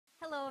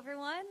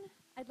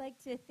I'd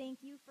like to thank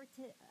you for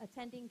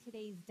attending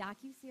today's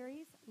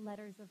Docuseries,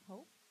 Letters of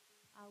Hope.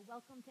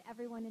 Welcome to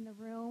everyone in the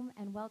room,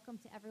 and welcome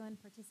to everyone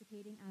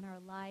participating on our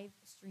live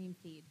stream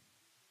feed.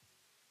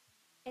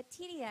 At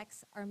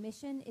TDX, our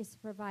mission is to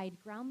provide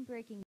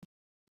groundbreaking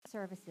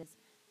services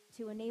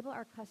to enable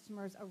our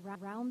customers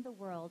around the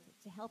world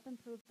to help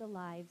improve the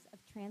lives of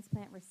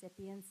transplant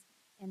recipients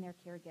and their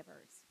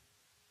caregivers.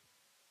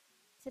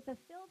 To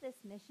fulfill this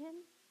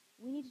mission,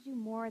 we need to do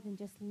more than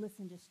just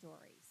listen to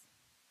stories.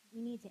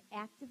 We need to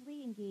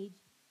actively engage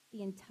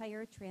the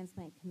entire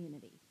transplant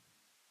community.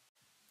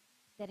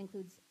 That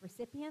includes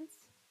recipients,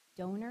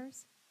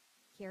 donors,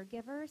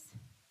 caregivers,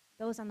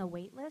 those on the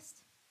wait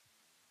list.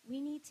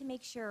 We need to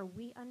make sure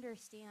we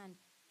understand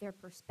their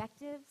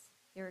perspectives,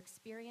 their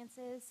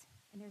experiences,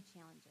 and their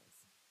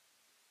challenges.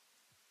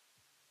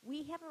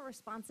 We have a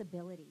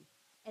responsibility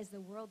as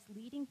the world's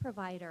leading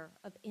provider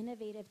of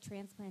innovative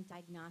transplant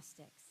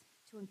diagnostics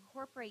to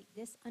incorporate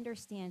this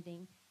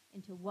understanding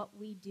into what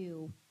we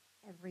do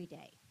every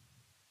day.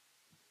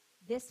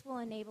 This will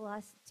enable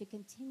us to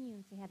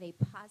continue to have a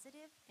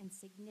positive and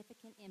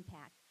significant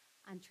impact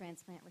on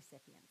transplant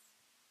recipients.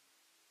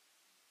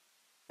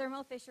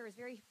 Thermo Fisher is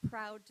very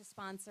proud to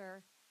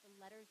sponsor the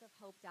Letters of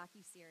Hope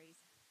docuseries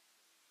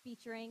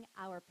featuring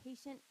our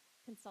patient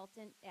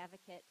consultant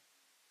advocate,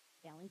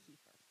 Valen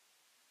Keefer.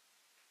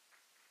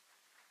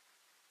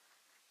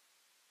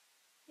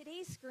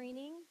 Today's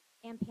screening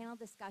and panel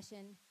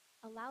discussion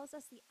allows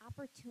us the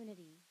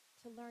opportunity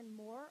to learn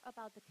more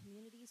about the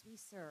communities we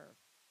serve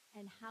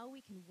and how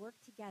we can work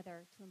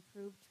together to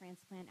improve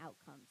transplant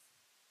outcomes.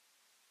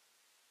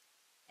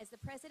 As the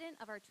president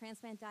of our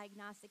Transplant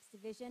Diagnostics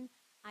Division,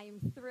 I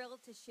am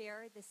thrilled to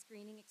share this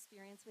screening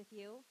experience with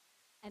you,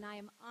 and I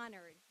am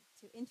honored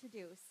to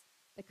introduce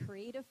the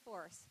creative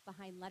force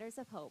behind Letters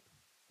of Hope,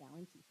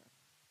 Valen Keefer.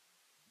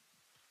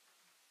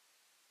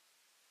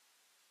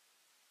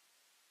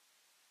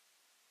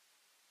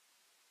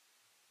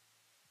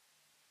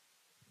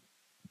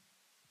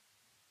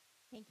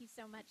 Thank you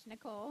so much,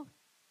 Nicole.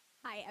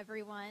 Hi,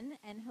 everyone,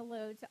 and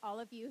hello to all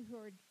of you who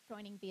are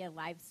joining via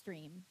live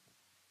stream.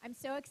 I'm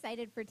so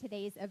excited for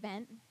today's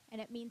event, and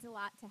it means a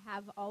lot to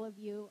have all of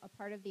you a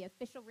part of the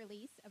official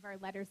release of our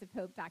Letters of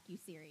Hope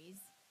docuseries.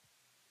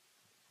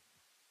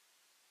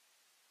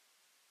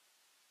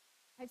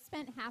 I've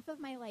spent half of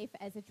my life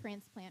as a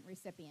transplant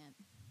recipient.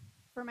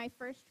 For my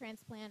first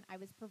transplant, I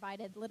was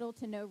provided little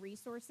to no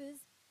resources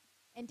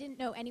and didn't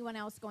know anyone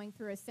else going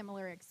through a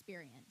similar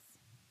experience.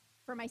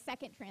 For my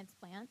second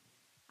transplant,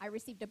 I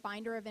received a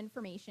binder of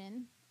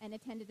information and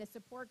attended a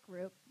support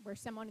group where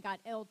someone got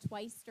ill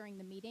twice during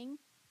the meeting,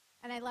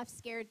 and I left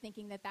scared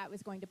thinking that that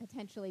was going to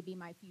potentially be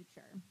my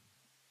future.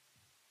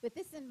 With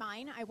this in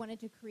mind, I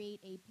wanted to create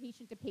a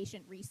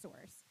patient-to-patient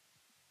resource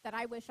that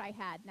I wish I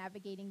had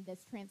navigating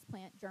this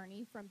transplant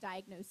journey from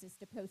diagnosis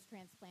to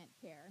post-transplant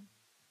care.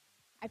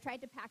 I've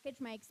tried to package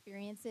my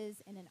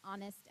experiences in an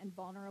honest and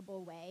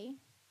vulnerable way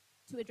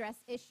to address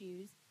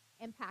issues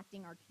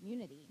impacting our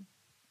community.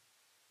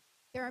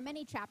 There are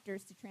many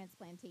chapters to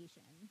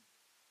transplantation.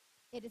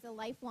 It is a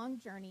lifelong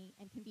journey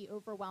and can be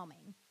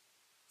overwhelming.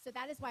 So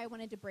that is why I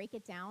wanted to break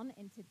it down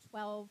into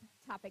 12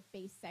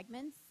 topic-based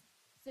segments.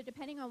 So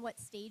depending on what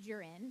stage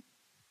you're in,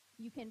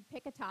 you can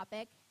pick a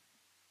topic,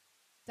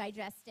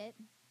 digest it,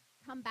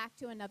 come back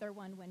to another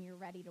one when you're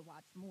ready to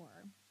watch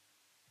more.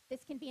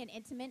 This can be an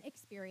intimate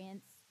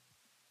experience,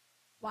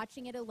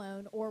 watching it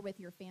alone or with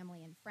your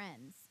family and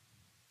friends.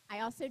 I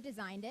also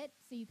designed it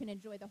so you can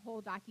enjoy the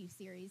whole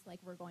docuseries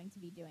like we're going to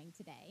be doing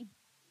today.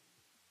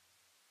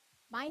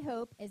 My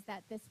hope is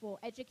that this will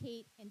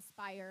educate,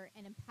 inspire,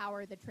 and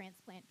empower the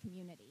transplant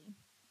community.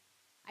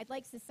 I'd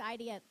like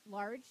society at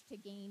large to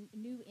gain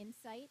new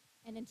insight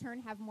and in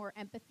turn have more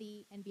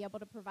empathy and be able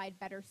to provide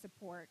better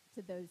support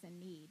to those in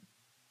need.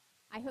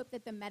 I hope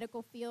that the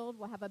medical field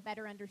will have a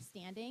better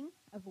understanding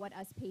of what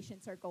us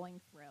patients are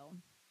going through,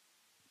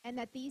 and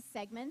that these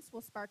segments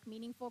will spark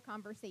meaningful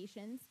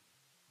conversations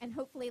and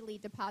hopefully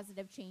lead to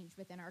positive change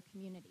within our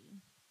community.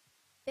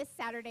 This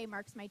Saturday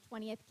marks my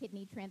 20th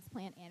kidney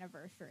transplant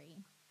anniversary.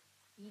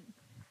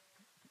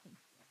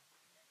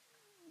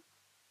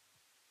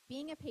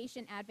 Being a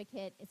patient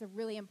advocate is a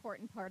really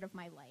important part of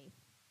my life.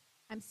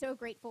 I'm so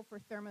grateful for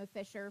Thermo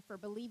Fisher for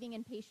believing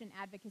in patient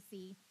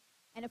advocacy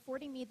and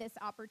affording me this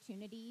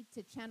opportunity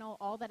to channel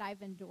all that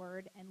I've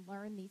endured and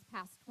learned these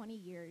past 20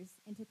 years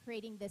into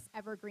creating this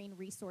evergreen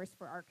resource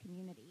for our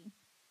community.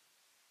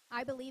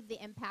 I believe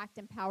the impact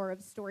and power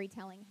of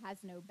storytelling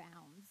has no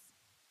bounds.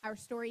 Our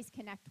stories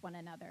connect one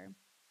another.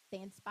 They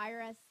inspire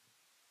us,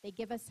 they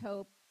give us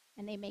hope,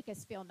 and they make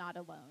us feel not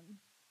alone.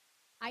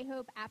 I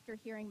hope after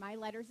hearing my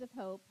letters of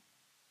hope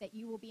that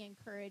you will be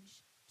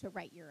encouraged to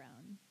write your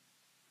own.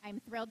 I'm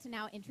thrilled to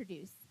now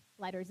introduce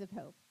Letters of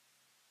Hope.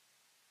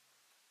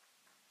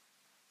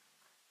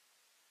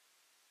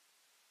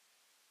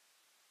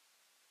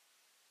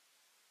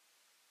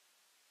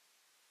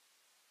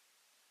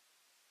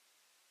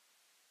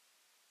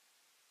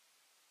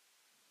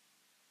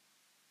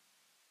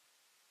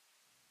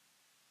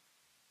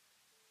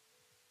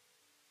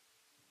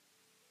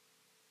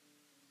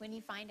 When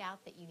you find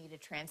out that you need a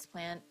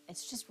transplant,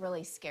 it's just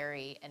really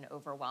scary and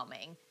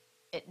overwhelming.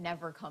 It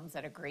never comes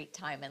at a great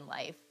time in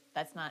life.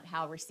 That's not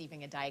how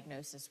receiving a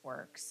diagnosis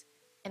works.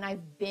 And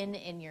I've been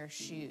in your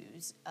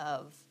shoes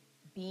of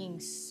being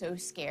so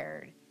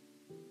scared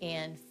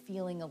and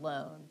feeling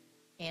alone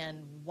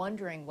and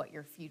wondering what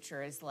your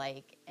future is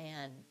like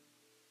and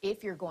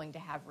if you're going to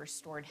have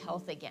restored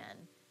health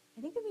again.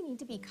 I think that we need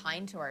to be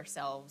kind to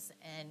ourselves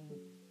and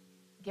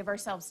give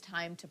ourselves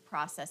time to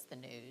process the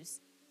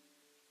news.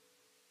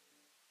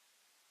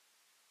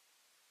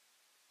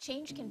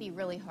 Change can be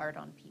really hard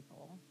on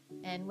people.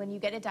 And when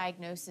you get a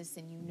diagnosis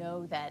and you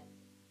know that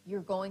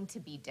you're going to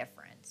be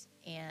different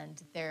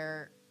and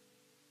there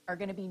are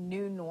going to be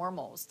new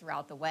normals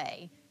throughout the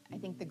way, I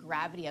think the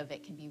gravity of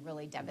it can be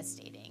really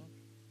devastating.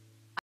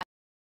 I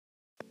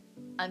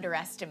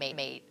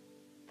underestimate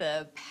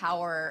the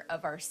power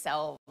of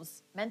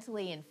ourselves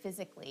mentally and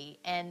physically.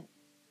 And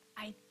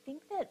I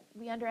think that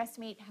we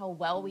underestimate how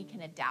well we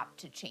can adapt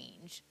to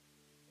change.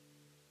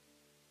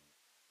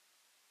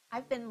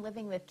 I've been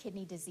living with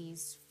kidney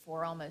disease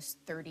for almost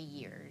 30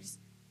 years.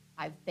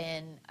 I've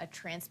been a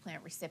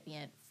transplant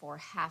recipient for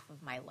half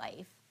of my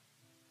life.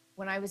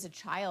 When I was a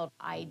child,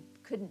 I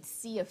couldn't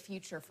see a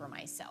future for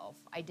myself.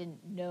 I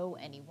didn't know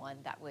anyone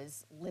that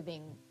was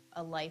living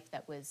a life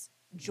that was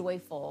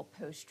joyful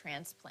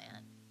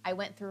post-transplant. I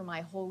went through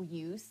my whole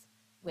youth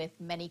with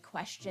many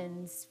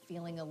questions,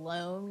 feeling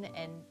alone,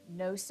 and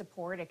no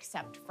support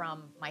except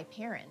from my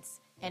parents.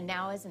 And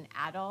now as an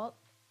adult,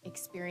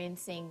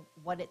 experiencing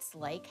what it's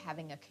like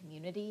having a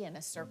community and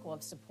a circle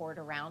of support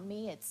around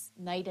me, it's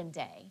night and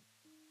day.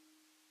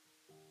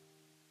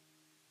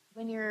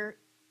 When you're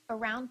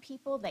around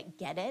people that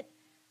get it,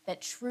 that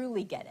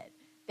truly get it,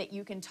 that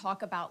you can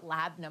talk about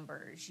lab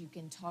numbers, you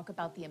can talk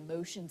about the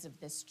emotions of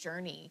this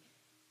journey,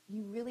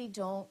 you really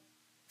don't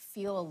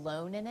feel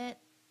alone in it.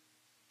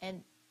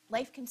 And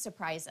life can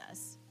surprise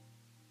us,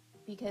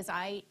 because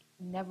I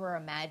never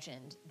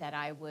imagined that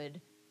I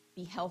would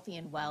be healthy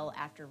and well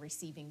after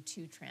receiving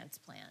 2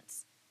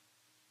 transplants.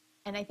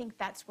 And I think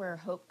that's where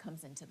hope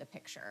comes into the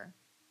picture,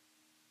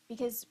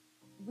 because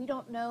we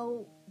don't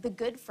know the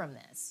good from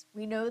this.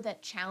 We know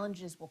that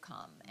challenges will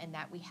come and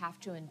that we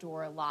have to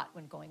endure a lot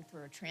when going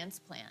through a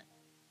transplant.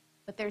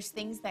 But there's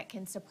things that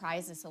can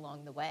surprise us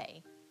along the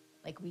way.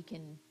 Like we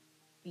can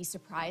be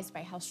surprised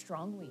by how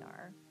strong we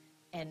are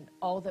and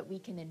all that we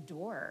can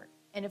endure.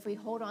 And if we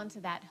hold on to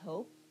that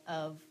hope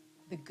of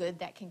the good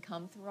that can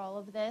come through all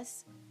of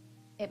this,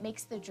 it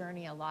makes the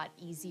journey a lot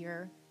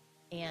easier.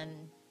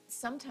 And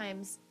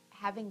sometimes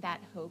having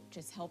that hope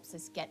just helps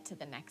us get to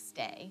the next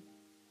day.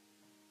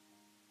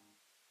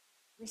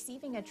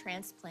 Receiving a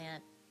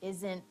transplant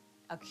isn't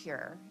a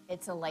cure,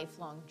 it's a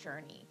lifelong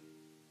journey.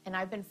 And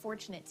I've been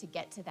fortunate to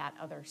get to that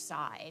other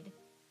side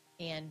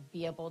and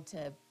be able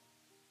to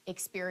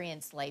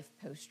experience life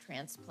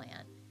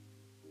post-transplant.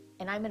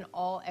 And I'm in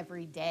awe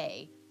every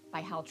day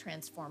by how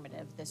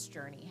transformative this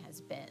journey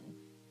has been.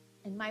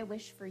 And my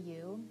wish for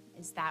you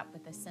is that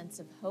with a sense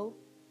of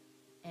hope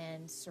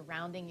and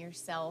surrounding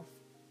yourself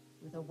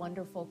with a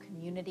wonderful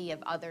community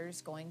of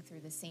others going through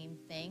the same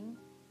thing,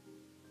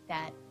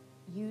 that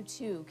you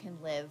too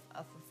can live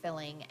a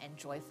fulfilling and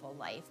joyful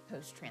life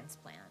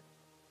post-transplant.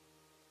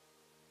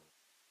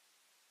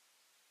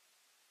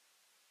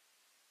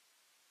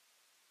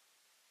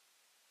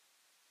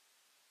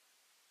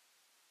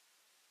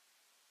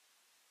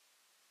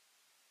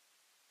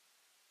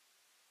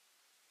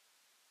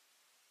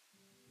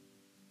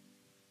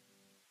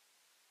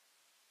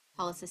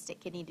 Polycystic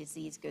kidney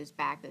disease goes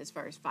back as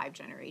far as 5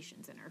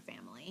 generations in our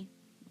family.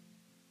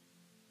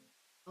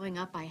 Growing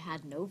up, I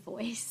had no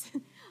voice.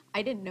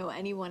 I didn't know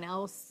anyone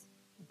else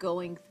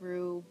going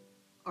through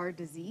our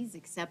disease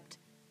except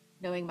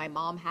knowing my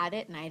mom had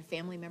it and I had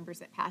family members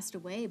that passed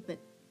away. But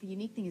the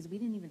unique thing is we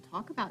didn't even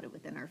talk about it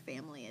within our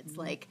family. It's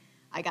like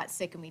I got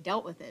sick and we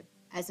dealt with it.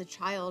 As a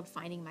child,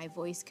 finding my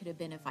voice could have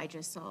been if I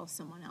just saw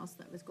someone else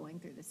that was going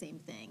through the same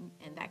thing,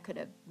 and that could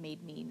have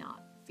made me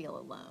not feel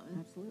alone.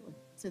 Absolutely.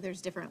 So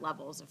there's different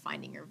levels of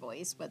finding your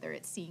voice, whether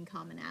it's seeing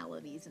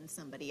commonalities in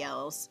somebody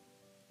else,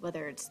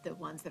 whether it's the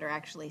ones that are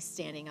actually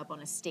standing up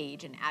on a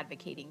stage and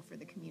advocating for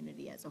the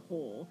community as a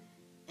whole.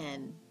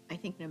 And I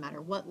think no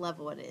matter what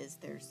level it is,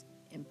 there's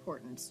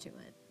importance to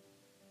it.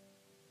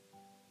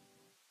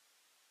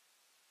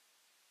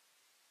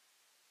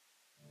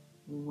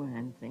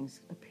 When things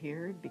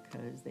appeared,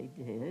 because they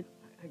did,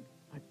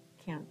 I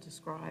can't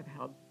describe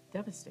how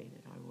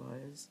devastated I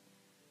was.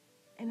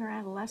 In our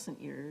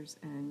adolescent years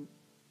and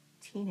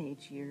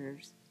teenage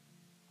years,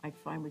 I'd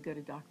finally go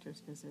to doctor's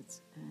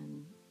visits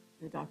and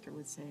the doctor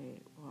would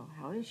say, well,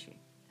 how is she?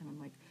 And I'm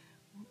like,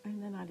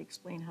 and then I'd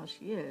explain how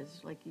she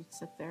is. Like you'd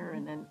sit there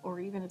and then, or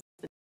even if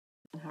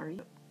how are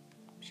you?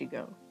 She'd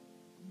go,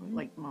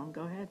 like, Mom,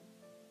 go ahead,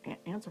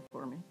 answer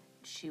for me.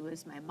 She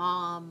was my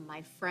mom,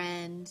 my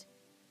friend,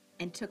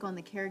 and took on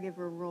the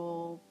caregiver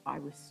role. I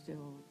was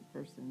still the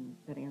person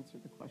that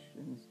answered the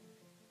questions,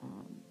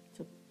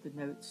 took the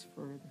notes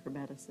for her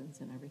medicines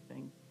and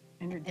everything.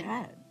 And your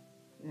dad,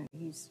 you know,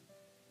 he's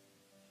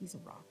a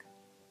rock.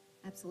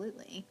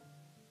 Absolutely.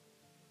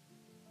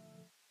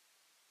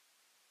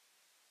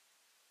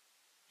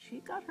 She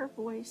got her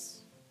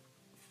voice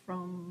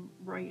from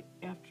right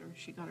after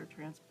she got her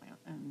transplant,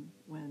 and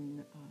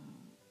when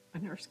a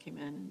nurse came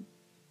in and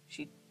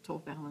she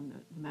told Valen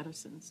the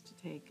medicines to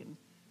take,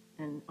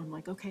 and I'm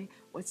like, okay,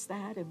 what's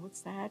that and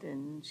what's that?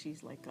 And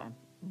she's like,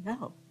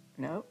 no,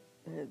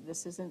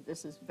 this is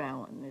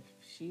Valen. If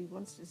she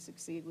wants to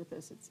succeed with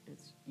this,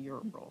 it's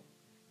your role.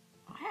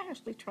 I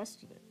actually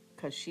trusted it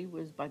because she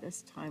was by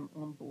this time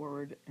on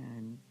board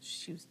and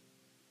she was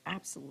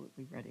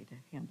absolutely ready to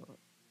handle it.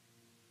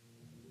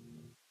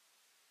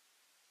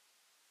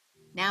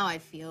 Now I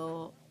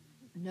feel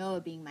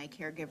Noah being my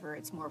caregiver,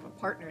 it's more of a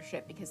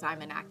partnership because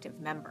I'm an active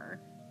member.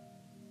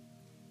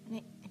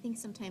 And I think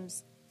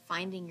sometimes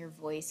finding your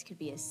voice could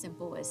be as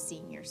simple as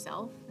seeing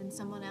yourself in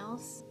someone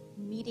else,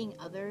 meeting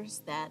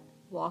others that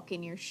walk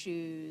in your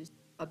shoes,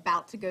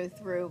 about to go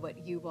through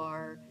what you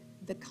are.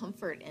 The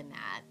comfort in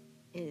that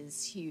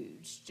is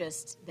huge,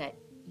 just that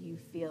you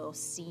feel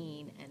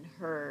seen and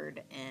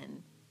heard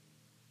and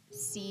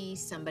see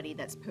somebody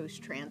that's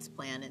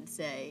post-transplant and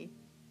say,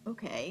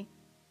 okay,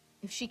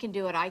 if she can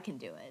do it, I can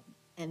do it.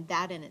 And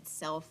that in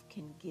itself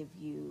can give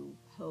you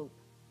hope.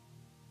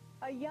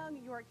 A young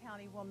York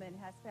County woman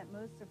has spent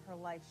most of her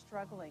life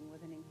struggling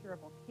with an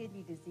incurable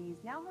kidney disease.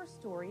 Now her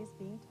story is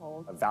being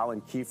told.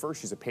 Valen Keefer,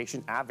 she's a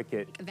patient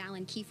advocate.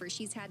 Valen Keefer,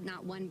 she's had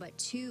not one but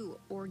 2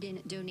 organ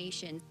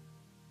donations.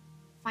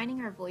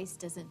 Finding our voice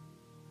doesn't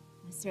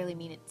necessarily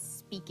mean it's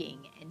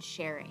speaking and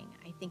sharing.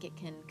 I think it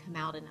can come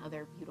out in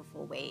other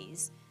beautiful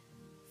ways.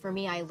 For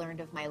me, I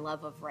learned of my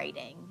love of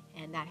writing,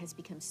 and that has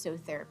become so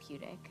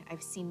therapeutic.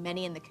 I've seen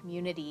many in the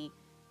community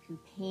who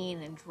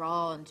paint and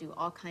draw and do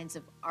all kinds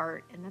of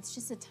art, and that's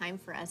just a time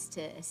for us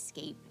to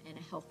escape in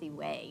a healthy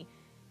way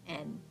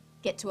and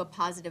get to a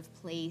positive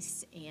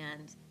place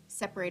and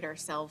separate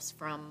ourselves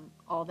from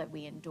all that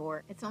we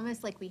endure. It's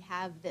almost like we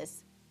have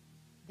this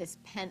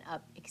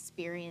pent-up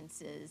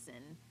experiences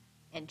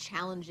and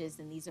challenges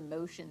and these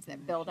emotions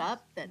that build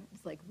up that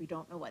it's like we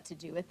don't know what to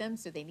do with them,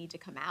 so they need to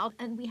come out.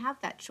 And we have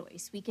that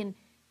choice. We can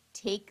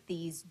take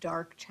these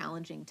dark,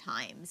 challenging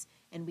times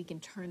and we can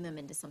turn them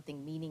into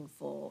something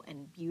meaningful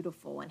and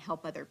beautiful and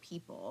help other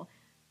people.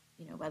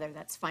 You know, whether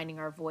that's finding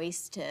our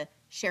voice to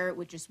share it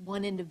with just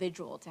one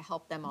individual to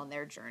help them on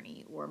their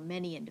journey, or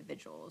many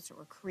individuals,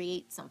 or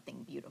create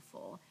something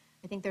beautiful.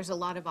 I think there's a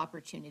lot of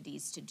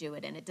opportunities to do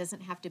it, and it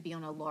doesn't have to be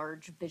on a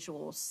large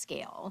visual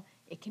scale.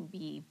 It can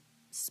be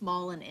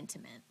small and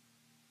intimate.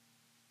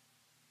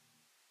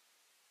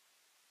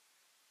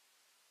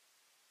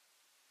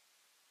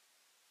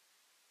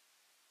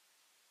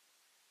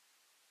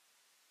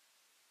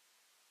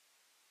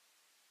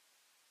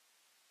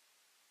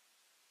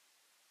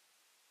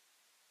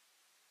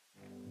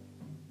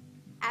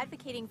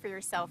 Advocating for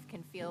yourself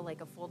can feel like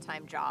a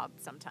full-time job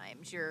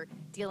sometimes. You're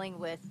dealing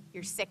with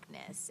your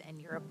sickness and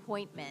your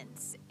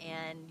appointments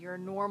and your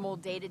normal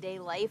day-to-day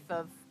life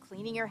of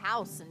cleaning your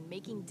house and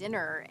making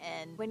dinner.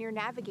 And when you're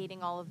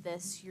navigating all of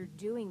this, you're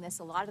doing this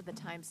a lot of the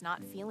times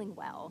not feeling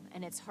well,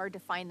 and it's hard to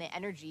find the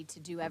energy to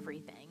do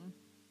everything.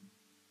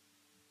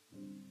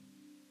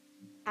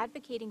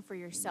 Advocating for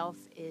yourself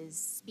is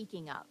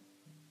speaking up,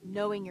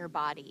 knowing your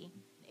body,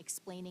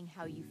 explaining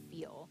how you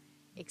feel,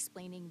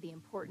 explaining the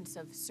importance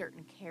of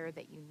certain care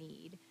that you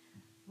need.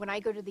 When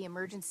I go to the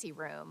emergency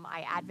room,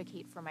 I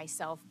advocate for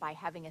myself by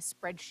having a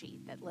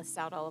spreadsheet that lists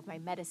out all of my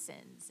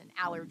medicines and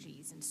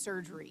allergies and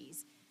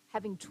surgeries.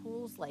 Having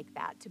tools like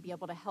that to be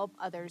able to help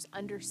others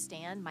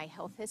understand my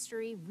health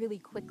history really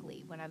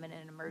quickly when I'm in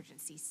an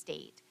emergency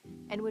state.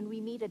 And when we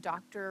meet a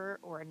doctor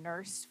or a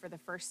nurse for the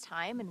first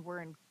time and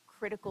we're in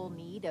critical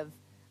need of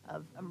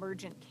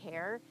emergent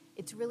care,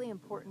 it's really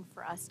important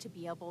for us to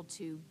be able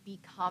to be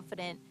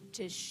confident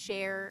to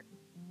share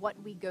what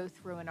we go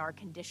through in our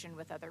condition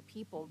with other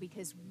people,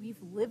 because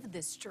we've lived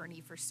this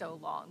journey for so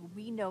long.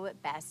 We know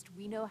it best.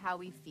 We know how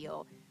we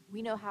feel.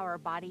 We know how our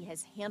body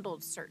has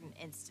handled certain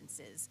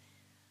instances.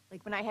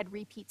 Like when I had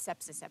repeat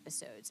sepsis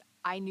episodes,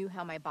 I knew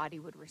how my body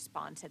would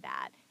respond to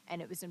that.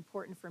 And it was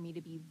important for me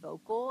to be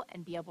vocal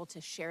and be able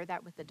to share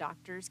that with the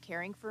doctors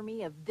caring for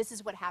me of this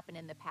is what happened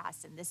in the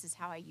past and this is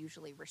how I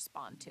usually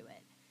respond to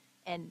it.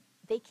 And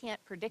they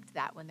can't predict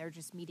that when they're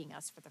just meeting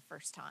us for the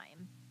first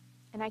time.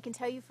 And I can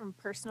tell you from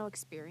personal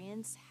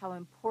experience how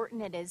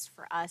important it is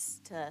for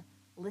us to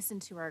listen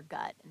to our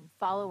gut and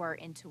follow our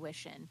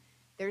intuition.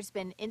 There's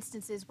been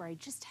instances where I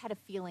just had a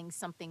feeling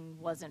something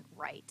wasn't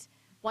right.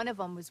 One of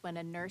them was when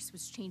a nurse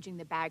was changing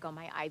the bag on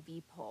my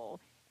IV pole,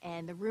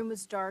 and the room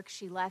was dark,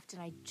 she left,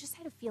 and I just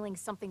had a feeling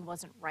something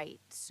wasn't right.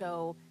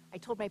 So I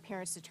told my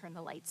parents to turn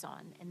the lights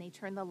on, and they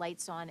turned the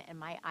lights on, and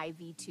my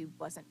IV tube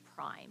wasn't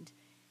primed.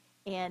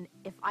 And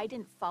if I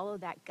didn't follow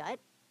that gut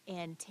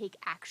and take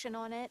action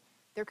on it,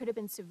 there could have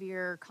been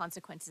severe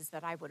consequences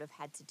that I would have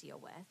had to deal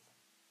with.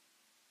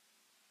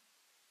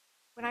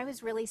 When I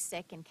was really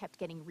sick and kept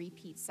getting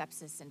repeat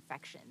sepsis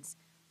infections,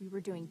 we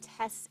were doing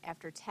tests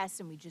after tests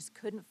and we just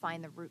couldn't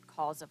find the root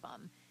cause of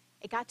them.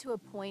 It got to a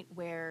point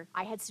where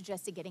I had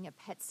suggested getting a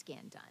PET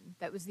scan done.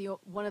 That was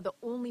one of the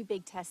only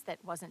big tests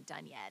that wasn't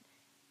done yet.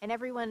 And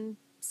everyone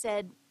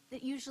said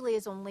that usually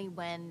is only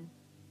when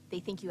they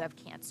think you have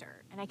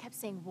cancer. And I kept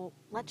saying, well,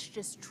 let's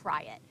just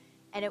try it.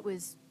 And it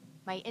was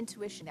my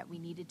intuition that we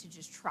needed to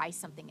just try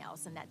something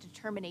else, and that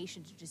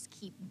determination to just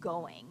keep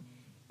going.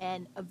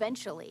 And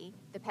eventually,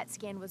 the PET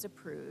scan was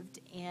approved,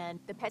 and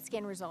the PET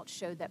scan results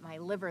showed that my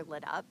liver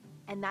lit up,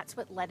 and that's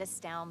what led us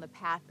down the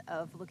path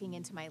of looking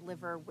into my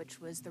liver, which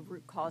was the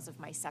root cause of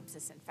my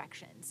sepsis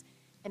infections.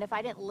 And if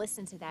I didn't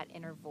listen to that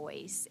inner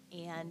voice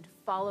and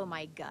follow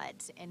my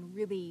gut and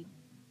really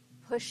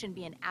push and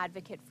be an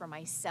advocate for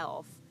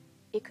myself,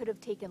 it could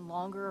have taken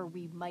longer, or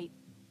we might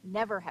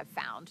never have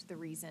found the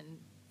reason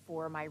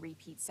for my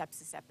repeat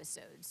sepsis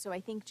episodes. So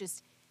I think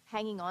just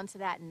hanging on to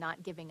that and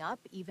not giving up,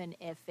 even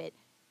if it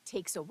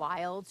takes a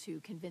while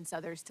to convince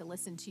others to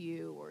listen to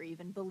you or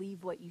even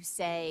believe what you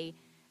say,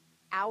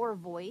 our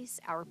voice,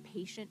 our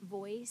patient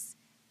voice,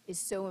 is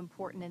so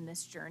important in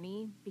this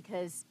journey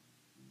because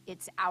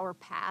it's our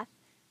path.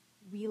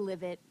 We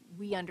live it,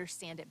 we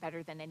understand it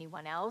better than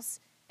anyone else,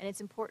 and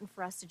it's important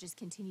for us to just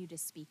continue to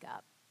speak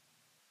up.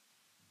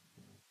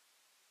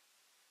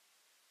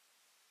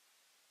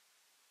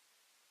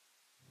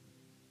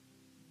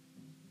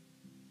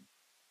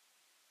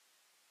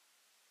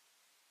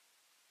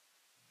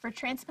 For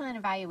transplant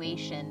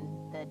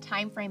evaluation, the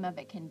time frame of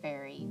it can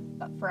vary,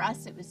 but for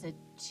us it was a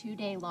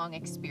 2-day-long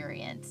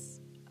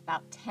experience,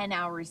 about 10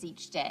 hours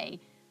each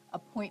day,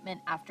 appointment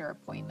after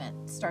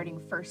appointment,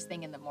 starting first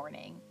thing in the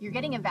morning. You're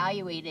getting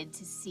evaluated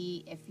to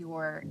see if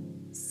you're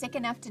sick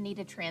enough to need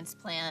a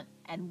transplant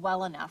and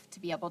well enough to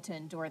be able to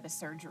endure the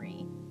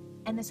surgery.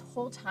 And this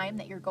whole time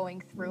that you're going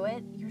through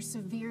it, you're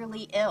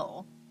severely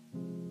ill.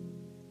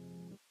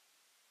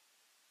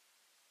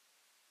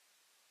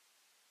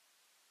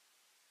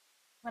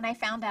 When I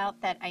found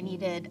out that I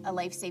needed a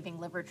life-saving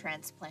liver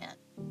transplant,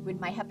 when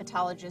my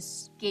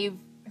hepatologist gave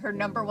her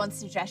number one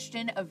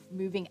suggestion of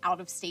moving out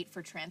of state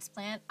for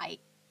transplant, I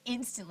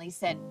instantly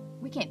said,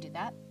 we can't do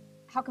that.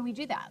 How can we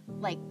do that?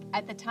 Like,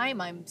 at the time,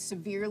 I'm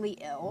severely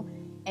ill,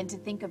 and to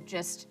think of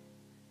just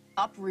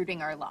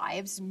uprooting our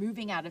lives,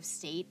 moving out of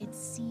state, it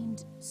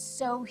seemed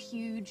so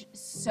huge,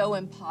 so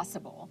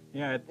impossible.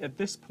 Yeah, at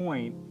this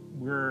point,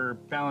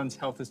 Valen's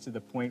health is to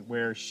the point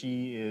where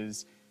she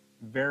is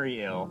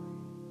very ill.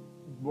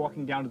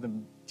 Walking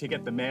down to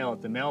get the mail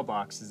at the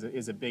mailbox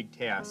is a big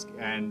task,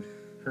 and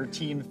her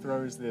team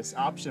throws this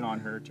option on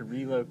her to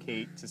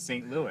relocate to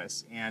St.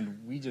 Louis, and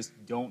we just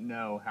don't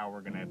know how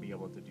we're going to be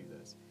able to do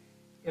this.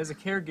 As a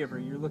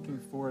caregiver, you're looking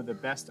for the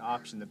best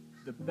option,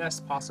 the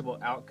best possible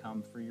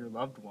outcome for your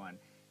loved one.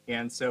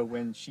 And so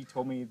when she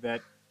told me that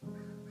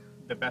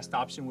the best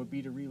option would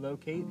be to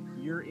relocate,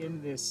 you're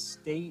in this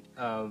state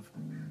of,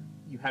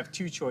 you have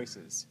two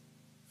choices: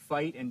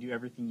 fight and do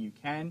everything you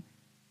can,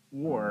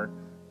 or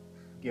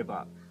give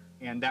up.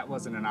 And that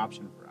wasn't an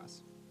option for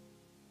us.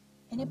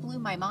 And it blew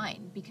my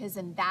mind, because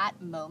in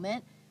that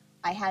moment,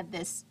 I had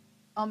this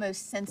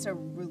almost sense of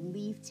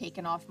relief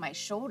taken off my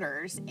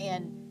shoulders,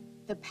 and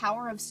the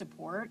power of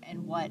support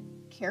and what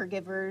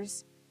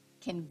caregivers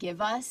can give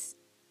us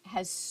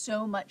has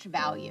so much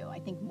value, I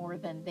think more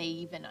than they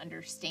even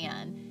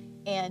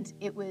understand. And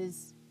it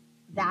was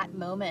that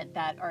moment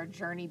that our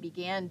journey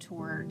began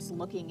towards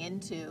looking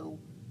into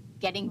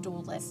getting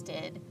dual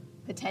listed,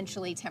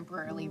 potentially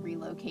temporarily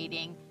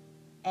relocating,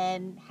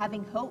 and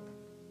having hope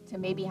to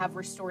maybe have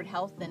restored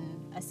health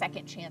and a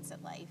second chance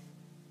at life.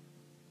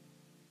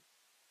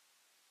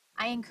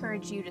 I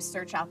encourage you to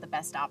search out the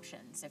best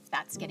options. If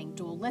that's getting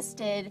dual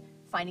listed,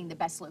 finding the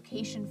best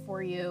location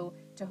for you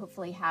to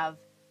hopefully have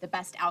the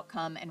best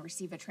outcome and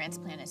receive a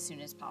transplant as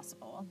soon as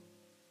possible.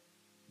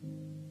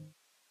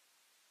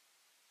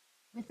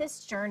 With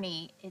this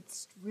journey,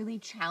 it's really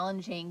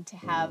challenging to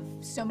have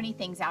so many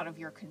things out of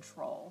your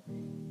control,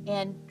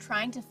 and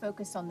trying to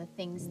focus on the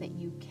things that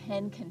you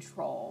can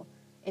control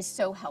is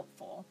so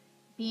helpful.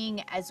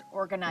 Being as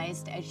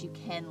organized as you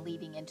can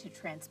leading into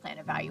transplant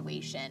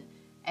evaluation,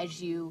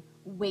 as you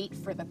wait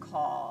for the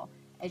call,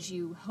 as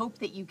you hope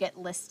that you get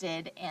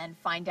listed and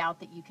find out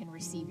that you can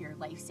receive your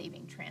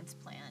life-saving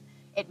transplant.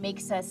 It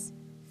makes us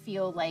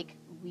feel like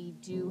we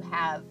do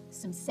have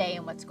some say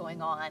in what's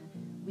going on.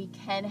 We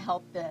can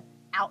help the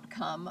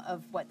outcome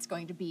of what's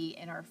going to be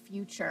in our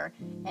future,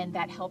 and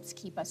that helps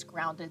keep us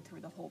grounded through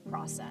the whole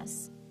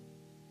process.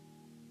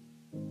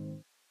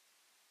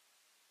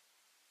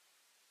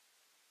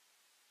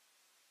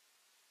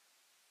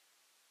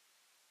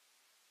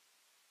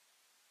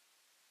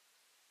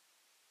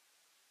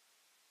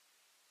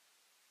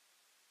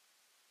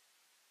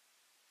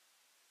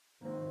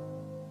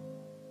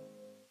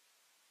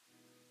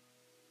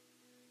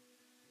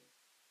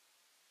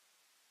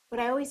 What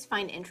I always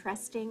find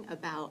interesting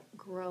about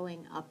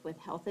growing up with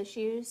health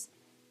issues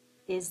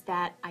is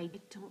that I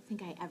don't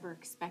think I ever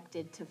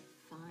expected to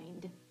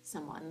find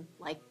someone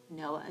like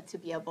Noah to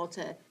be able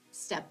to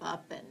step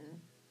up and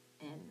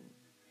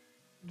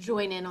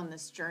join in on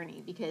this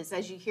journey. Because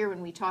as you hear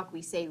when we talk,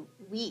 we say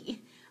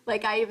we.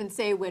 Like I even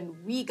say when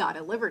we got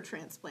a liver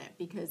transplant,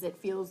 because it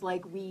feels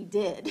like we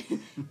did,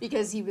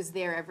 because he was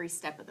there every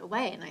step of the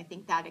way. And I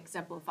think that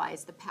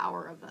exemplifies the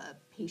power of a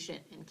patient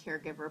and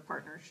caregiver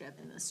partnership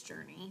in this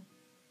journey.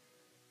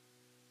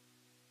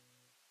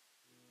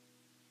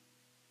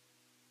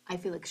 I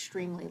feel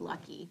extremely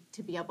lucky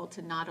to be able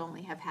to not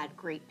only have had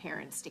great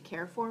parents to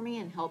care for me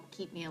and help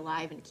keep me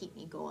alive and keep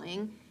me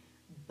going,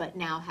 but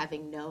now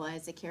having Noah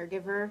as a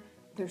caregiver,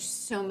 there's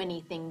so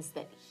many things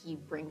that he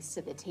brings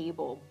to the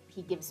table.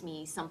 He gives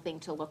me something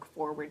to look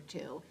forward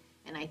to.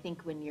 And I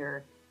think when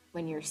you're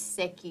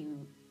sick,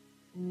 you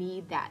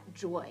need that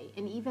joy.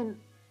 And even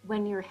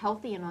when you're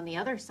healthy and on the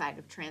other side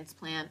of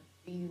transplant,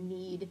 you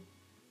need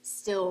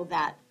still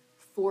that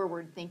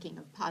forward thinking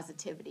of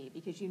positivity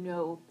because you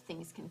know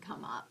things can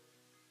come up.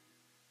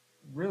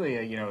 Really,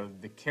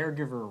 the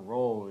caregiver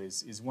role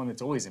is one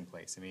that's always in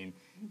place. I mean,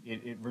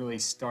 it really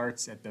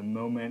starts at the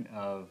moment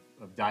of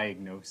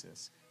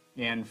diagnosis.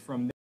 And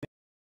from there,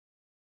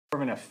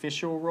 more of an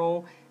official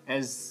role,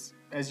 as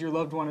your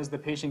loved one, as the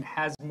patient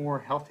has more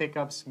health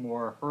hiccups,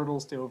 more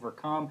hurdles to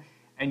overcome,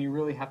 and you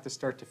really have to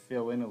start to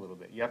fill in a little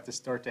bit. You have to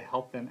start to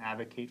help them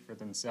advocate for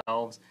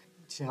themselves,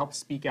 to help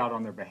speak out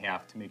on their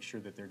behalf to make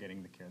sure that they're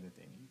getting the care that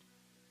they need.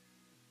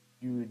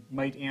 You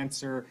might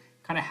answer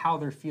kind of how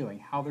they're feeling,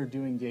 how they're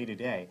doing day to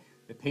day.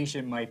 The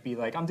patient might be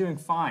like, I'm doing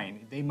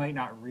fine. They might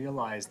not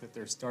realize that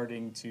they're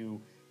starting to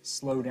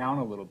slow down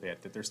a little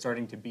bit, that they're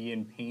starting to be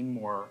in pain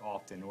more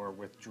often or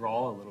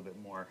withdraw a little bit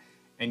more.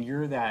 And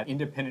you're that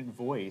independent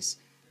voice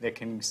that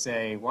can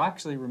say, well,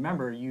 actually,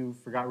 remember, you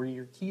forgot where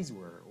your keys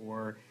were,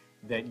 or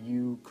that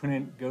you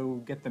couldn't go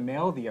get the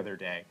mail the other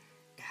day.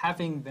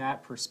 Having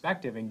that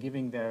perspective and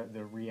giving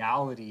the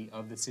reality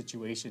of the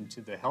situation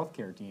to the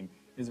healthcare team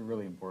is a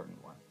really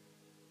important one.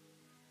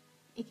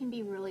 It can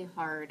be really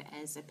hard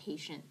as a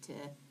patient to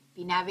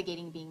be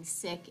navigating being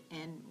sick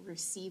and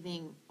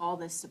receiving all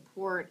this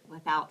support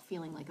without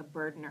feeling like a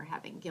burden or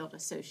having guilt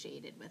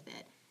associated with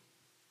it.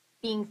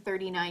 Being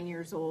 39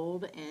 years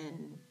old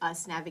and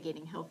us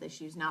navigating health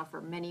issues now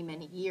for many,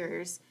 many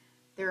years,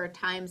 there are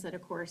times that,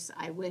 of course,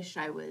 I wish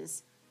I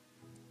was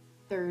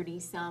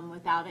 30-some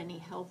without any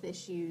health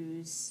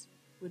issues,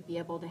 would be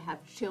able to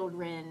have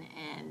children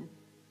and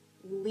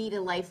lead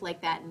a life like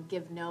that and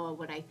give Noah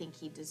what I think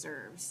he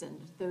deserves. And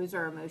those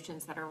are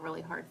emotions that are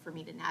really hard for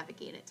me to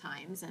navigate at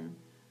times. And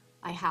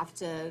I have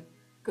to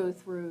go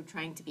through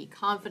trying to be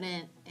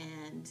confident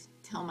and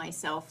tell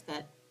myself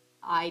that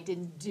I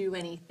didn't do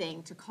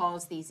anything to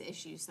cause these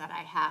issues that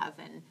I have,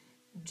 and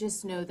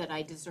just know that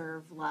I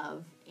deserve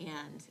love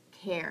and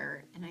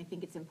care. And I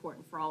think it's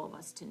important for all of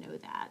us to know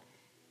that,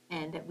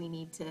 and that we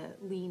need to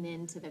lean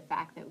into the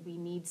fact that we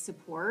need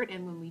support,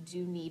 and when we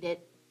do need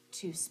it,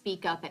 to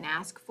speak up and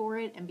ask for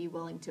it and be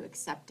willing to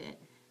accept it.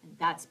 And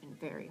that's been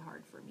very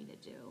hard for me to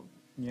do.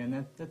 Yeah,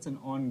 and that's an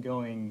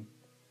ongoing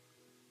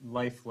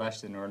life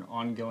lesson or an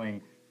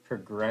ongoing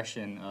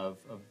progression of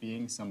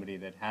being somebody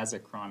that has a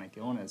chronic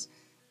illness,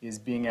 is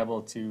being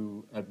able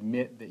to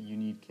admit that you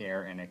need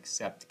care and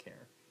accept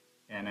care.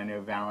 And I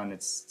know, Valen,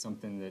 it's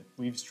something that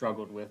we've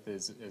struggled with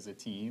as a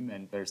team,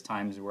 and there's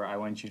times where I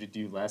want you to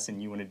do less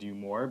and you want to do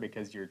more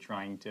because you're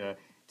trying to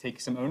take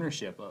some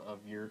ownership of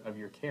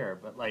your care.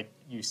 But like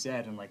you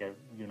said, and like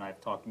you and I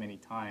have talked many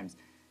times,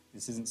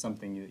 this isn't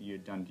something that you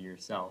had done to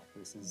yourself.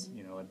 This is,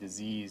 a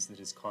disease that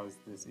has caused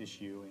this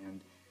issue,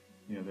 and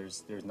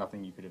there's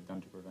nothing you could have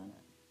done to prevent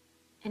it.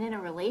 And in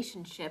a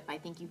relationship, I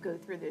think you go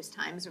through those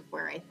times of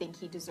where I think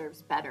he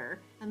deserves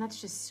better. And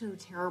that's just so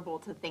terrible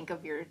to think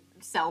of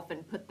yourself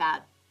and put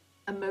that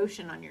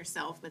emotion on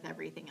yourself with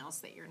everything else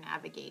that you're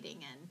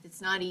navigating. And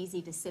it's not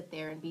easy to sit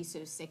there and be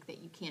so sick that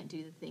you can't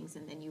do the things,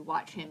 and then you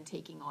watch him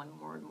taking on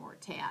more and more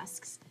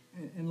tasks.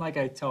 And like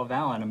I tell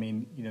Valen, I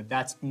mean,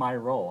 that's my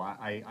role.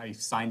 I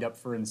signed up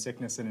for In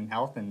Sickness and in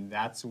Health, and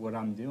that's what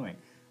I'm doing.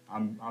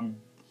 I'm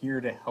here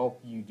to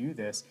help you do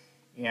this.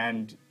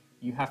 And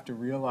you have to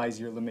realize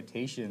your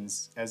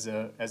limitations as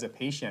a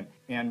patient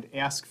and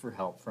ask for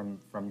help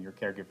from your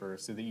caregiver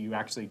so that you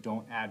actually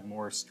don't add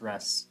more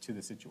stress to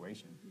the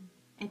situation.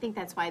 I think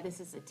that's why this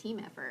is a team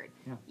effort.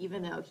 Yeah.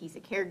 Even though he's a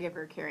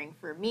caregiver caring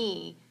for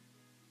me,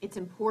 it's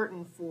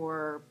important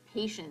for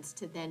patients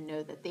to then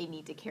know that they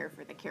need to care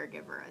for the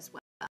caregiver as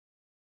well.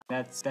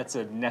 That's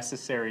a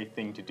necessary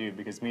thing to do,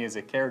 because me as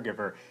a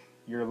caregiver,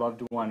 your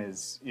loved one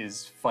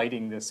is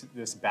fighting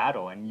this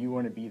battle, and you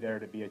want to be there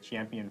to be a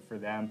champion for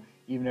them,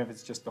 even if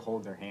it's just to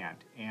hold their hand.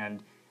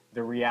 And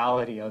the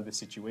reality of the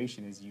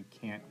situation is you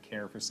can't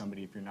care for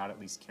somebody if you're not at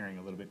least caring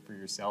a little bit for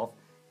yourself.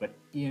 But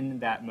in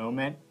that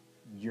moment,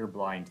 you're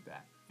blind to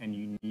that, and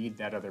you need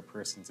that other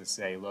person to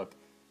say, look,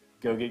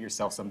 go get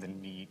yourself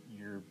something to eat.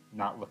 You're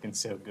not looking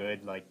so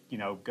good. Like,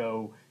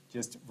 go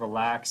just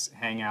relax,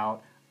 hang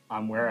out.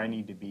 I'm where I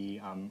need to be.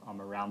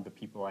 I'm around the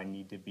people I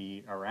need to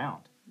be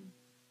around.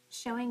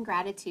 Showing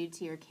gratitude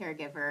to your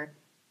caregiver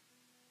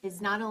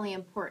is not only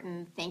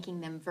important thanking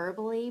them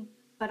verbally,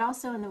 but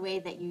also in the way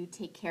that you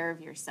take care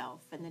of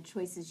yourself and the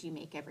choices you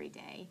make every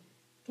day,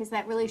 because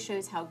that really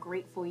shows how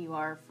grateful you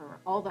are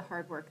for all the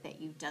hard work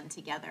that you've done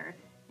together,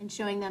 and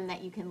showing them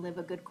that you can live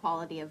a good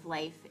quality of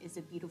life is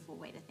a beautiful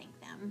way to thank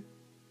them.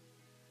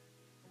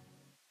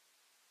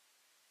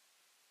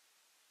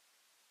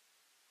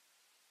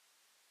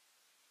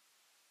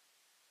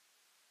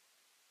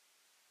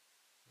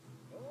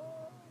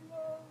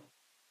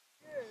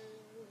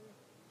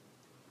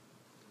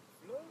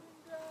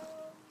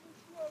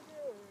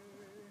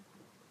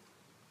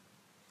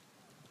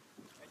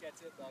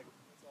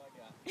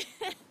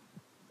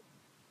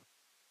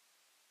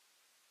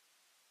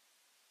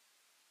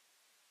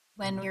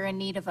 When you're in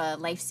need of a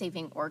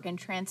life-saving organ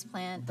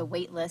transplant, the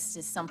wait list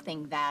is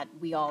something that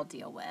we all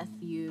deal with.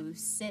 You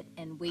sit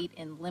and wait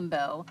in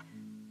limbo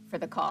for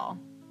the call.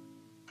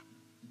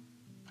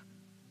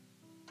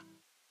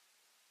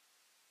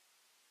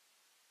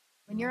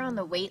 When you're on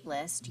the wait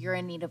list, you're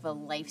in need of a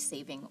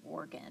life-saving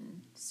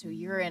organ. So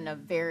you're in a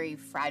very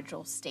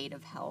fragile state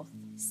of health.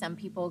 Some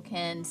people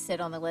can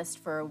sit on the list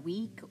for a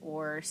week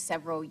or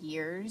several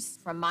years.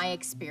 From my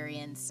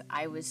experience,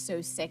 I was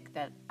so sick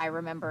that I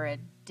remember a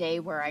day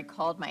where I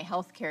called my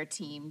healthcare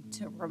team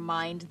to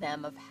remind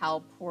them of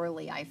how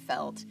poorly I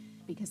felt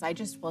because I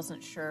just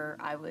wasn't sure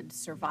I would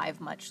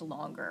survive much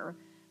longer.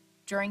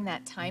 During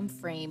that time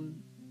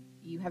frame,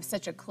 you have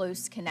such a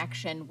close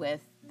connection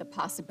with the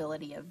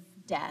possibility of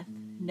death,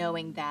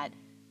 knowing that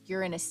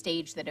you're in a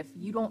stage that if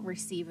you don't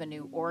receive a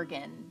new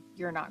organ,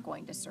 you're not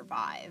going to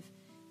survive.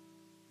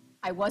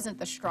 I wasn't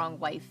the strong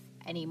wife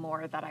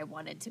anymore that I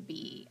wanted to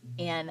be,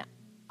 and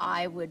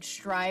I would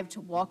strive to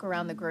walk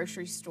around the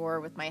grocery store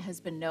with my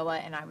husband Noah,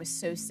 and I was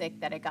so sick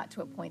that it got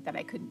to a point that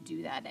I couldn't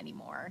do that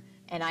anymore.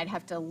 And I'd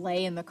have to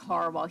lay in the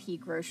car while he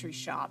grocery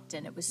shopped,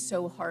 and it was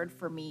so hard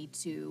for me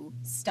to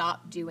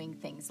stop doing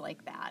things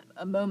like that.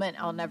 A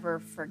moment I'll never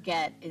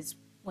forget is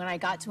when I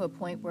got to a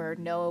point where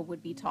Noah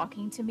would be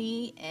talking to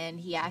me and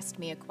he asked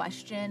me a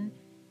question,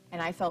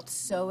 and I felt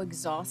so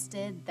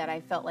exhausted that I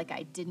felt like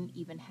I didn't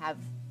even have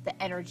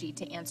the energy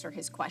to answer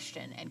his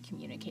question and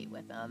communicate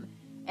with him.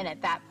 And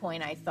at that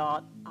point I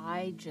thought,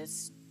 I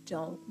just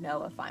don't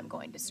know if I'm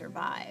going to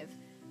survive.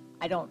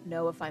 I don't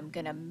know if I'm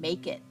gonna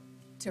make it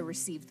to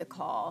receive the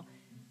call.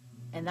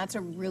 And that's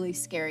a really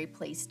scary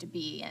place to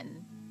be.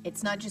 And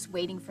it's not just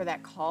waiting for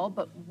that call,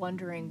 but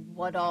wondering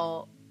what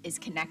all is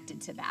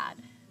connected to that.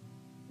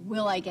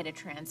 Will I get a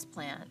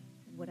transplant?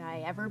 Would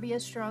I ever be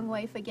a strong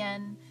wife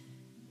again?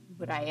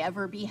 Would I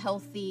ever be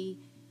healthy?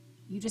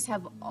 You just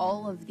have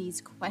all of these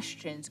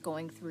questions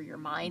going through your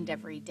mind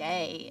every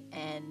day,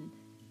 and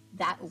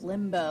that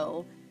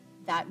limbo,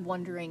 that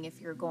wondering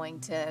if you're going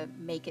to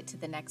make it to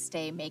the next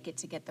day, make it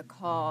to get the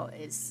call,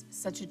 is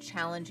such a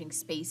challenging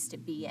space to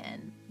be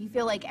in. You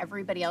feel like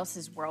everybody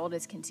else's world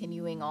is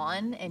continuing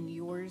on and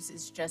yours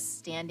is just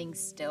standing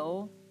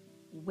still,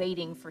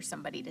 waiting for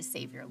somebody to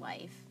save your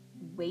life.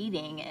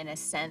 Waiting, in a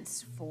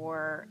sense,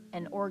 for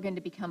an organ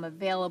to become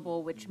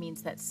available, which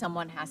means that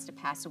someone has to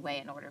pass away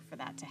in order for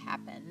that to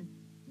happen.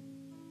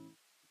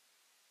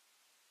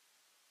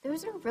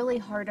 Those are really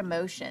hard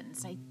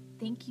emotions. I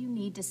think you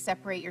need to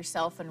separate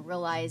yourself and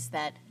realize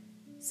that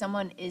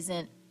someone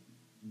isn't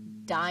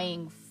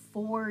dying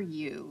for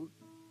you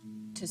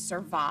to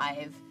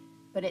survive,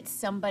 but it's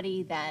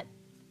somebody that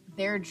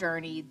their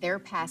journey, they're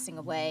passing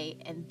away,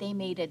 and they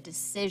made a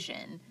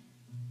decision.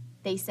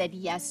 They said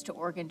yes to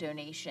organ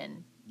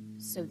donation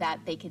so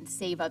that they can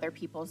save other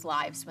people's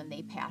lives when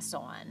they pass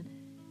on.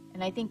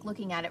 And I think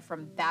looking at it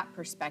from that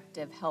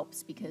perspective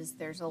helps, because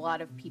there's a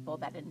lot of people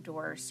that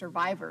endure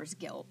survivor's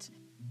guilt.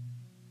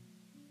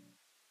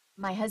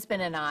 My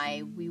husband and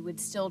I, we would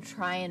still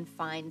try and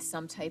find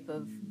some type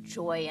of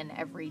joy in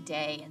every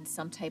day and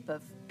some type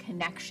of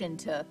connection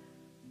to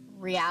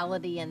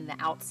reality in the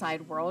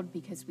outside world,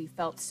 because we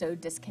felt so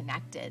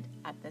disconnected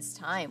at this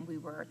time. We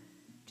were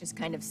just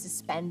kind of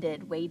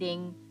suspended,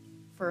 waiting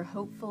for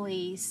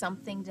hopefully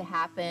something to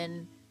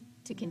happen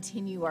to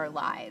continue our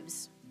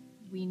lives.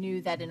 We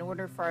knew that in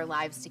order for our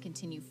lives to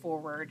continue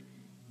forward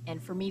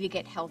and for me to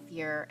get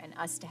healthier and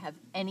us to have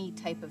any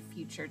type of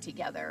future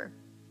together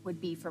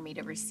would be for me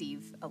to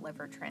receive a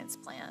liver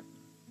transplant.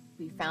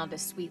 We found a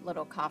sweet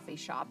little coffee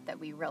shop that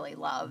we really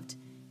loved,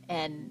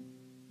 and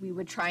we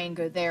would try and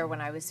go there when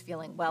I was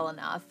feeling well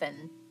enough.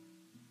 And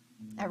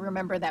I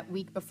remember that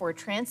week before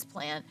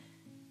transplant,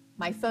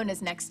 my phone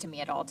is next to me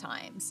at all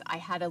times. I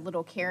had a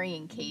little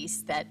carrying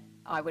case that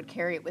I would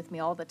carry it with me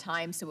all the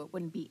time so it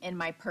wouldn't be in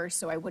my purse,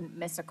 so I wouldn't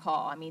miss a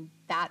call. I mean,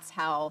 that's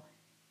how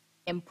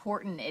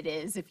important it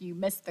is. If you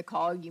miss the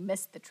call, you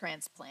miss the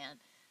transplant.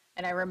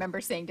 And I remember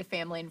saying to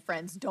family and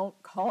friends,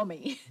 don't call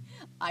me.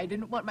 I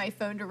didn't want my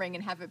phone to ring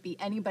and have it be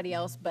anybody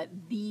else but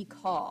the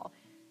call.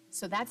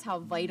 So that's how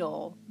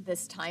vital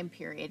this time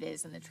period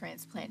is in the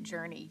transplant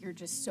journey. You're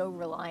just so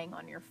relying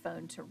on your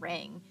phone to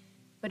ring.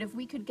 But if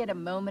we could get a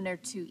moment or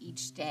two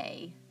each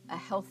day, a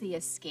healthy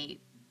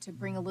escape to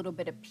bring a little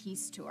bit of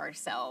peace to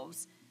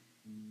ourselves,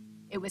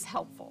 it was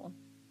helpful.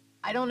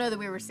 I don't know that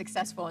we were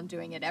successful in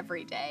doing it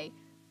every day,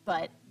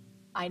 but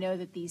I know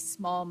that these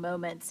small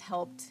moments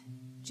helped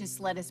just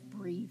let us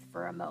breathe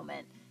for a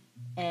moment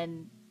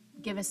and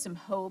give us some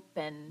hope,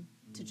 and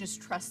to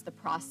just trust the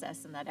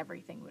process and that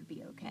everything would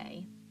be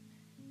okay.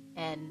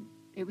 And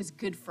it was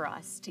good for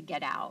us to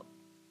get out,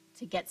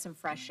 to get some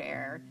fresh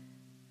air,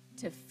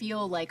 to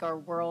feel like our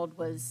world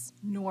was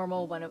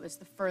normal when it was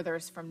the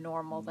furthest from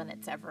normal than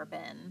it's ever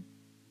been.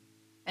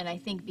 And I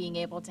think being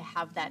able to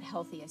have that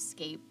healthy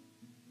escape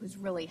was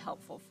really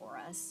helpful for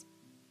us.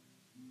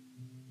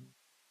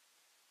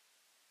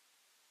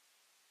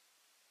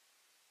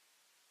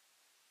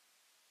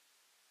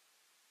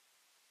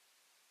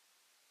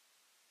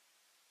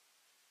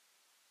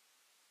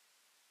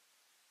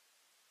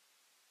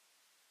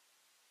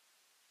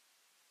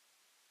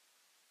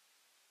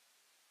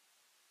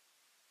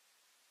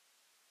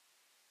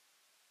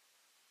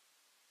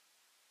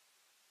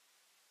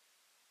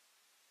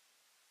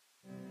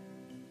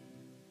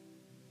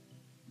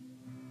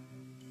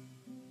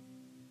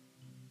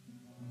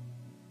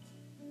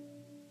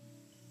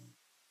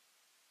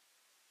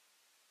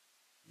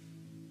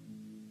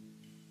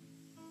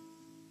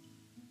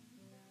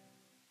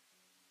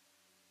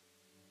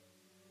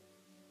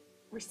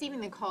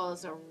 Receiving the call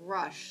is a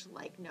rush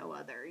like no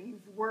other.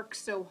 You've worked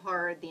so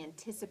hard, the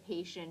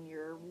anticipation,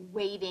 you're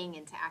waiting,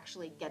 and to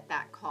actually get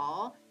that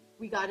call.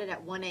 We got it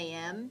at 1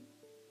 a.m.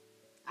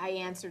 I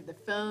answered the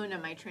phone,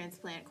 and my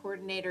transplant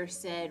coordinator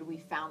said, "We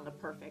found the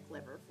perfect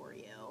liver for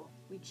you."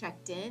 We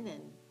checked in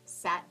and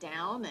sat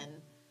down,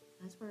 and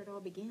that's where it all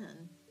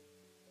began.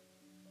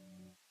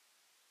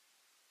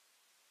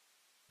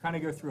 Kind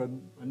of go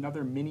through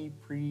another mini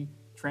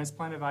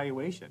pre-transplant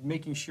evaluation,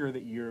 making sure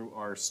that you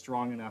are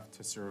strong enough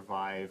to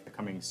survive the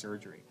coming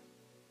surgery.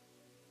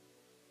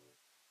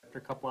 After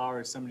a couple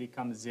hours, somebody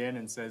comes in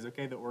and says,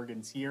 "Okay, the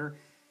organ's here.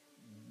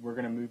 We're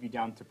going to move you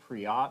down to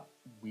pre-op."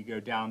 We go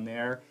down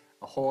there.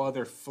 A whole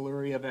other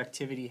flurry of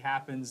activity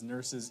happens.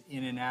 Nurses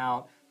in and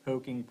out,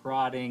 poking,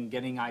 prodding,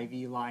 getting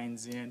IV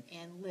lines in.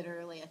 And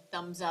literally a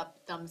thumbs up,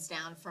 thumbs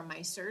down from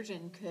my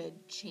surgeon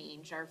could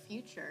change our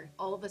future.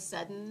 All of a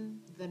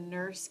sudden, the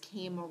nurse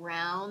came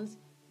around,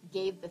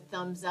 gave the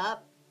thumbs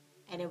up,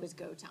 and it was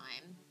go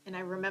time. And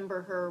I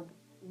remember her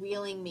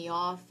wheeling me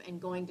off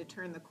and going to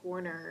turn the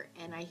corner,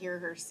 and I hear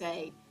her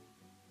say,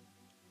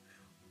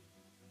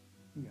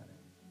 You got it.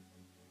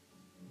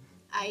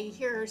 I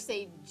hear her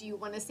say, "Do you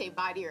want to say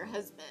bye to your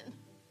husband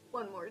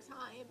one more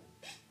time?"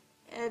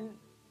 And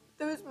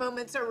those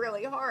moments are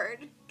really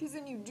hard, because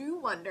then you do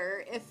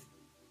wonder if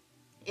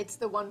it's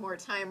the one more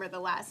time or the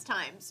last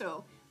time.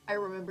 So I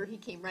remember he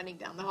came running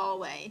down the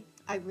hallway.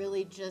 I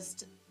really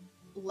just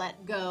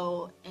let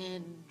go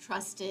and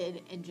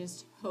trusted and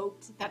just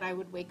hoped that I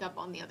would wake up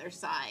on the other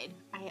side.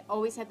 I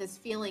always had this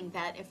feeling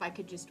that if I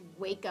could just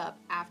wake up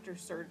after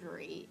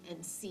surgery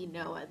and see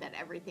Noah, that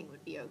everything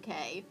would be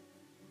okay.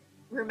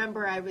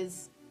 Remember, I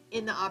was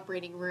in the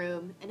operating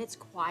room and it's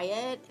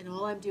quiet and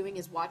all I'm doing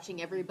is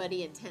watching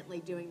everybody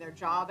intently doing their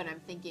job, and I'm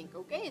thinking,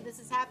 okay, this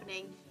is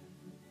happening.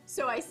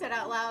 So I said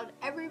out loud,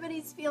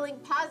 "Everybody's feeling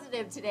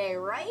positive today,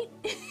 right?"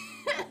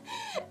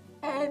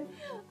 And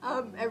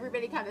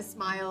everybody kind of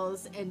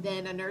smiles, and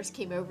then a nurse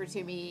came over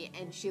to me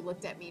and she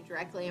looked at me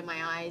directly in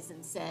my eyes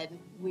and said,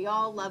 "We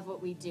all love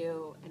what we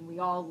do and we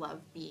all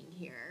love being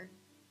here."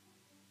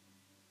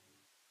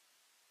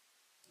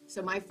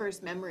 So my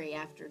first memory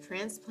after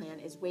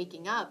transplant is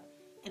waking up,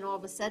 and all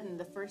of a sudden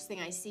the first thing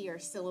I see are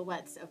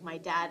silhouettes of my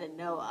dad and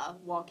Noah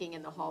walking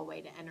in the hallway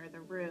to enter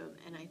the room,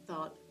 and I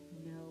thought,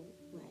 no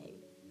way,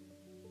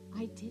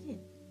 I did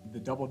it.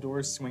 The double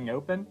doors swing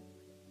open.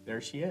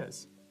 There she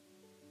is,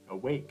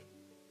 awake,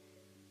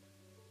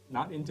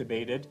 not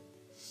intubated.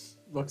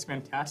 Looks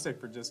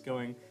fantastic for just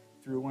going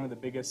through one of the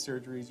biggest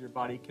surgeries your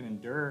body can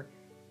endure.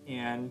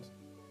 And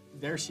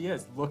there she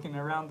is, looking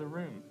around the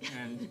room,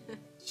 and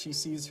she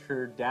sees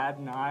her dad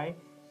and I.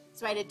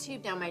 So I had a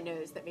tube down my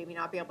nose that made me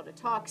not be able to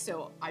talk,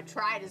 so I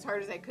tried as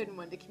hard as I could and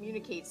wanted to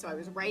communicate, so I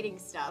was writing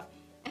stuff,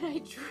 and I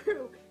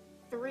drew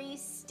 3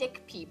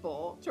 stick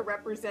people to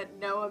represent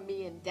Noah,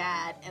 me, and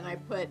Dad, and I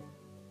put,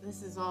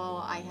 "This is all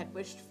I had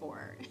wished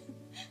for."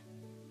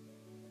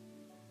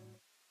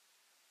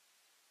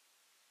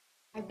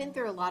 I've been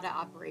through a lot of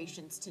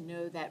operations to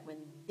know that when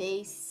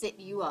they sit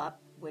you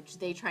up, which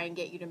they try and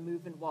get you to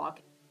move and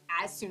walk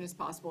as soon as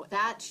possible,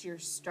 that's your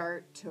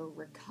start to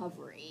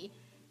recovery.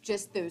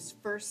 Just those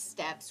first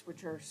steps,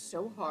 which are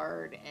so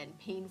hard and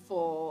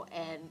painful,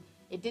 and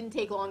it didn't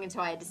take long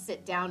until I had to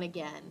sit down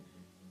again.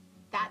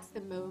 That's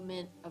the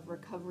moment of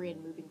recovery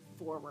and moving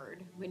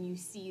forward, when you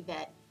see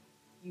that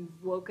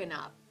you've woken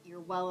up,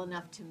 you're well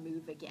enough to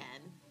move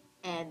again,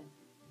 and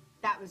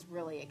that was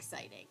really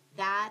exciting.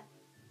 That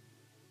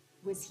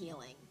was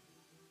healing.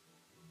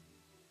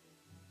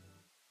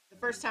 The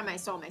first time I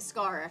saw my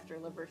scar after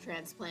liver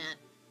transplant,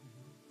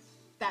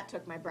 that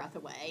took my breath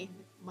away.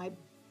 My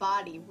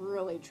body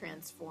really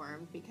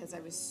transformed because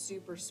I was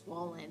super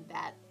swollen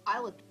that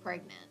I looked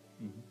pregnant.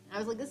 Mm-hmm. I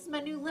was like, this is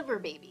my new liver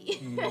baby.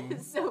 Mm-hmm.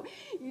 So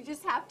you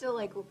just have to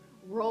like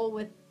roll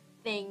with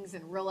things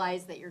and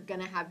realize that you're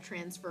gonna have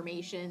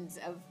transformations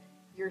of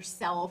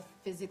yourself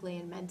physically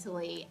and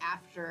mentally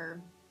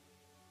after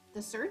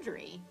the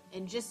surgery,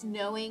 and just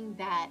knowing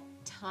that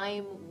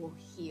time will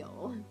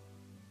heal.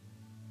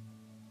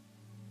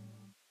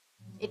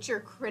 It's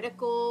your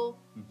critical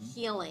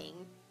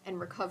healing and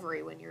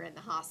recovery when you're in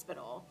the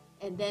hospital.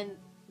 And then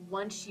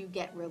once you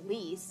get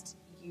released,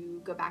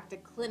 you go back to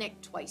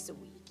clinic twice a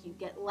week. You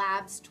get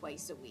labs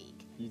twice a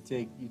week. You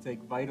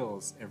take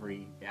vitals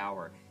every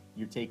hour.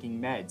 You're taking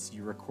meds.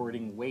 You're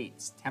recording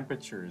weights,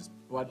 temperatures,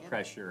 blood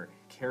pressure,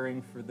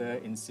 caring for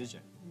the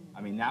incision.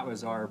 I mean, that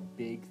was our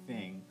big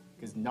thing,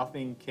 because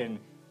nothing can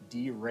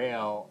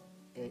derail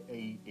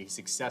a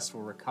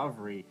successful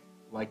recovery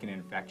like an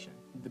infection.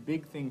 The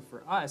big thing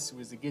for us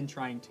was, again,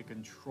 trying to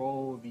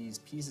control these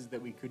pieces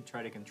that we could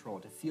try to control,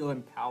 to feel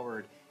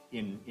empowered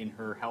in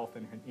her health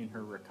and in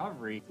her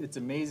recovery. It's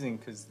amazing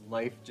because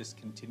life just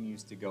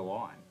continues to go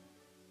on.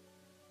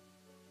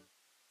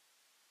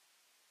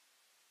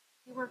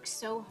 We worked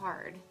so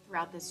hard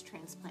throughout this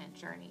transplant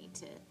journey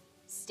to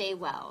stay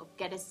well,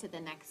 get us to the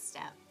next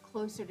step,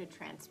 closer to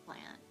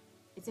transplant.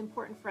 It's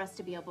important for us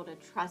to be able to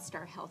trust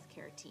our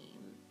healthcare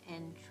team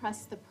and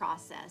trust the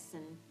process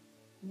and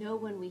know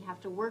when we have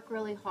to work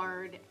really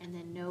hard, and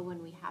then know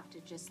when we have to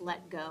just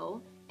let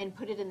go and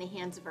put it in the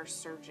hands of our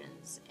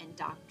surgeons and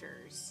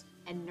doctors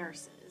and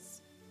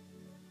nurses.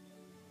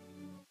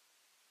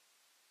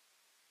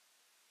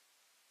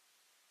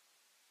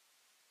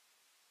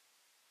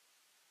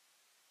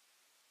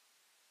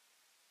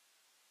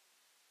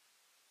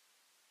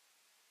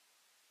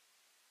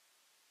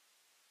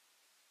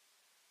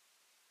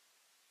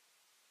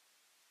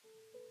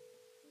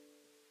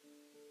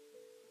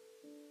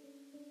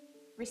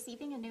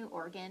 Receiving a new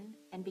organ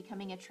and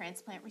becoming a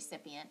transplant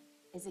recipient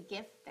is a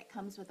gift that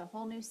comes with a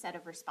whole new set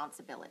of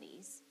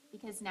responsibilities,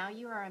 because now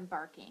you are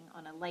embarking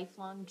on a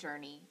lifelong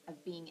journey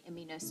of being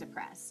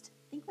immunosuppressed.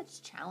 I think what's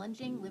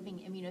challenging living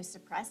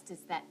immunosuppressed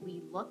is that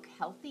we look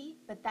healthy,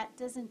 but that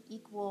doesn't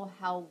equal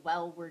how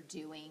well we're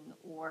doing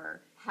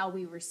or how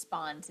we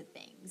respond to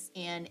things.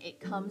 And it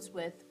comes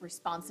with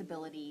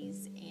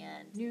responsibilities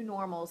and new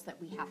normals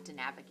that we have to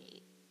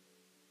navigate.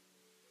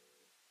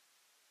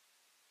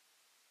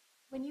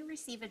 When you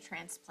receive a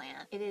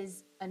transplant, it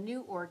is a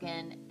new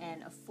organ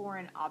and a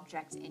foreign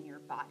object in your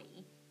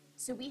body.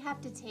 So we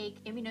have to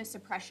take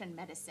immunosuppression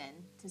medicine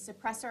to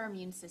suppress our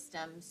immune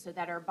system so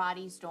that our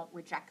bodies don't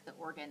reject the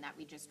organ that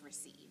we just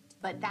received.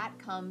 But that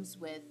comes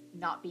with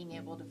not being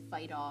able to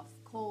fight off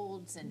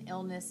colds and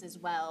illness as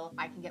well.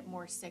 I can get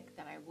more sick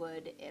than I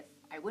would if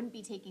I wouldn't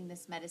be taking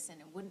this medicine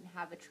and wouldn't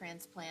have a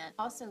transplant.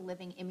 Also,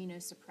 living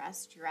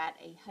immunosuppressed, you're at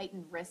a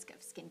heightened risk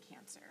of skin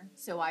cancer.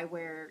 So I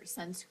wear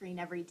sunscreen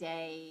every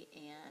day,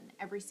 and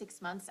every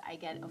 6 months I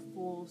get a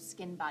full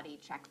skin body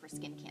check for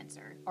skin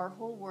cancer. Our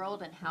whole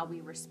world and how we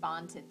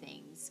respond to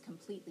things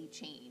completely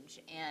change,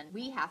 and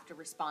we have to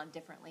respond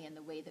differently in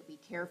the way that we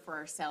care for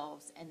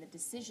ourselves and the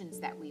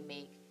decisions that we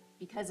make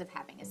because of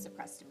having a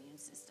suppressed immune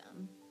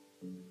system.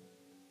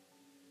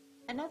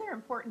 Another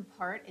important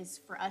part is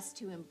for us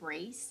to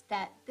embrace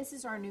that this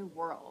is our new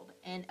world,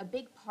 and a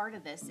big part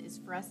of this is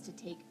for us to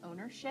take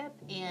ownership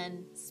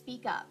and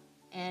speak up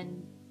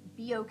and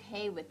be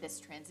okay with this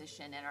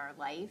transition in our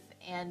life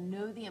and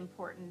know the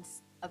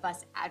importance of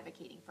us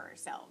advocating for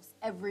ourselves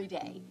every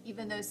day,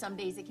 even though some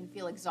days it can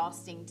feel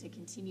exhausting to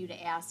continue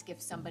to ask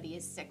if somebody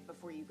is sick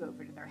before you go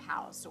over to their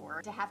house,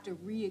 or to have to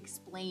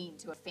re-explain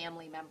to a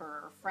family member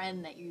or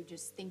friend that you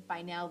just think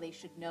by now they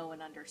should know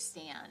and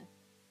understand.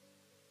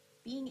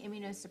 Being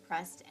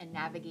immunosuppressed and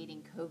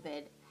navigating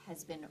COVID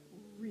has been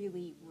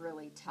really,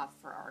 really tough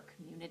for our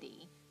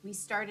community. We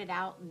started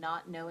out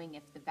not knowing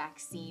if the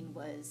vaccine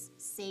was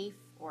safe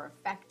or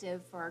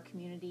effective for our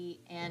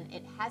community, and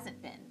it hasn't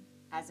been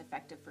as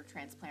effective for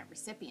transplant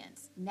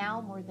recipients.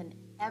 Now more than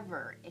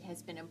ever, it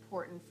has been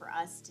important for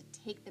us to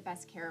take the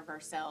best care of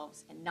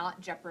ourselves and not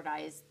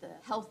jeopardize the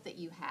health that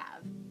you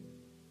have.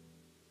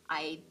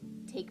 I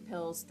take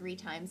pills 3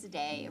 times a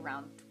day,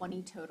 around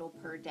 20 total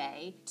per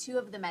day. 2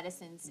 of the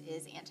medicines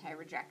is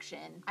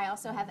anti-rejection. I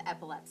also have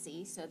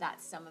epilepsy, so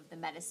that's some of the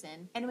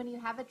medicine. And when you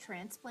have a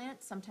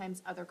transplant,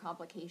 sometimes other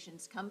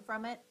complications come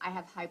from it. I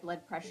have high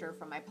blood pressure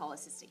from my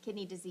polycystic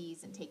kidney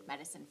disease and take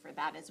medicine for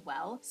that as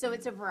well. So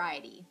it's a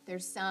variety.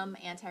 There's some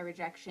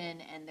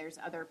anti-rejection, and there's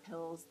other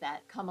pills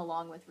that come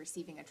along with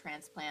receiving a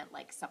transplant,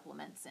 like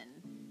supplements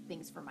and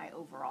things for my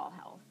overall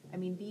health. I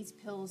mean, these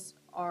pills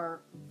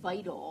are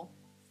vital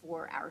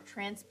for our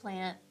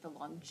transplant, the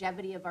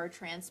longevity of our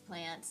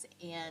transplants,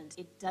 and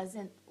it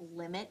doesn't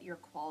limit your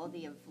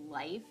quality of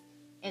life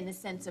in the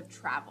sense of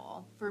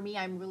travel. For me,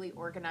 I'm really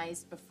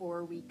organized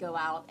before we go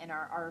out in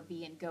our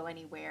RV and go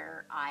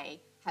anywhere. I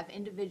have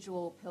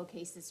individual pill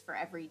cases for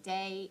every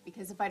day,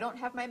 because if I don't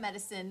have my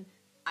medicine,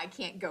 I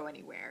can't go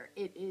anywhere.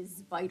 It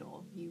is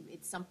vital.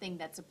 It's something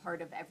that's a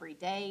part of every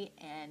day,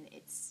 and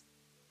it's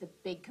the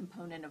big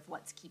component of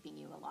what's keeping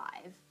you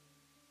alive.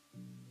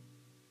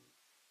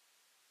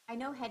 I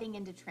know heading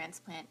into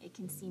transplant, it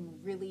can seem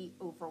really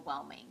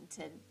overwhelming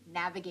to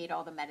navigate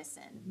all the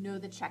medicine, know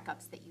the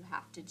checkups that you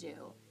have to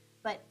do,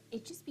 but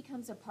it just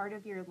becomes a part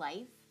of your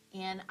life,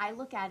 and I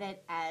look at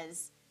it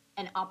as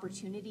an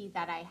opportunity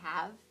that I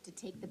have to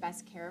take the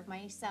best care of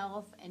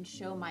myself and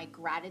show my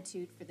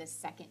gratitude for this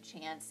second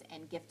chance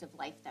and gift of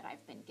life that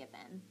I've been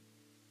given.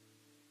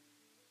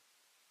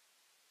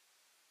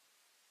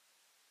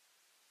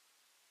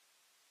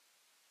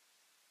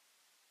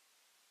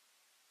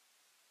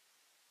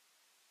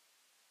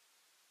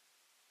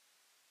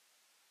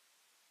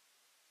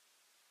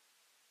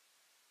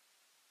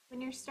 When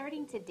you're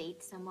starting to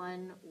date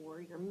someone, or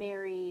you're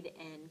married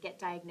and get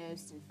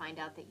diagnosed and find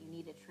out that you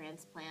need a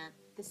transplant,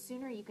 the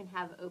sooner you can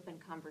have open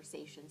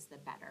conversations, the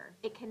better.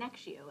 It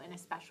connects you in a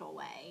special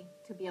way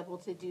to be able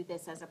to do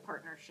this as a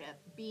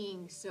partnership.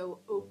 Being so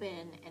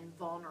open and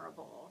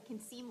vulnerable can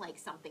seem like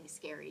something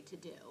scary to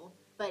do,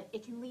 but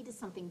it can lead to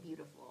something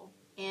beautiful.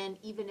 And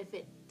even if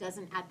it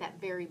doesn't at that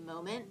very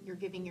moment, you're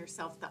giving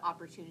yourself the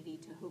opportunity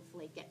to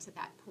hopefully get to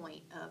that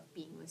point of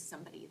being with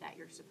somebody that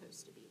you're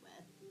supposed to be with.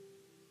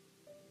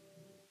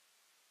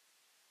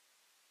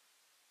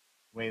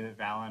 The way that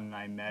Valen and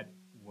I met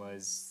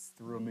was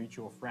through a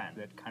mutual friend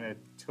that kind of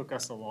took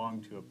us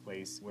along to a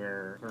place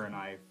where her and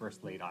I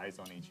first laid eyes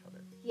on each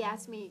other. He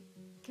asked me,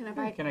 can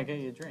I Can I get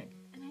you a drink?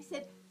 And I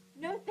said,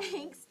 no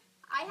thanks.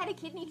 I had a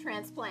kidney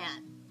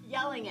transplant,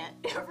 yelling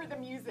it over the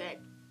music.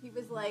 He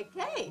was like,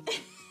 hey,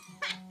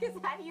 because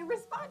how do you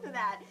respond to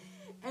that?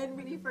 And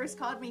when he first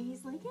called me,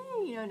 he's like,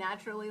 hey,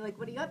 naturally, like,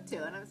 what are you up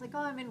to? And I was like,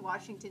 oh, I'm in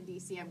Washington,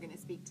 D.C. I'm going to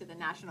speak to the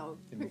National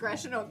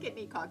Congressional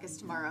Kidney Caucus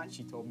tomorrow. And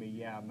She told me,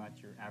 yeah, I'm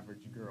not your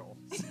average girl.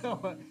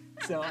 So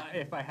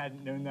if I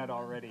hadn't known that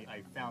already,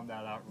 I found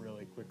that out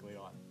really quickly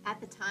on. At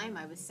the time,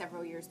 I was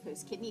several years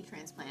post-kidney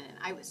transplant, and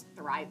I was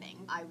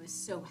thriving. I was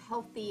so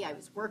healthy. I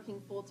was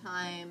working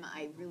full-time.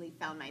 I really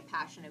found my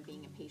passion of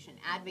being a patient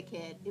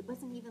advocate. It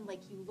wasn't even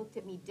like you looked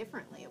at me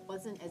differently. It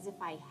wasn't as if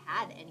I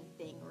had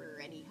anything or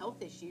any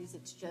health issues.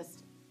 It's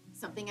just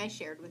something I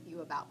shared with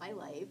you about my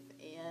life,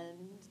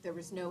 and there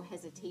was no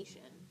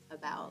hesitation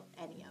about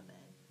any of it.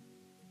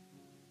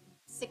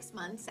 6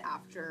 months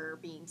after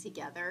being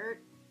together,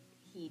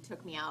 he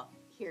took me out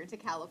here to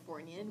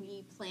California, and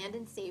we planned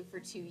and saved for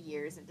 2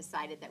 years and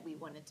decided that we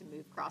wanted to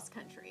move cross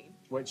country.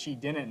 What she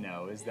didn't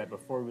know is that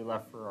before we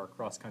left for our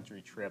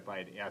cross-country trip, I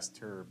had asked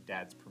her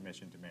dad's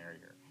permission to marry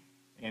her.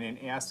 And in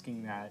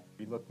asking that,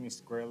 he looked me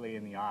squarely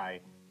in the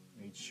eye,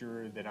 made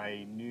sure that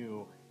I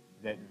knew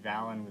that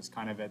Valen was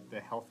kind of at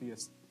the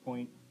healthiest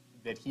point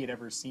that he had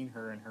ever seen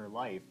her in her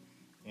life,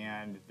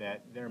 and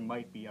that there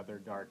might be other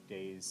dark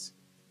days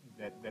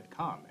that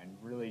come, and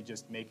really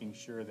just making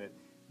sure that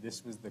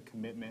this was the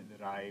commitment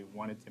that I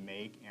wanted to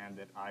make, and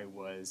that I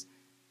was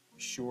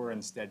sure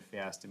and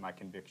steadfast in my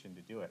conviction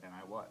to do it, and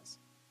I was.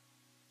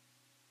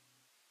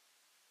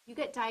 You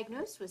get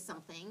diagnosed with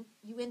something,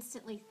 you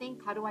instantly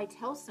think, how do I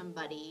tell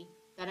somebody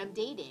that I'm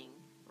dating?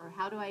 Or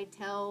how do I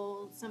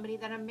tell somebody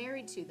that I'm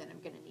married to that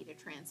I'm going to need a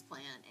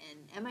transplant? And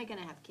am I going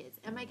to have kids?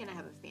 Am I going to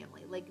have a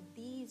family? Like,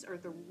 these are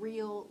the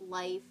real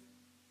life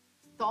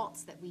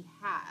thoughts that we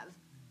have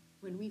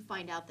when we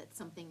find out that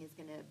something is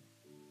going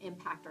to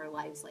impact our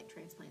lives, like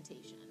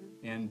transplantation.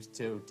 And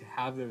to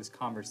have those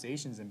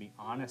conversations and be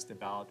honest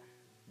about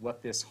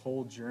what this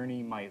whole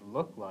journey might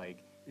look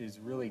like is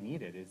really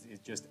needed. It's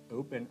just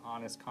open,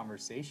 honest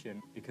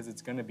conversation, because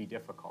it's going to be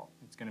difficult.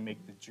 It's going to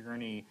make the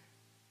journey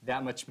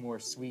that much more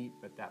sweet,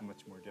 but that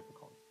much more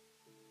difficult.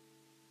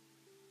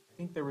 I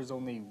think there was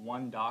only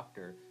one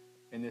doctor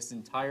in this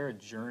entire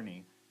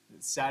journey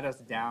that sat us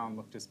down,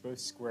 looked us both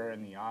square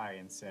in the eye,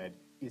 and said,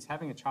 is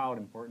having a child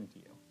important to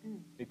you?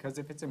 Because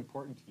if it's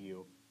important to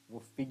you,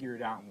 we'll figure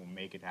it out and we'll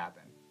make it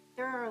happen.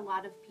 There are a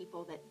lot of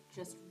people that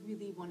just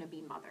really want to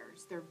be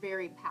mothers. They're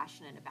very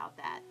passionate about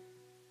that.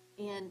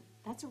 And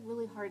that's a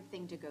really hard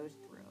thing to go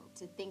through,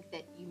 to think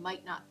that you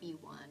might not be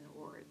one,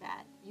 or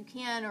that you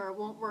can or it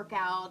won't work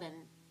out, and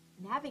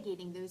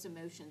navigating those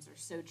emotions are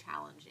so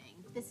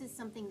challenging. If this is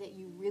something that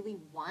you really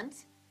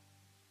want,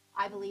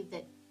 I believe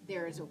that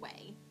there is a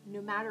way.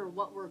 No matter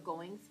what we're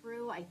going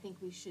through, I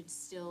think we should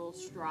still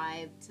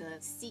strive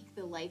to seek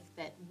the life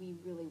that we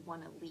really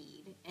want to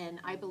lead. And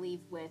I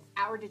believe with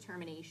our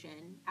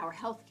determination, our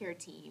healthcare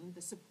team,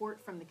 the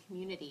support from the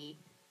community,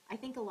 I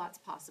think a lot's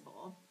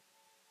possible.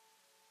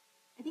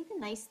 I think the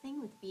nice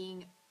thing with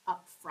being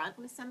upfront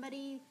with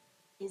somebody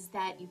is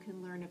that you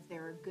can learn if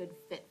they're a good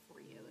fit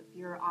for you. If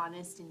you're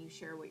honest and you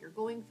share what you're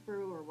going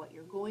through or what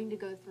you're going to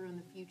go through in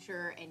the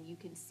future, and you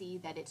can see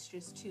that it's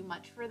just too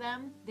much for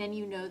them, then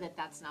you know that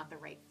that's not the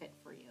right fit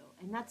for you.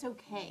 And that's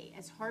okay.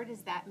 As hard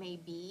as that may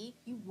be,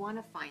 you want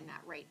to find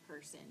that right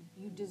person.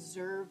 You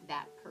deserve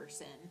that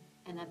person,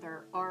 and that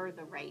there are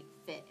the right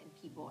fit and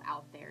people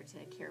out there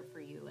to care for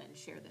you and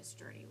share this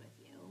journey with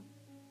you.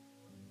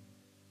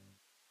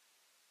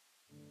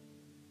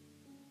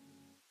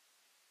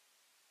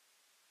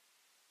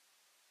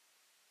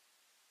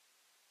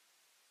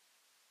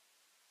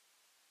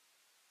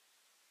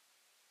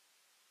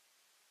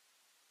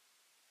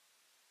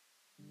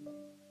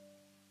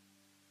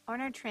 On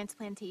our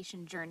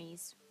transplantation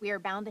journeys, we are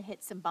bound to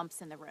hit some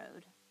bumps in the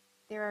road.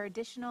 There are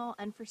additional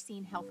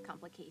unforeseen health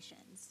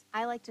complications.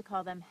 I like to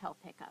call them health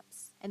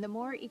hiccups. And the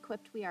more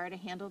equipped we are to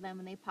handle them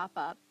when they pop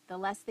up, the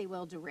less they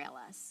will derail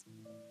us.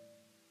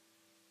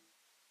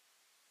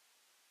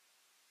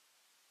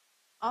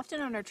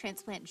 Often on our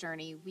transplant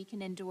journey, we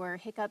can endure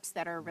hiccups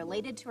that are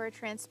related to our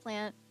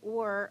transplant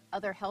or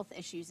other health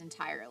issues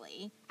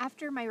entirely.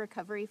 After my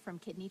recovery from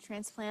kidney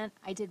transplant,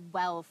 I did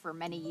well for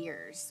many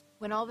years.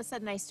 When all of a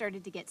sudden I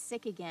started to get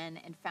sick again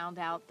and found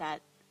out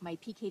that my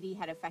PKD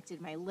had affected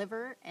my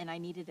liver and I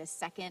needed a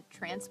second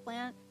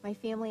transplant, my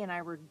family and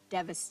I were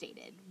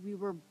devastated. We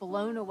were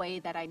blown away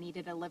that I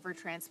needed a liver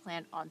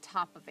transplant on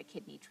top of a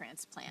kidney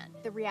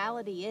transplant. The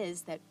reality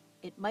is that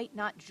it might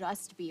not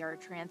just be our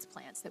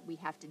transplants that we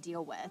have to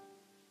deal with.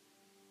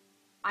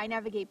 I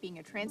navigate being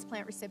a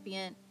transplant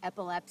recipient,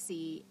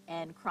 epilepsy,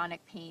 and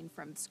chronic pain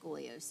from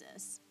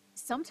scoliosis.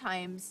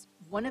 Sometimes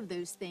one of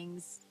those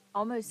things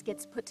almost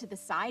gets put to the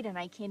side and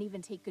I can't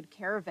even take good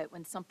care of it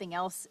when something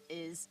else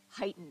is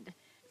heightened.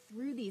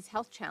 Through these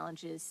health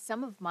challenges,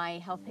 some of my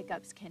health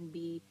hiccups can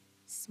be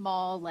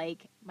small,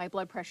 like my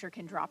blood pressure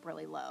can drop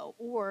really low,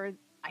 or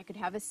I could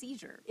have a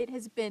seizure. It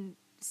has been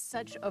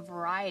such a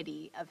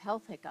variety of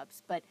health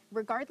hiccups, but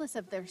regardless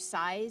of their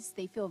size,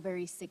 they feel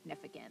very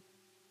significant.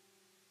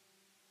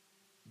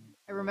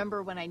 I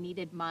remember when I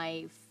needed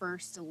my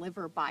first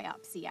liver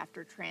biopsy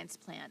after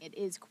transplant. It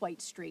is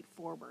quite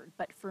straightforward,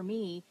 but for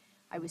me,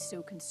 I was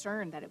so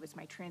concerned that it was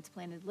my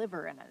transplanted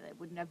liver and I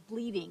wouldn't have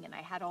bleeding, and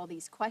I had all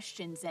these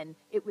questions, and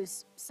it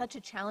was such a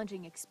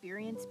challenging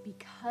experience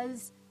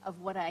because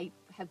of what I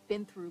have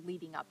been through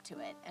leading up to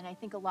it. And I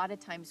think a lot of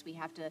times we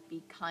have to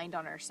be kind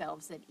on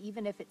ourselves, that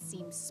even if it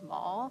seems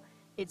small,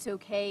 it's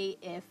okay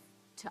if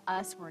to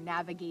us we're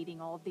navigating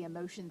all of the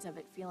emotions of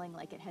it, feeling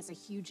like it has a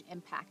huge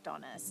impact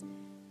on us.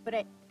 But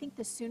I think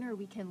the sooner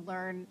we can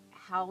learn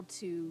how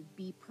to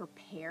be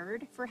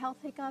prepared for health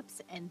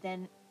hiccups and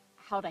then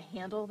how to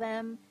handle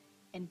them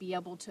and be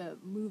able to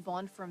move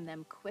on from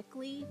them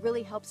quickly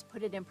really helps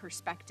put it in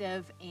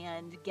perspective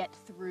and get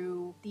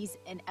through these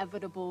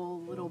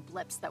inevitable little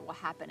blips that will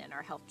happen in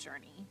our health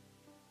journey.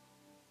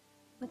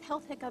 With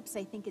health hiccups,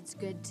 I think it's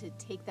good to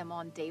take them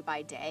on day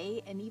by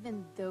day, and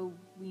even though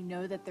we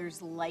know that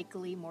there's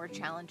likely more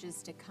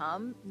challenges to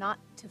come, not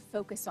to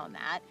focus on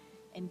that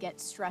and get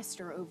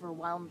stressed or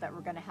overwhelmed that we're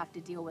going to have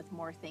to deal with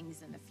more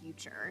things in the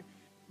future.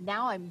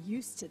 Now I'm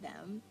used to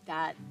them,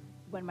 that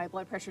when my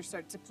blood pressure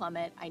starts to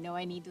plummet, I know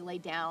I need to lay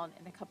down.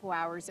 In a couple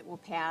hours it will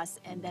pass,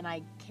 and then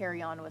I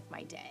carry on with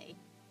my day.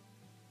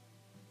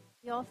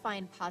 We all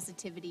find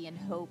positivity and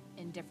hope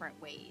in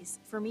different ways.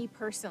 For me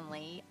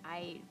personally,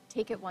 I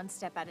take it one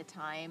step at a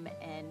time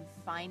and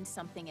find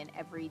something in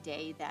every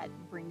day that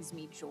brings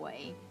me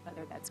joy,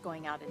 whether that's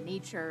going out in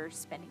nature,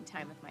 spending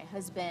time with my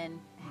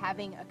husband,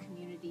 having a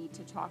community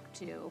to talk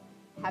to,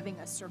 having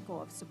a circle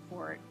of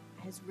support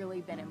has really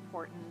been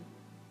important.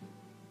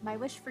 My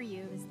wish for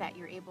you is that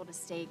you're able to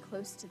stay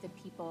close to the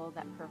people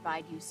that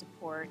provide you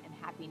support and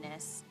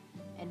happiness,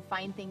 and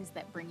find things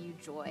that bring you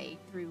joy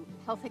through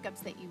health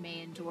hiccups that you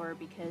may endure,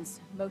 because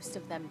most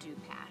of them do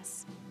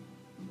pass.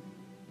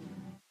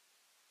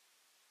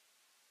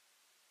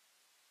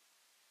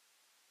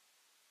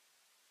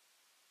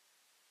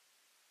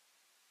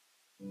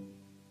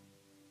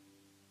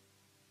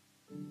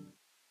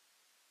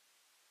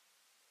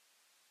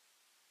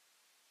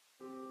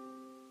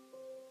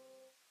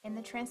 In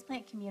the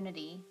transplant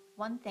community,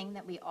 one thing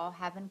that we all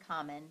have in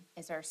common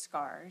is our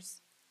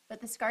scars. But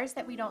the scars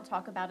that we don't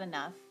talk about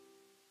enough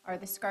are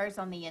the scars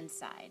on the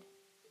inside,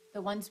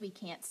 the ones we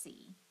can't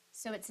see.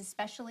 So it's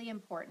especially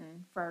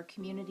important for our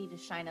community to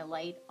shine a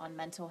light on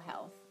mental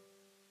health.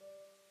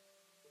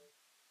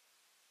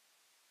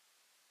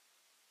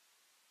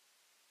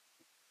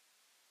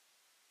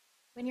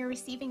 When you're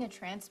receiving a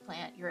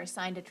transplant, you're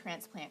assigned a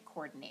transplant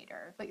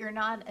coordinator, but you're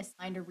not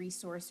assigned a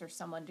resource or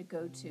someone to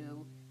go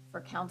to for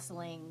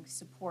counseling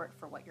support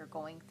for what you're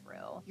going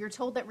through. You're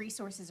told that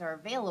resources are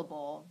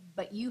available,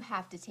 but you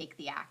have to take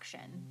the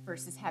action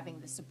versus having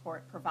the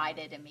support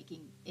provided and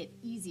making it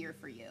easier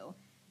for you.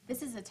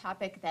 This is a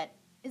topic that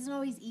isn't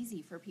always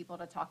easy for people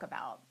to talk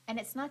about. And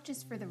it's not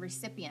just for the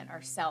recipient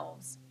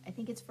ourselves. I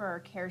think it's for our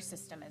care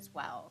system as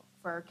well,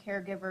 for our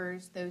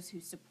caregivers, those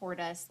who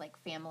support us,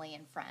 like family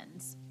and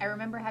friends. I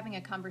remember having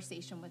a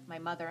conversation with my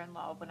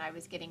mother-in-law when I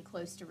was getting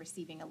close to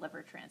receiving a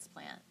liver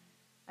transplant.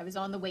 I was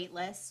on the wait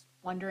list,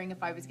 wondering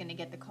if I was going to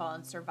get the call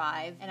and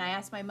survive. And I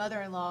asked my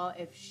mother-in-law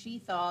if she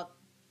thought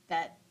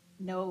that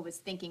Noah was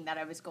thinking that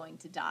I was going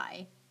to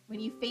die. When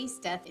you face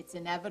death, it's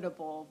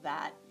inevitable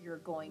that you're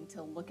going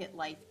to look at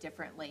life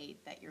differently,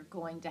 that you're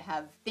going to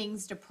have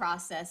things to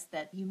process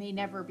that you may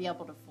never be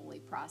able to fully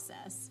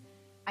process.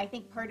 I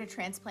think part of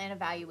transplant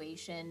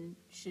evaluation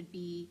should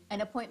be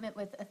an appointment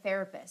with a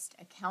therapist,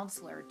 a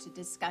counselor, to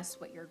discuss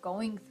what you're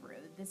going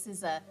through. This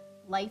is a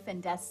life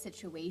and death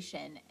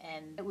situation,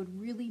 and it would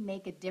really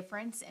make a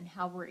difference in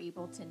how we're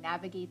able to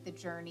navigate the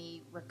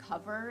journey,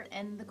 recover,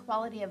 and the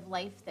quality of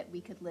life that we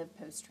could live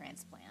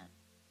post-transplant.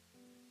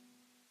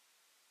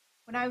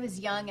 When I was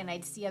young and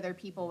I'd see other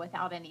people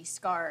without any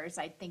scars,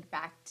 I'd think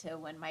back to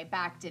when my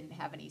back didn't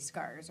have any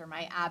scars or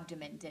my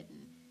abdomen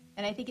didn't.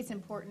 And I think it's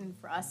important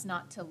for us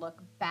not to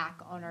look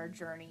back on our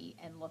journey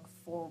and look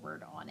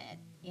forward on it.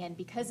 And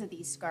because of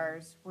these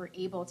scars, we're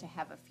able to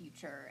have a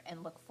future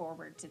and look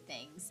forward to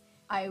things.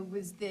 I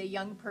was the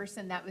young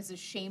person that was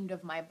ashamed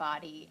of my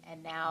body,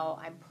 and now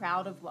I'm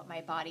proud of what my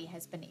body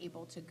has been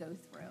able to go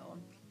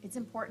through. It's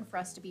important for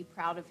us to be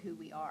proud of who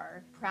we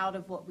are, proud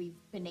of what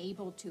we've been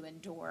able to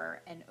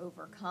endure and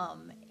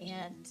overcome,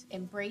 and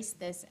embrace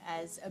this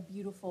as a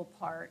beautiful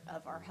part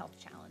of our health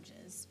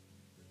challenges.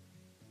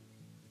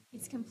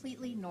 It's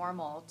completely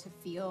normal to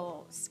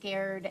feel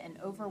scared and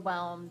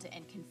overwhelmed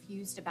and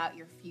confused about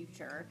your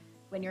future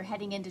when you're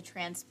heading into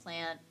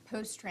transplant,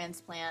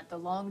 post-transplant, the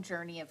long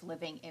journey of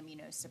living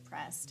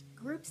immunosuppressed.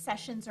 Group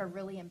sessions are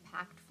really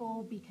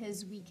impactful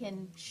because we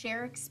can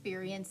share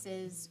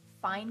experiences,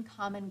 find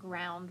common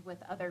ground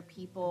with other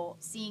people,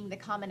 seeing the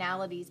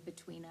commonalities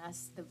between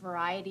us, the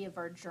variety of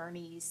our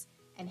journeys,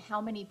 and how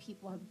many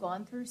people have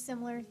gone through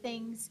similar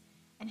things,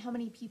 and how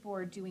many people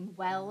are doing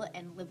well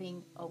and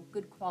living a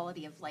good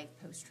quality of life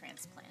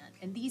post-transplant.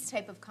 And these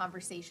type of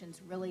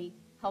conversations really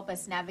help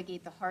us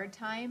navigate the hard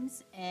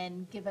times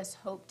and give us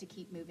hope to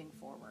keep moving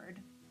forward.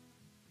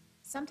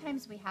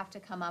 Sometimes we have to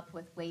come up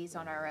with ways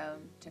on our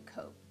own to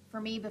cope. For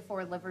me,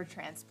 before liver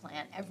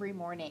transplant, every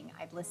morning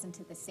I'd listen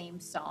to the same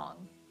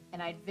song and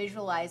I'd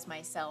visualize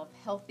myself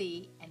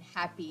healthy and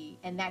happy,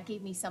 and that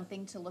gave me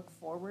something to look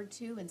forward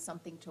to and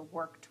something to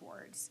work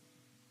towards.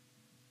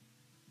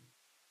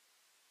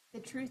 The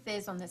truth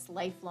is, on this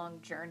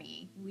lifelong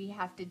journey, we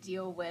have to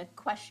deal with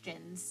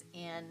questions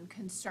and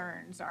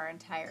concerns our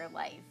entire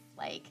life,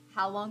 like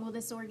how long will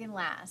this organ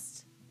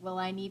last? Will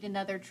I need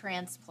another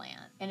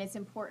transplant? And it's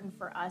important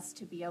for us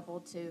to be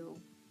able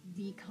to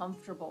be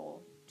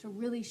comfortable to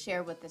really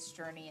share what this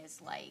journey is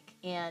like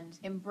and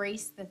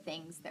embrace the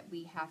things that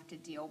we have to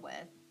deal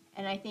with.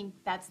 And I think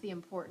that's the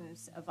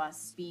importance of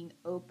us being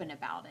open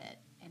about it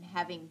and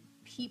having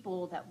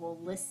people that will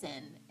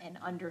listen and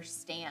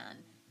understand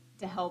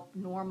to help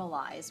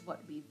normalize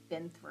what we've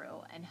been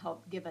through and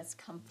help give us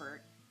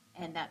comfort,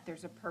 and that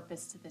there's a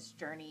purpose to this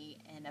journey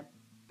and a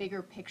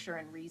bigger picture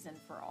and reason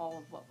for all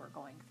of what we're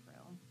going through.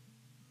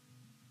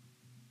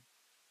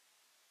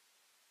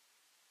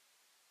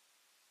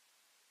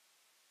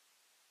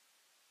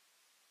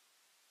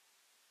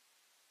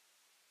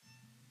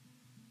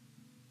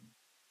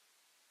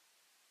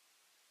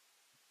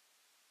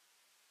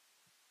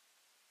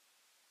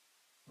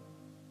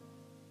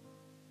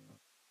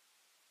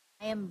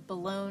 I am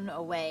blown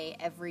away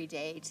every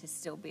day to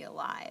still be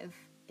alive.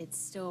 It's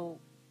still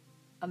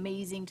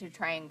amazing to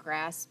try and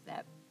grasp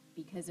that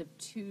because of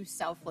two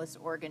selfless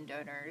organ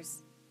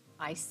donors,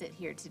 I sit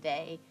here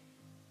today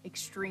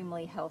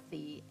extremely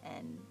healthy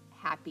and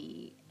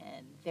happy,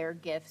 and their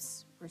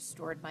gifts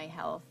restored my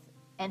health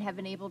and have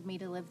enabled me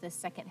to live the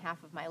second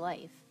half of my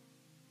life.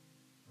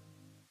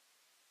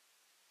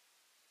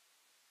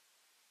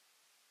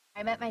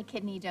 I met my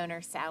kidney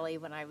donor, Sally,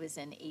 when I was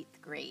in 8th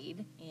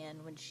grade,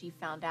 and when she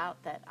found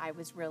out that I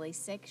was really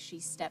sick, she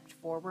stepped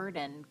forward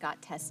and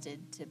got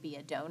tested to be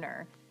a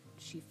donor.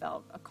 She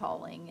felt a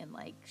calling and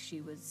like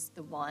she was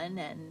the one,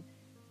 and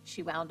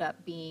she wound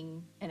up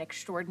being an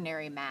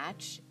extraordinary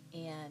match,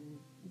 and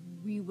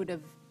we would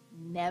have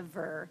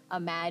never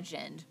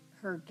imagined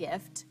her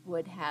gift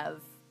would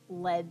have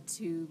led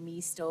to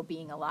me still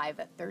being alive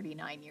at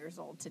 39 years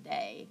old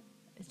today.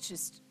 It's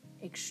just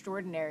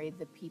extraordinary,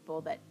 the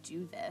people that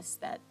do this,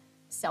 that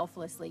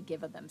selflessly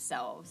give of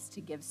themselves to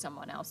give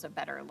someone else a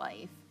better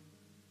life.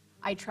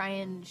 I try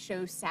and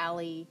show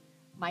Sally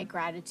my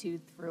gratitude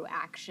through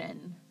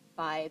action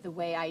by the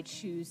way I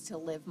choose to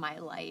live my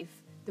life,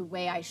 the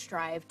way I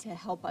strive to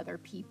help other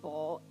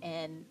people,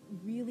 and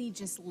really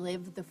just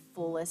live the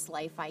fullest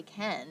life I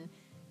can.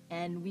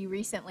 And we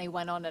recently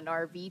went on an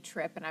RV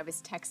trip, and I was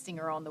texting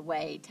her on the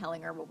way,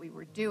 telling her what we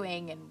were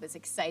doing, and was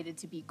excited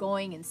to be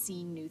going and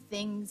seeing new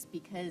things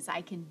because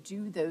I can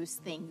do those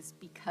things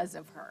because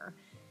of her.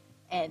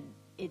 And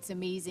it's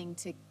amazing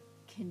to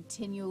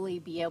continually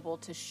be able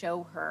to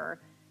show her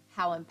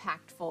how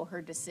impactful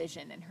her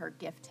decision and her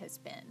gift has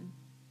been.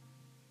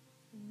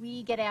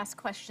 We get asked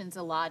questions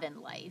a lot in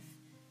life.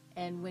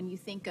 And when you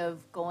think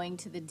of going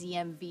to the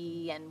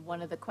DMV, and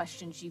one of the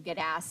questions you get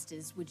asked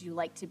is, would you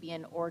like to be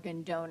an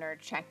organ donor?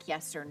 Check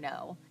yes or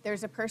no.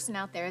 There's a person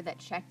out there that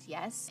checked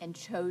yes and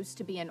chose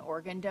to be an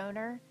organ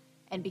donor.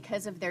 And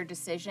because of their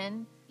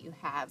decision, you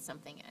have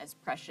something as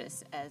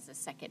precious as a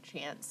second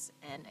chance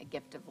and a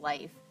gift of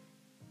life.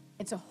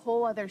 It's a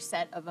whole other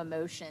set of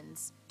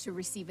emotions to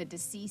receive a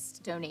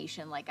deceased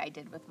donation like I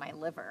did with my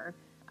liver.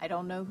 I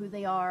don't know who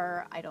they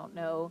are. I don't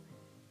know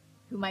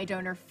who my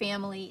donor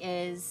family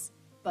is.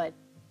 But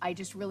I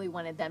just really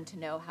wanted them to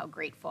know how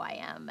grateful I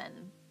am.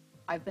 And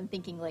I've been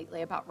thinking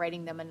lately about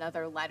writing them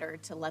another letter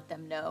to let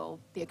them know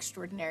the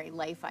extraordinary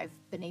life I've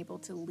been able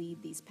to lead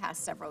these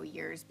past several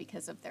years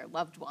because of their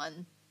loved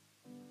one.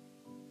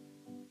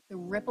 The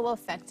ripple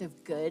effect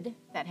of good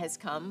that has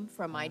come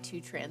from my 2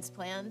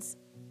 transplants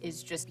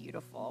is just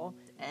beautiful.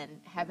 And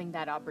having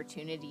that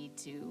opportunity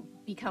to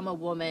become a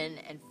woman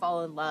and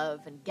fall in love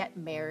and get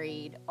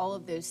married, all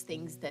of those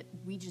things that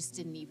we just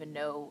didn't even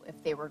know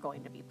if they were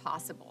going to be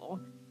possible.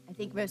 I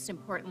think most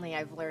importantly,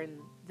 I've learned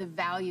the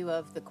value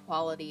of the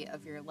quality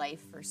of your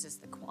life versus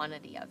the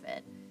quantity of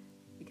it.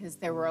 Because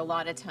there were a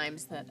lot of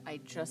times that I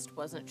just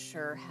wasn't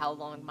sure how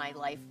long my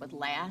life would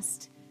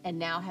last. And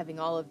now, having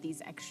all of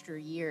these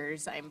extra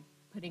years, I'm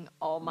putting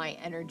all my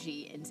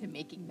energy into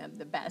making them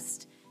the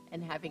best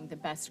and having the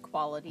best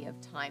quality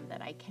of time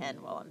that I can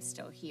while I'm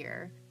still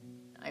here.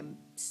 I'm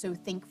so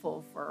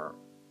thankful for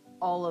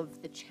all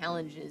of the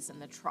challenges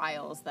and the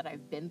trials that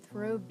I've been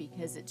through,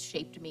 because it's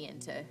shaped me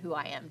into who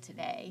I am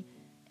today.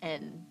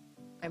 And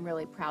I'm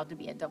really proud to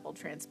be a double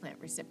transplant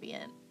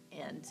recipient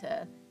and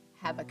to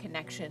have a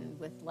connection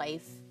with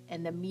life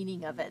and the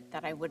meaning of it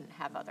that I wouldn't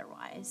have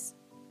otherwise.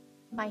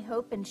 My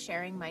hope in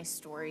sharing my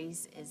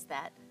stories is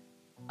that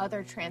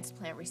other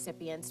transplant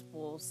recipients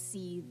will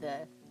see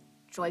the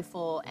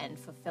joyful and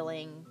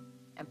fulfilling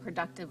and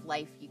productive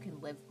life you can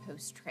live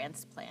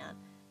post-transplant,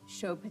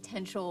 show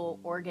potential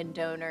organ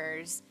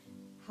donors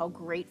how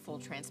grateful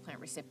transplant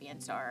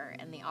recipients are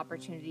and the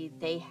opportunity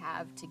they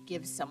have to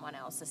give someone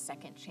else a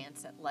second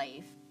chance at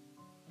life,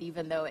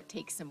 even though it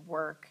takes some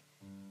work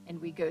and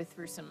we go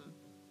through some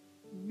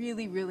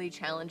really, really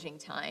challenging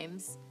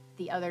times.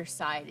 the other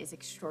side is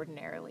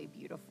extraordinarily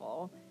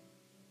beautiful,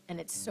 and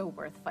it's so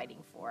worth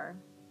fighting for.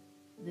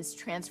 This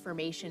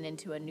transformation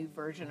into a new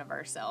version of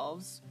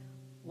ourselves,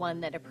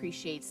 one that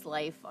appreciates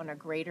life on a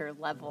greater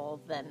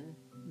level than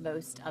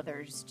most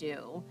others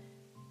do.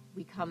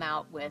 We come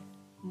out with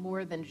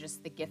more than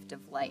just the gift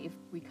of life.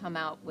 We come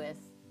out with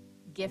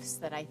gifts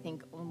that I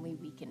think only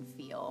we can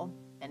feel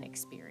and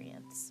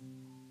experience.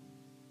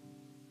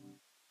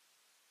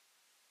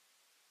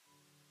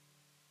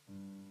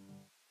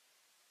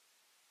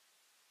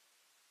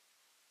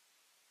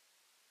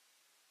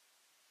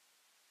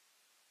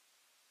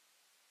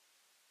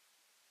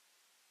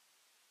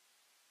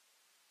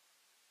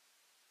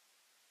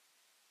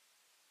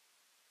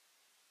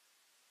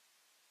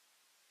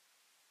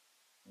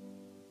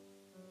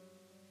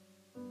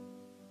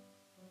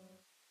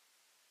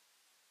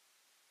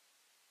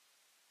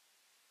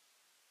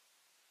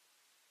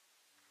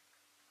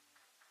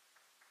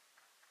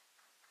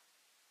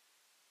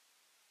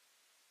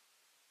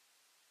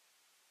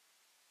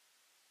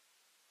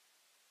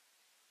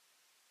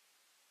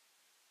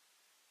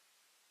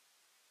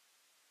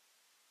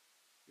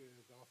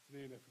 Good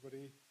afternoon,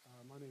 everybody.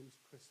 My name is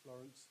Chris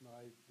Lawrence, and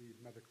I lead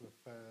medical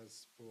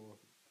affairs for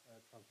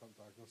Transplant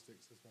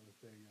Diagnostics, as well as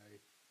being a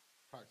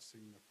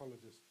practicing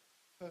nephrologist.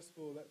 First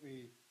of all, let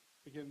me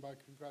begin by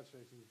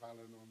congratulating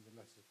Valen on the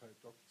Letters of Hope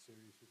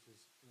Docuseries, which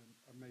is an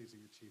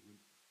amazing achievement.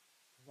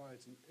 It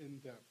provides an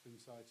in-depth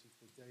insight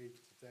into the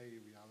day-to-day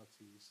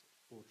realities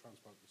for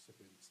transplant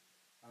recipients,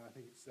 and I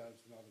think it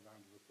deserves another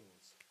round of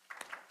applause.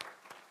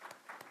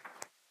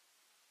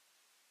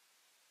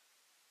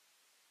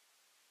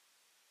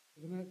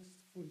 For the next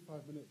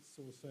 45 minutes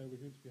or so,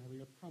 we're going to be having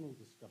a panel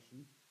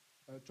discussion.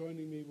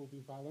 Joining me will be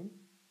Valen,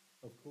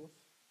 of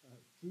course,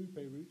 Drew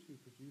Beirut,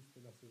 who produced the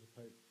Letters of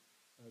Hope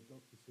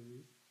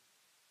docuseries,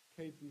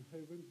 Caden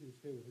Hovan, who's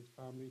here with his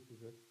family,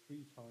 who's a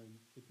 3-time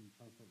kidney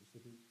transplant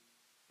recipient,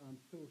 and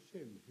Phil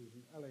Shin, who's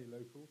an LA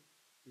local,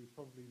 who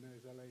probably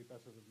knows LA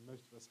better than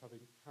most of us,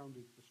 having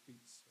pounded the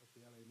streets of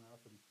the LA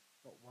Marathon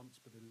not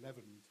once but 11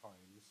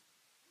 times,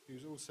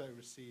 who's also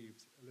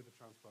received a liver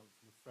transplant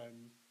from a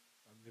friend,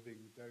 a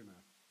living donor,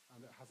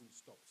 and it hasn't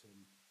stopped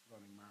him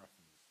running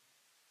marathons.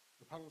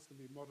 The panels can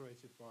be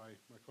moderated by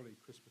my colleague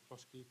Chris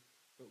McCloskey,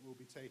 but we'll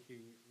be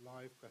taking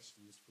live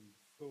questions from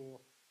the floor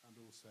and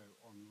also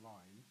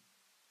online.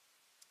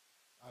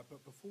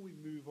 But before we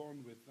move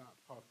on with that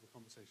part of the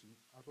conversation,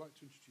 I'd like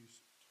to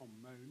introduce Tom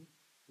Moan,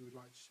 who would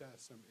like to share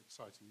some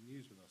exciting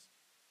news with us.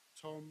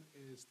 Tom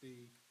is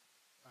the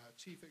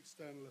Chief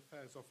External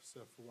Affairs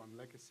Officer for One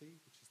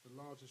Legacy, which is the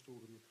largest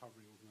organ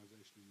recovery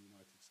organisation in the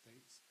United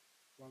States.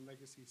 One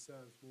Legacy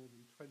serves more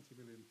than 20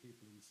 million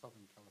people in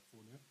Southern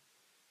California.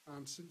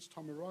 And since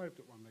Tom arrived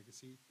at One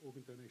Legacy,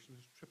 organ donation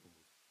has tripled.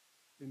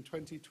 In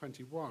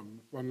 2021,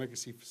 One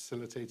Legacy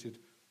facilitated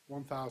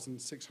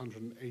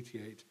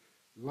 1,688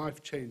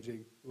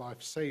 life-changing,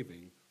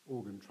 life-saving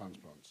organ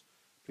transplants.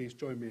 Please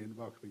join me in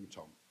welcoming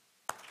Tom.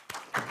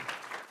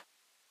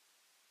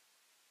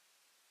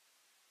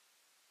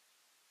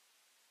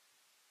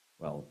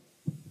 Well,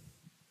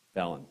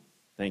 Valen,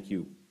 thank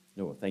you.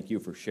 Noah, thank you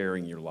for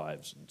sharing your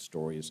lives and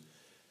stories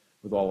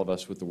with all of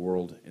us, with the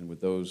world, and with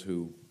those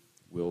who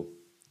will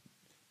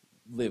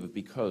live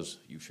because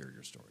you share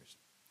your stories.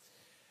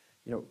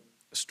 You know,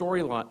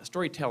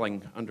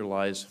 storytelling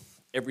underlies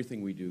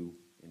everything we do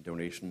in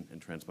donation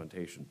and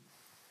transplantation.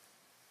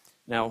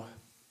 Now,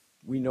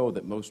 we know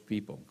that most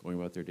people going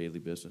about their daily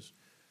business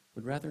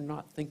would rather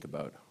not think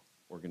about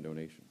organ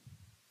donation.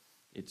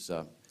 It's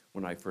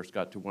when I first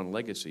got to One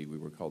Legacy, we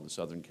were called the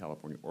Southern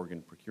California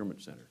Organ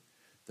Procurement Center.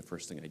 The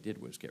first thing I did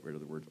was get rid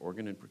of the words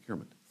organ and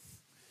procurement,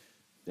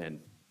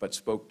 but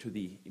spoke to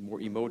the more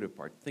emotive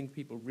part, thing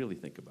people really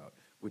think about,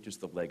 which is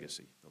the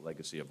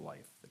legacy of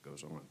life that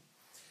goes on.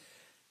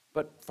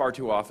 But far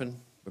too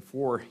often,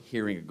 before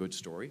hearing a good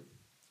story,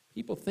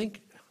 people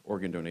think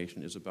organ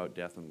donation is about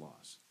death and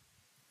loss.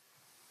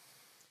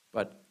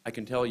 But I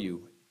can tell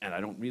you, and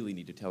I don't really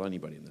need to tell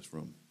anybody in this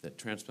room, that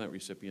transplant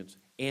recipients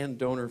and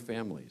donor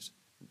families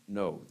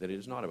know that it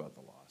is not about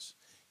the loss.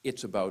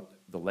 It's about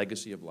the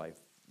legacy of life,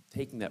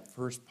 taking that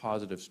first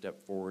positive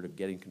step forward of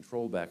getting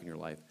control back in your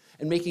life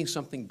and making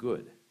something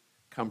good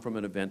come from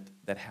an event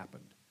that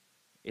happened.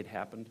 It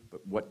happened,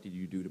 but what did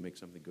you do to make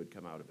something good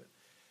come out of it?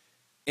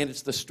 And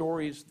it's the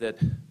stories that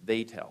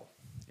they tell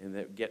and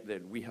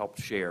that we help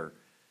share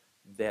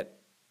that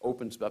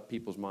opens up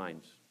people's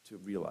minds to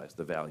realize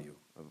the value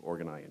of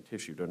organ, eye, and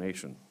tissue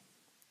donation.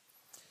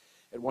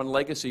 At One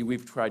Legacy,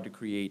 we've tried to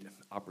create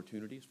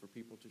opportunities for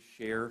people to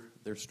share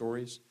their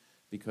stories,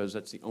 because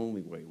that's the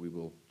only way we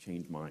will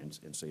change minds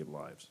and save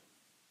lives.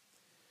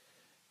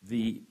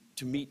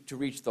 To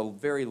reach the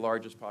very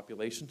largest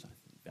populations,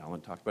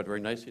 Valen talked about it very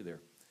nicely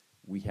there,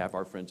 we have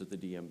our friends at the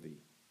DMV.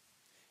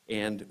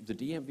 And the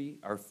DMV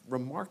are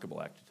remarkable,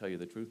 to tell you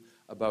the truth,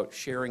 about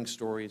sharing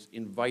stories,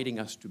 inviting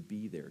us to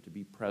be there, to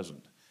be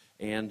present.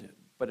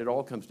 But it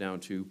all comes down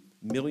to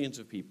millions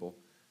of people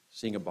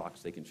seeing a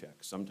box they can check.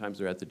 Sometimes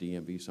they're at the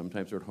DMV,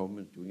 sometimes they're at home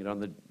and doing it on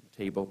the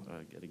table,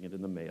 getting it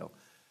in the mail.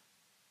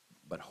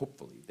 but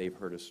hopefully they've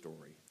heard a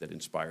story that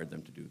inspired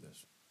them to do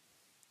this.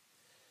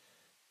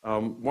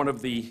 One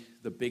of the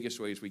biggest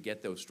ways we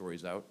get those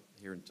stories out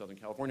here in Southern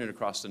California and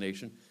across the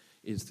nation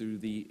is through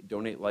the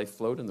Donate Life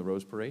float and the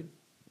Rose Parade.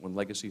 One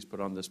Legacy's put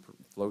on this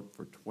float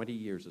for 20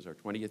 years. It's our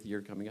 20th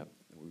year coming up.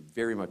 And we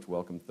very much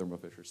welcome Thermo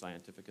Fisher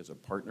Scientific as a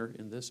partner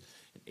in this.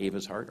 And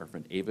Ava's Heart, our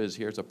friend Ava is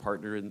here as a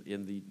partner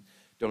in the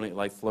Donate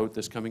Life float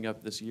that's coming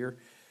up this year.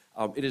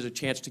 It is a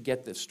chance to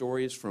get the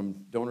stories from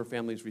donor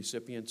families,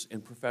 recipients,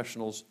 and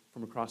professionals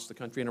from across the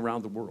country and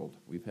around the world.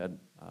 We've had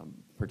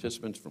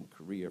participants from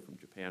Korea, from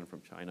Japan,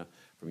 from China,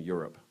 from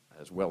Europe,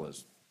 as well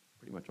as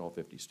pretty much all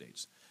 50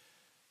 states.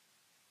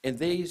 And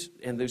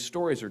those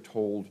stories are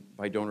told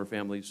by donor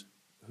families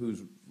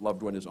whose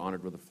loved one is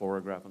honored with a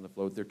fluorograph on the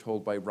float. They're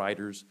told by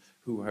riders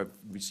who have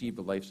received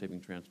a life-saving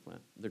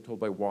transplant. They're told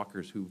by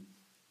walkers who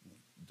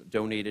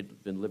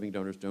been living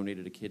donors,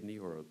 donated a kidney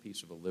or a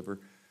piece of a liver,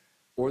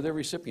 or their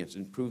recipients,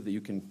 and prove that you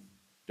can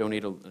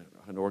donate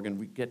an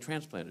organ, get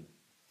transplanted,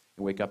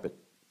 and wake up at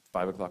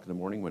 5 o'clock in the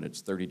morning when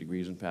it's 30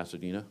 degrees in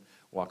Pasadena,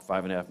 walk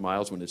 5.5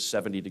 miles when it's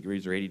 70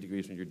 degrees or 80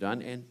 degrees when you're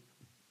done, and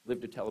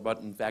live to tell about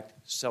it, in fact,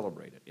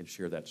 celebrate it and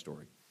share that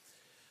story.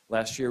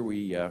 Last year,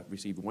 we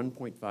received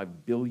 1.5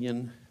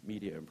 billion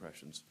media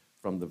impressions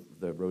from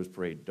the Rose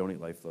Parade Donate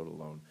Life float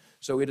alone.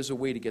 So it is a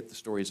way to get the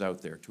stories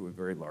out there to a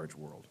very large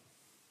world.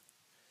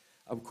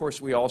 Of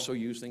course, we also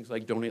use things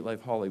like Donate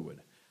Life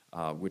Hollywood,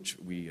 which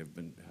we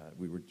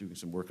were doing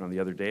some work on the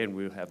other day, and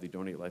we'll have the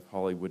Donate Life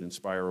Hollywood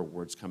Inspire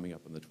Awards coming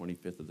up on the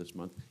 25th of this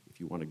month. If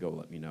you want to go,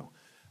 let me know.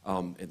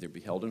 And they'll be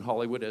held in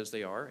Hollywood as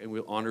they are, and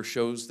we'll honor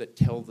shows that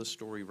tell the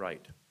story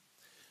right.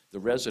 The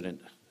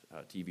Resident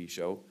TV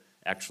show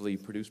actually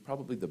produced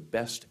probably the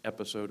best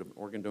episode of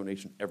organ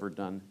donation ever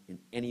done in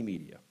any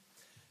media.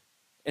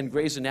 And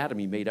Grey's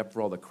Anatomy made up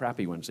for all the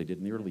crappy ones they did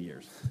in the early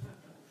years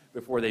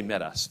before they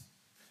met us.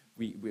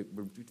 We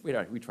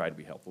try to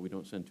be helpful. We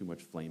don't send too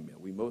much flame mail.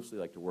 We mostly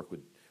like to work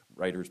with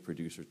writers,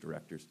 producers,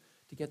 directors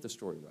to get the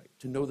story right,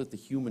 to know that the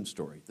human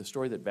story, the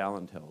story that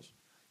Valen tells,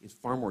 is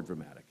far more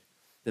dramatic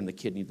than the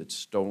kidney that's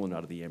stolen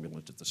out of the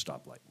ambulance at the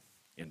stoplight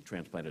and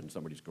transplanted in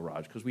somebody's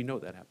garage, because we know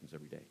that happens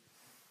every day.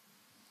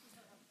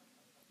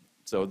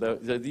 So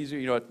these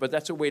are, but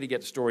that's a way to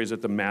get stories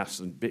at the mass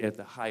and at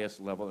the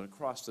highest level and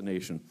across the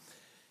nation.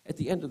 At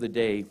the end of the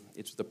day,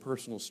 it's the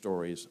personal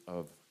stories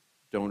of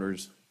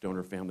donors,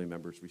 donor family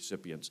members,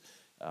 recipients.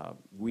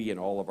 We and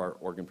all of our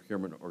organ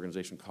procurement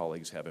organization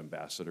colleagues have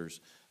ambassadors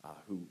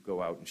who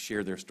go out and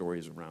share their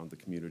stories around the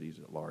communities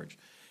at large.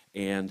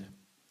 And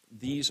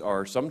these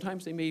are,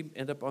 sometimes they may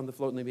end up on the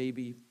float and they may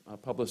be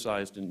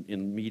publicized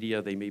in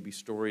media. They may be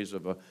stories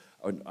of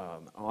an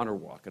honor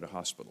walk at a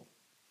hospital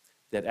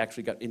that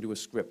actually got into a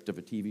script of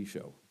a TV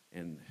show.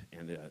 And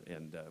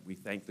we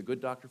thank the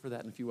good doctor for that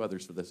and a few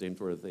others for the same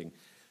sort of thing.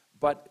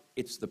 But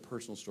it's the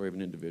personal story of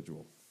an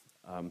individual.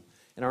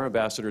 And our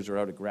ambassadors are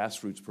out at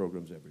grassroots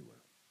programs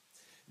everywhere.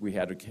 We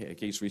had a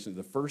case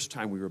recently, the first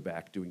time we were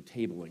back doing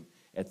tabling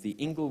at the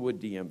Inglewood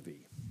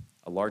DMV,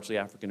 a largely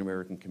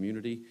African-American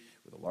community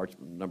with a large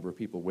number of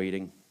people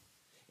waiting.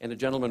 And a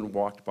gentleman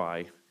walked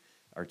by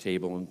our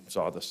table and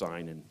saw the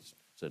sign and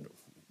said,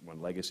 One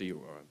Legacy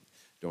or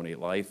Donate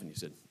Life. And he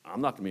said,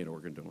 I'm not going to be an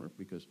organ donor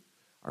because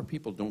our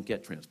people don't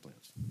get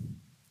transplants.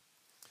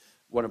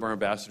 One of our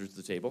ambassadors at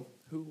the table,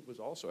 who was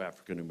also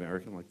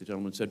African-American, like the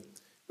gentleman, said,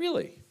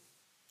 really?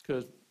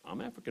 Because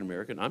I'm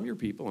African-American, I'm your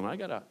people, and I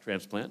got a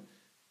transplant.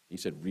 He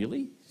said,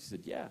 really? He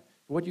said, yeah.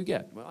 What'd you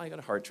get? Well, I got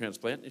a heart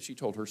transplant, and she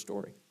told her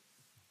story.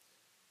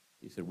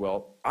 He said,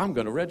 well, I'm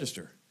going to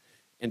register.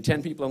 And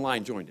 10 people in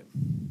line joined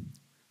him.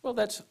 Well,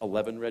 that's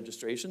 11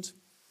 registrations.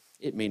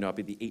 It may not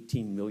be the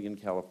 18 million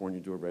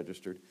Californians who are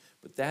registered,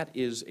 but that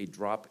is a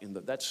drop in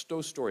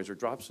those stories are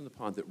drops in the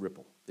pond that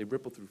ripple. They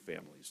ripple through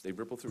families. They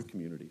ripple through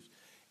communities.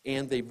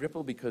 And they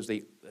ripple because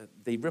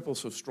they ripple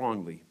so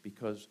strongly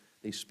because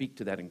they speak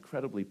to that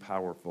incredibly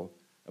powerful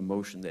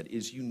emotion that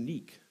is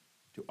unique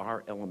to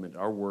our element,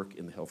 our work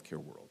in the healthcare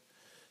world.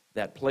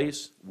 That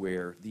place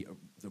where the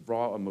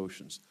raw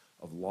emotions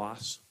of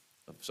loss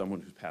of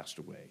someone who's passed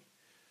away,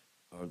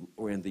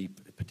 or in the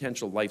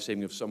potential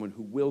life-saving of someone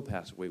who will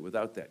pass away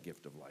without that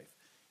gift of life.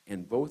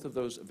 And both of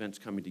those events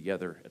coming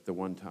together at the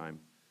one time,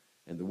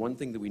 and the one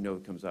thing that we know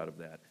comes out of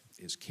that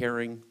is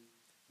caring,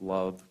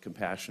 love,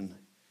 compassion,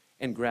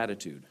 and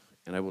gratitude.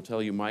 And I will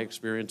tell you my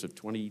experience of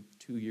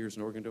 22 years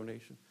in organ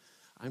donation,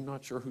 I'm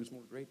not sure who's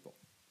more grateful,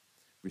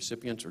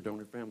 recipients or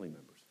donor family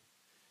members.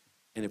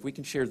 And if we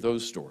can share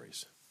those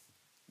stories,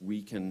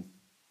 we can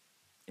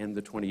end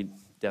the 20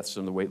 deaths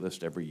on the wait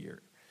list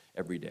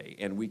every day,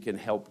 and we can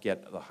help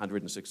get the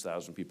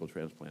 106,000 people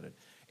transplanted.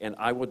 And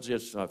I will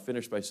just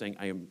finish by saying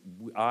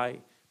I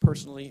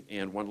personally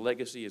and One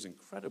Legacy is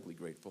incredibly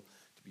grateful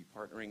to be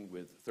partnering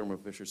with Thermo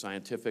Fisher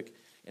Scientific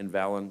and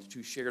Valen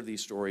to share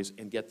these stories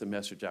and get the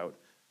message out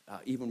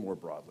even more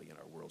broadly in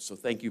our world. So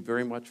thank you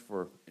very much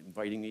for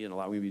inviting me and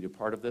allowing me to be a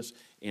part of this.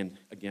 And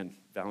again,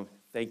 Valen,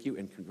 thank you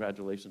and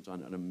congratulations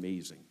on an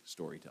amazing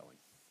storytelling.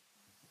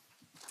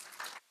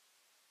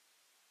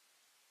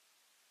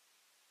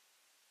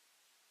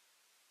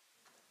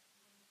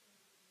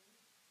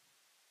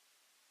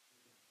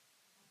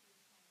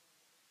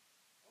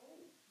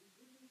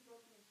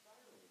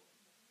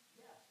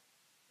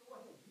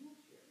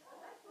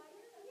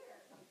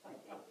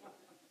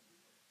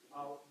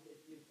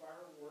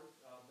 Inspire Awards,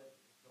 that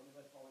Donate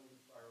Life Hollywood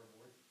Inspire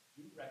Awards,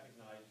 do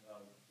recognize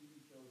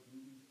TV shows,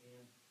 movies,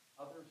 and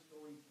other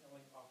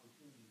storytelling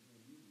opportunities in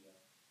the media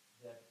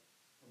that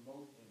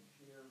promote and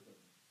share the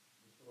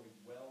stories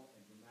well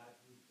and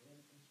dramatically and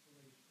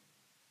inspirationally.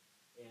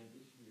 And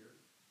this year,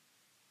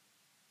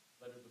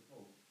 Letters of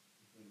Hope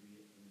is going to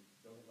be in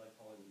Donate Life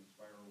Hollywood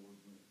Inspire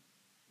Award winner.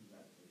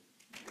 Congratulations.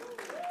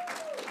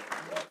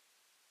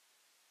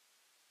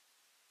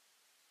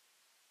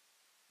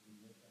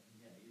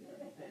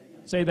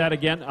 Say that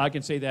again. I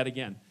can say that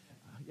again.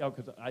 Yeah,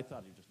 because I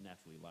thought you were just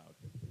naturally loud.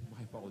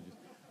 My apologies.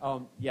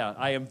 Yeah,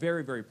 I am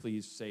very, very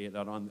pleased to say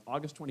that on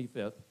August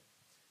 25th,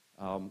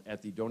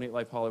 at the Donate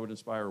Life Hollywood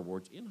Inspire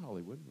Awards in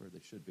Hollywood, where they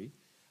should be,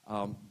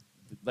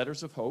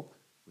 Letters of Hope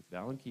with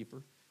Valen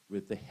Keefer,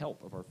 with the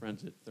help of our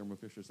friends at Thermo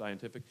Fisher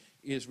Scientific,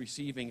 is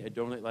receiving a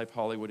Donate Life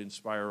Hollywood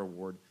Inspire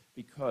Award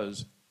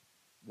because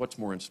what's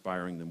more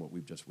inspiring than what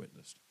we've just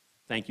witnessed?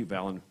 Thank you,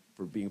 Valen,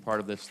 for being part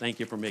of this. Thank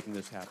you for making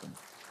this happen.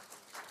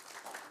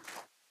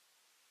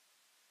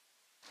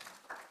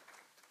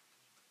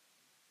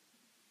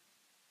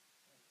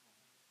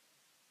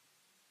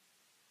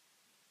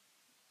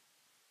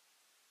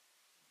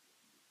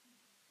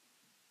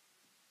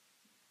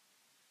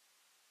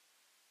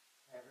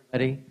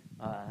 Everybody.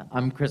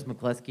 I'm Chris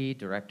McCluskey,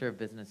 Director of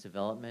Business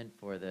Development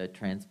for the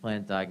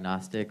Transplant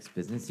Diagnostics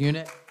Business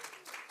Unit.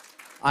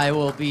 I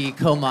will be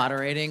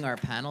co-moderating our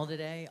panel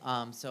today.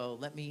 So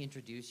let me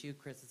introduce you.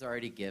 Chris has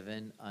already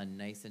given a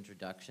nice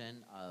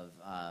introduction of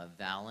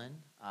Valen,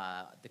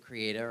 the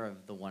creator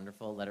of the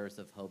wonderful Letters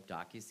of Hope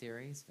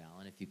docuseries.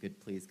 Valen, if you could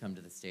please come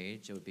to the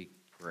stage, it would be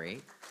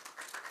great.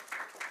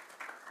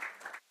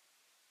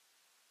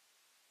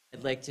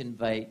 I'd like to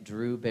invite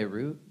Drew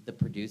Beirut, the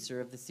producer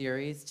of the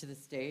series, to the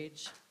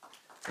stage.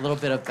 A little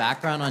bit of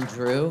background on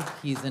Drew.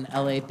 He's an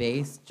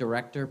LA-based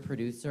director,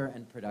 producer,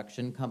 and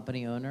production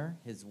company owner.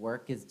 His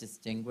work is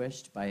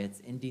distinguished by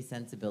its indie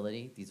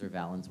sensibility. These are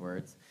Valen's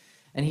words.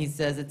 And he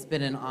says it's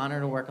been an honor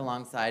to work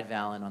alongside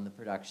Valen on the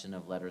production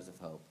of Letters of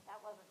Hope.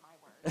 That wasn't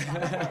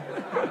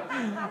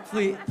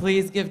my word.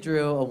 Please give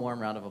Drew a warm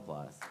round of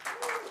applause.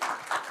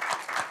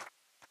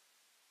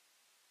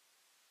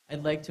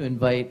 I'd like to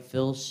invite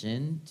Phil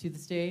Shin to the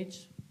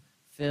stage.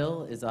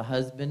 Phil is a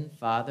husband,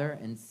 father,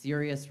 and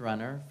serious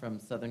runner from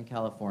Southern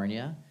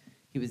California.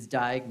 He was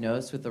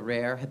diagnosed with a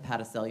rare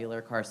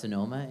hepatocellular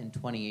carcinoma in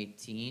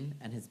 2018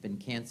 and has been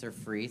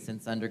cancer-free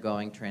since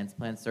undergoing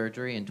transplant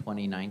surgery in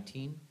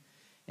 2019.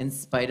 In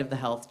spite of the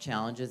health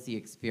challenges he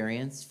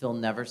experienced, Phil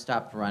never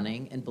stopped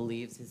running and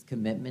believes his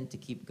commitment to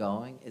keep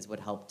going is what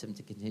helped him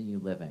to continue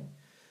living.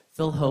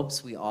 Phil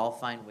hopes we all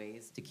find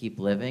ways to keep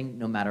living,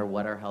 no matter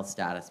what our health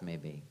status may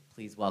be.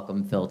 Please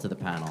welcome Phil to the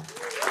panel.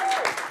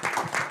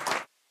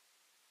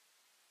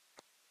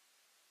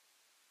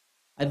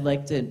 I'd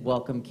like to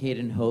welcome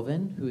Caden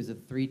Hoven, who is a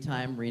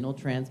 3-time renal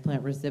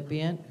transplant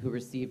recipient who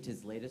received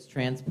his latest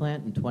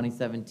transplant in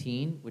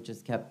 2017, which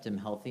has kept him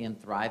healthy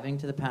and thriving,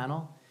 to the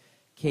panel.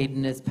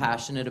 Caden is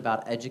passionate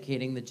about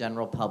educating the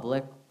general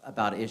public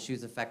about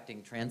issues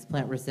affecting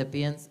transplant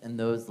recipients and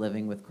those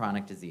living with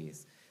chronic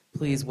disease.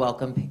 Please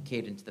welcome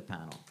Caden to the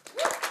panel.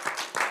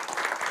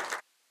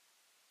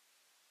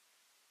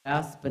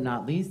 Last but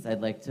not least,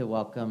 I'd like to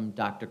welcome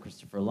Dr.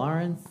 Christopher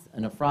Lawrence, a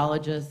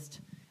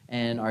nephrologist,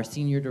 and our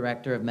Senior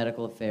Director of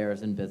Medical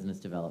Affairs and Business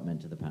Development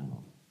to the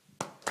panel.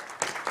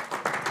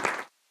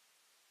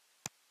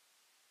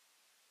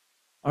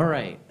 All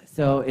right,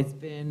 so it's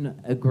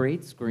been a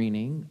great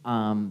screening.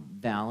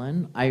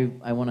 Valen,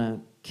 I want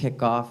to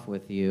kick off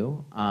with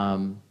you.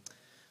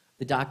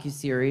 The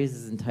docuseries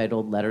is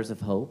entitled Letters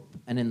of Hope,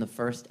 and in the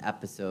first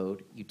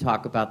episode, you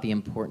talk about the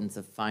importance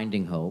of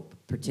finding hope,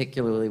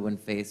 particularly when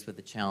faced with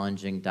a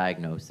challenging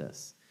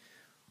diagnosis.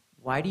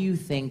 Why do you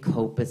think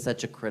hope is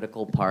such a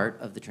critical part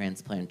of the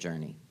transplant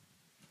journey?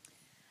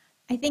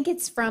 I think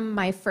it's from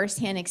my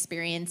firsthand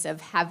experience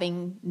of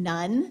having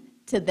none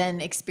to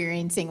then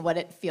experiencing what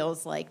it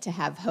feels like to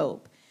have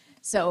hope.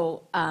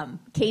 So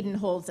Caden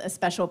holds a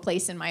special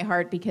place in my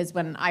heart because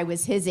when I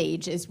was his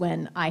age is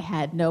when I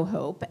had no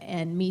hope,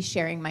 and me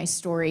sharing my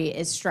story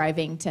is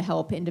striving to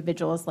help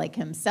individuals like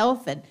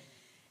himself and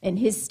in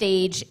his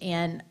stage.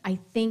 And I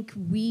think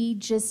we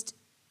just,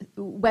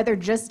 whether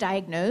just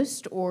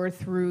diagnosed or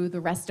through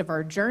the rest of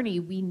our journey,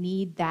 we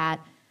need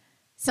that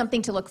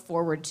something to look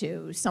forward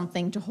to,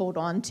 something to hold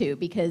on to,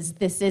 because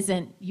this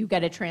isn't you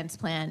get a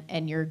transplant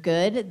and you're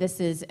good. This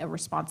is a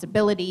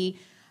responsibility,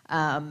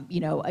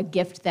 a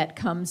gift that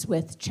comes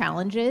with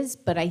challenges.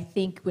 But I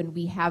think when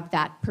we have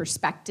that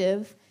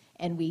perspective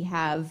and we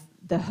have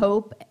the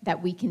hope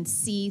that we can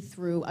see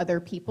through other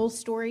people's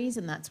stories,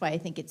 and that's why I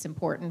think it's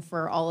important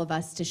for all of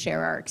us to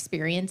share our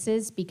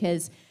experiences,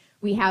 because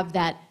we have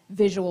that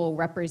visual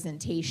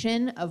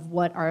representation of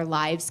what our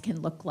lives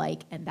can look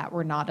like and that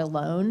we're not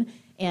alone.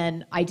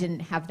 And I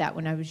didn't have that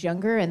when I was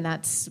younger, and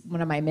that's one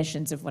of my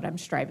missions of what I'm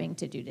striving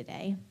to do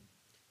today.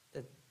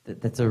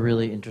 That's a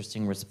really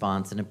interesting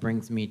response, and it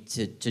brings me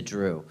to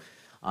Drew.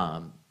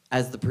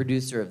 As the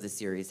producer of the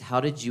series, how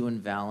did you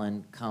and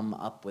Valen come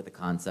up with the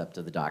concept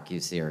of the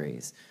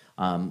docuseries?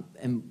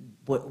 And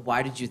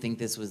why did you think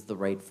this was the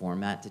right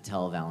format to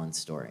tell Valen's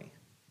story?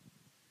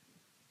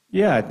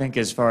 Yeah, I think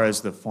as far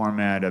as the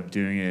format of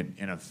doing it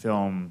in a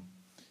film,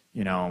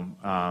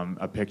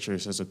 a picture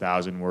says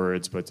 1,000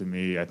 words, but to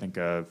me, I think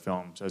a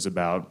film says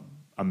about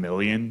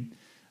 1,000,000.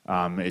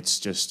 It's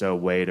just a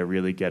way to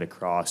really get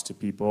across to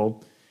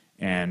people.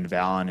 And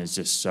Valen is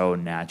just so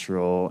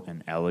natural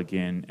and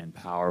elegant and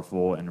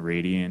powerful and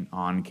radiant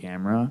on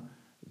camera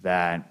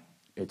that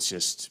it's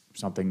just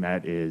something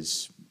that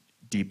is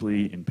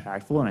deeply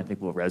impactful and I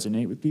think will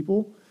resonate with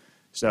people.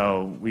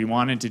 So we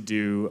wanted to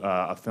do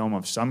a film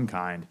of some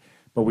kind,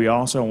 but we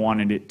also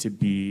wanted it to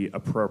be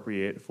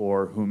appropriate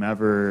for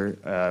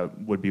whomever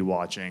would be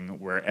watching,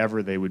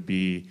 wherever they would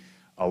be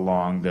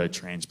along the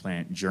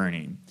transplant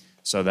journey.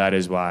 So that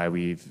is why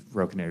we've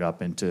broken it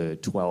up into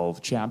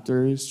 12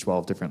 chapters,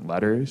 12 different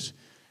letters,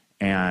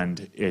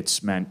 and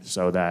it's meant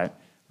so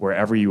that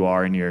wherever you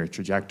are in your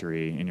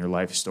trajectory, in your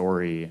life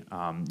story,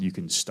 you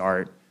can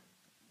start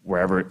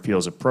wherever it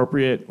feels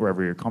appropriate,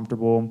 wherever you're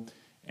comfortable,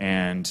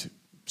 and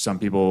some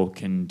people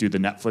can do the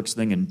Netflix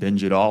thing and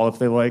binge it all if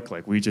they like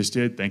we just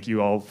did. Thank you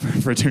all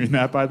for doing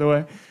that, by the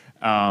way.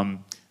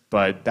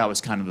 But that was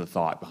kind of the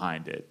thought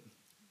behind it.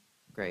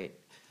 Great.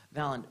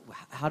 Valen,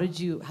 how did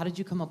you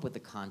come up with the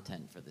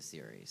content for the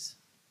series?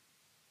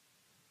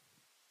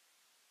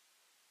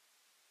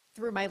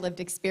 Through my lived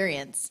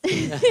experience.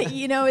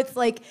 It's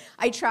like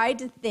I tried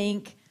to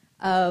think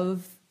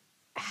of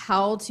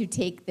how to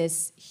take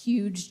this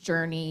huge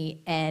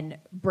journey and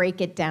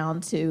break it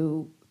down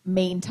to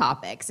main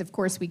topics. Of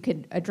course, we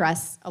could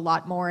address a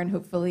lot more, and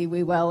hopefully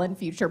we will in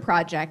future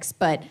projects,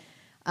 but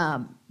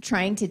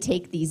trying to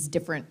take these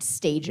different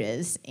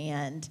stages,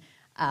 and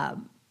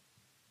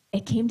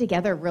it came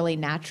together really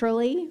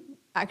naturally.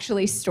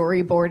 Actually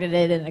storyboarded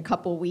it in a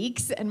couple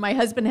weeks, and my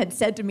husband had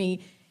said to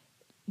me,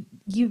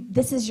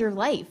 this is your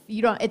life.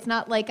 It's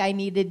not like I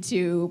needed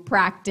to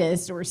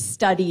practice or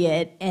study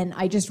it, and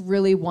I just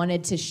really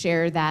wanted to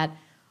share that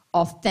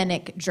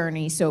authentic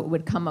journey so it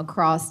would come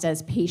across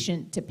as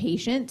patient to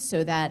patient,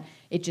 so that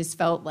it just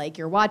felt like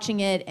you're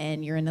watching it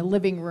and you're in the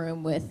living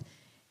room with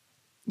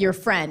your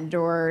friend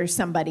or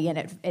somebody,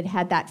 and it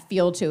had that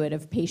feel to it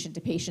of patient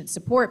to patient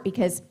support,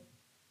 because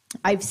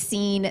I've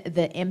seen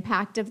the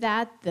impact of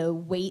that, the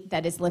weight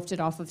that is lifted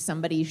off of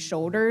somebody's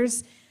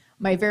shoulders.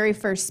 My very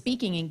first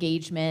speaking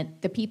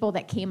engagement, the people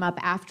that came up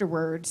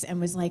afterwards and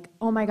was like,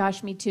 oh my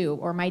gosh, me too,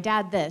 or my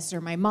dad this, or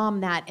my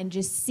mom that, and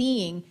just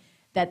seeing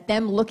that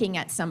them looking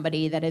at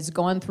somebody that has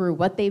gone through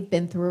what they've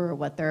been through or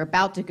what they're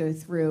about to go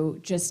through,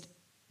 just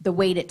the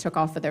weight it took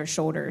off of their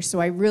shoulders. So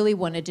I really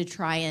wanted to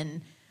try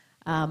and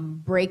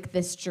break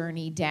this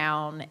journey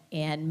down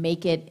and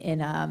make it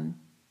in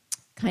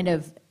kind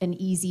of an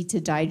easy to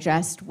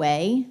digest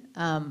way.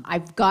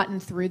 I've gotten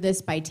through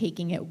this by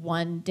taking it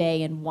one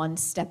day and one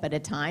step at a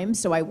time.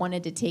 So I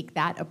wanted to take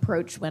that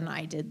approach when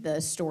I did the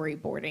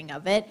storyboarding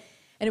of it.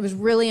 And it was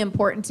really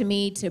important to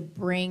me to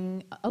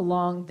bring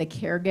along the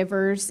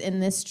caregivers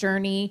in this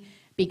journey,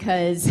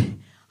 because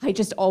I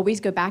just always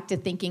go back to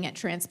thinking at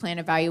transplant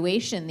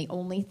evaluation, the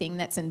only thing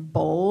that's in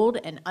bold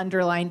and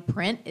underlined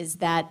print is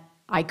that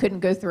I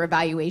couldn't go through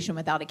evaluation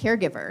without a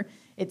caregiver.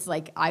 It's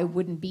like I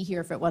wouldn't be here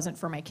if it wasn't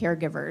for my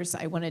caregivers.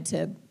 I wanted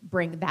to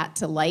bring that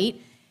to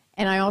light.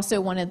 And I also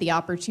wanted the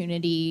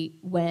opportunity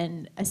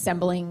when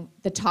assembling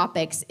the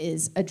topics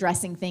is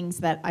addressing things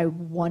that I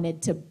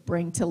wanted to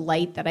bring to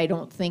light that I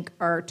don't think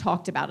are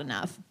talked about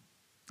enough.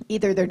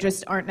 Either there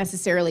just aren't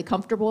necessarily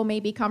comfortable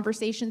maybe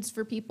conversations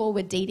for people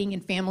with dating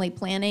and family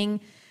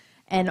planning,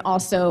 and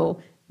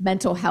also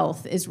mental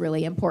health is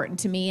really important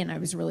to me, and I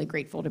was really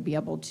grateful to be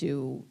able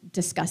to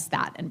discuss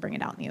that and bring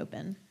it out in the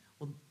open.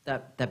 Well,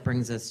 that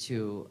brings us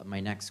to my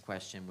next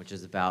question, which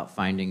is about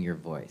finding your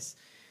voice.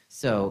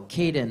 So,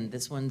 Kaden,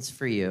 this one's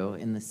for you.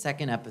 In the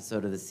second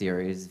episode of the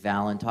series,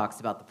 Valen talks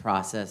about the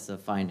process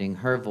of finding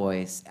her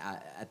voice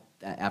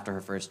after her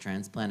first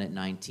transplant at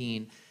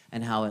 19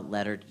 and how it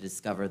led her to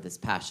discover this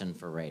passion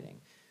for writing.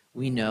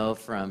 We know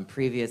from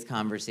previous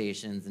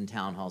conversations and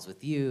town halls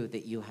with you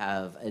that you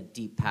have a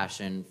deep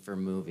passion for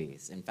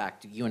movies. In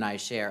fact, you and I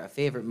share a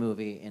favorite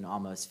movie in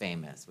Almost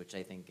Famous, which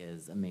I think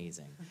is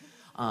amazing.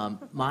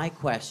 My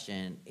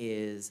question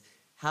is,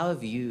 how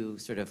have you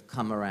sort of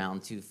come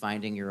around to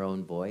finding your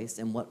own voice,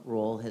 and what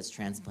role has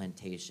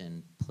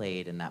transplantation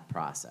played in that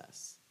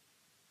process?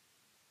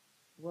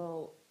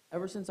 Well,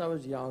 ever since I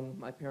was young,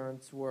 my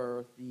parents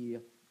were the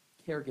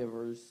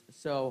caregivers.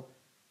 So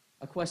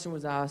a question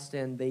was asked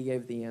and they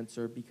gave the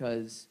answer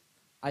because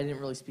I didn't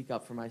really speak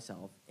up for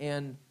myself.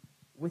 And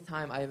with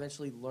time, I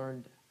eventually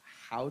learned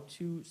how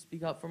to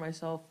speak up for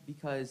myself,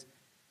 because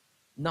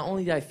not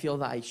only did I feel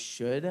that I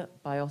should,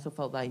 but I also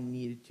felt that I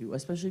needed to,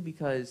 especially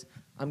because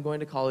I'm going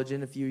to college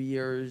in a few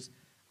years.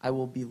 I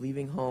will be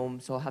leaving home,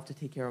 so I'll have to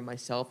take care of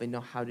myself and know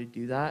how to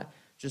do that,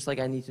 just like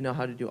I need to know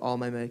how to do all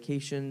my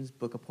medications,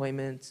 book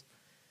appointments.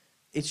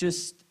 It's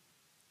just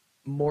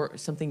more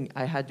something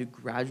I had to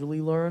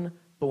gradually learn,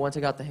 but once I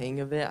got the hang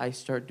of it, I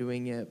start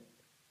doing it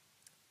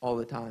all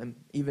the time.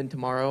 Even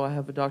tomorrow I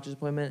have a doctor's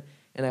appointment,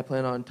 and I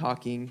plan on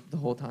talking the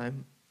whole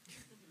time.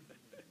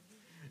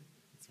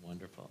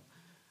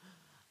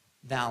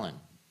 Valen,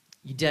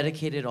 you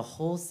dedicated a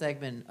whole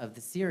segment of the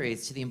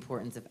series to the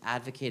importance of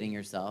advocating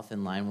yourself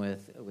in line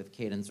with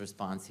Caden's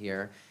response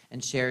here,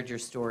 and shared your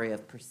story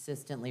of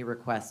persistently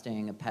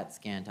requesting a PET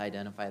scan to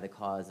identify the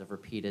cause of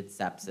repeated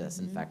sepsis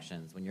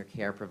infections when your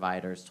care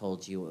providers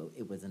told you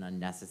it was an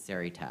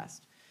unnecessary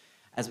test.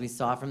 As we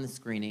saw from the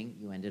screening,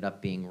 you ended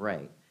up being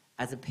right.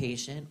 As a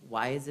patient,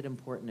 why is it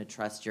important to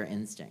trust your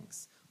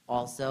instincts?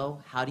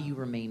 Also, how do you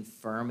remain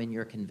firm in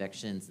your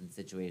convictions in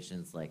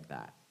situations like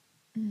that?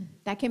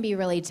 That can be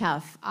really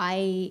tough.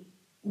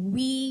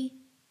 We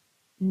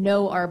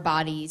know our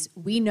bodies,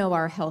 we know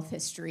our health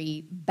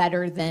history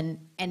better than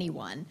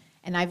anyone.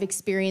 And I've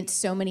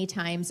experienced so many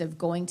times of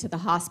going to the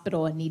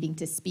hospital and needing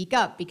to speak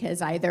up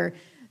because either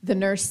the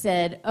nurse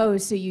said, oh,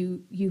 so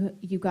you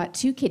got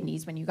 2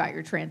 kidneys when you got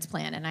your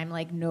transplant. And I'm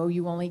like, no,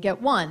 you only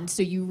get 1.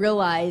 So you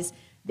realize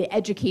the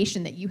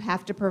education that you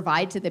have to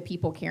provide to the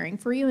people caring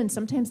for you. And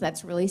sometimes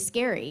that's really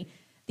scary.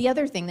 The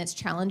other thing that's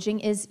challenging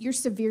is you're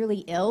severely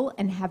ill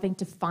and having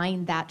to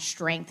find that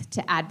strength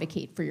to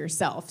advocate for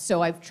yourself.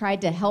 So I've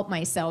tried to help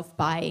myself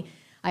I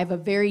have a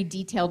very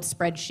detailed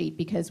spreadsheet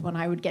because when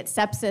I would get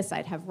sepsis,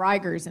 I'd have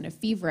rigors and a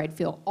fever, I'd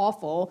feel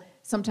awful.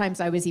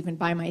 Sometimes I was even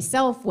by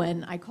myself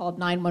when I called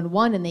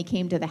 911 and they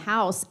came to the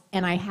house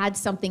and I had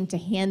something to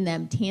hand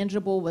them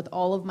tangible with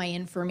all of my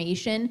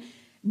information,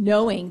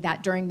 knowing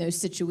that during those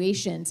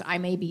situations, I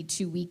may be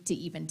too weak to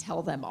even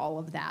tell them all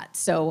of that.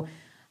 So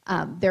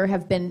there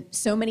have been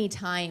so many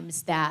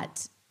times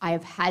that I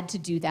have had to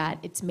do that.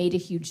 It's made a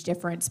huge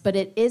difference, but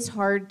it is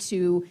hard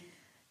to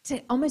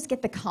almost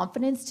get the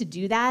confidence to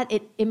do that.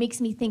 It makes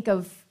me think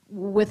of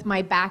with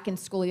my back and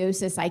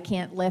scoliosis, I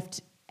can't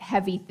lift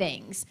heavy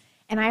things.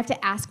 And I have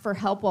to ask for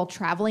help while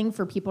traveling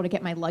for people to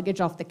get my luggage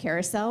off the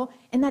carousel.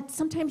 And that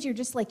sometimes you're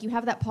just like, you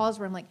have that pause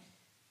where I'm like,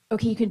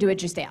 okay, you can do it,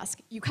 just ask.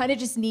 You kind of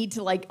just need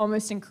to like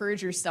almost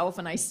encourage yourself,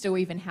 and I still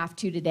even have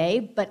to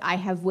today, but I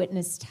have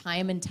witnessed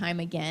time and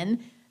time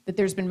again that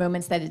there's been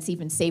moments that it's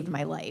even saved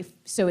my life.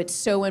 So it's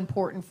so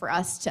important for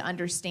us to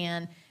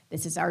understand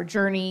this is our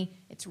journey.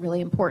 It's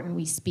really important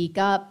we speak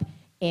up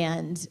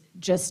and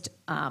just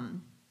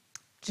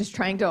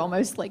trying to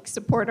almost like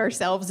support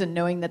ourselves and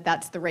knowing that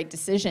that's the right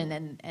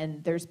decision.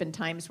 And there's been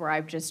times where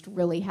I've just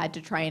really had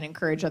to try and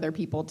encourage other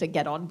people to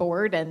get on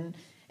board and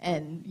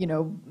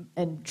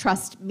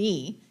trust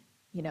me,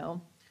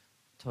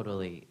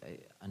 Totally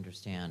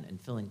understand. And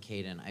Phil and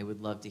Caden, I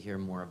would love to hear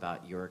more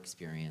about your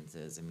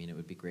experiences. I mean, it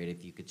would be great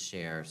if you could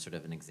share sort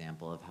of an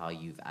example of how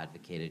you've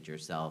advocated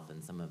yourself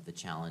and some of the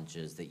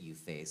challenges that you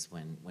face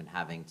when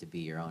having to be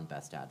your own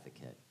best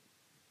advocate.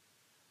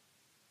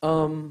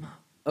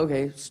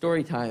 Okay,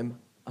 story time.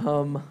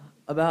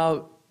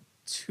 About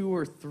 2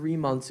 or 3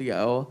 months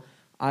ago,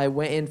 I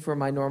went in for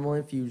my normal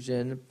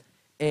infusion,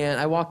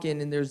 and I walk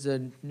in, and there's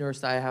a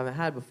nurse that I haven't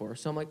had before.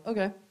 So I'm like,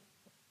 okay,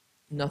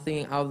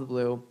 nothing out of the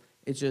blue.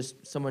 It's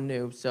just someone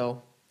new,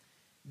 so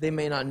they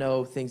may not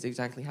know things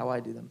exactly how I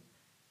do them.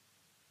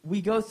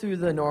 We go through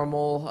the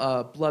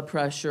normal blood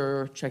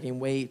pressure, checking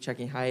weight,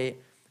 checking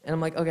height, and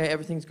I'm like, okay,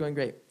 everything's going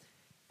great.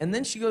 And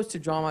then she goes to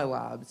draw my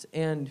labs,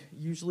 and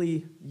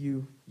usually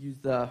you use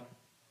the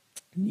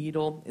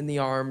needle in the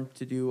arm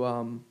to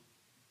do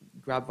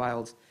grab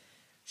vials.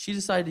 She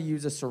decided to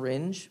use a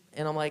syringe,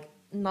 and I'm like,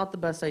 not the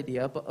best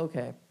idea, but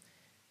okay.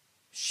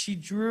 She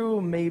drew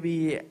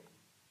maybe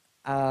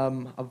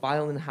a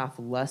vial and a half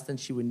less than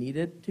she would need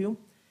it to.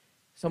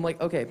 So I'm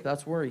like, okay,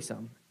 that's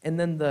worrisome. And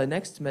then the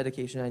next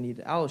medication I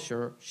needed,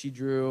 Alisher, she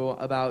drew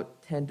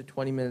about 10 to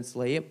 20 minutes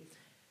late,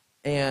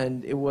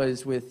 and it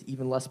was with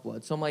even less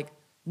blood. So I'm like,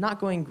 not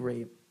going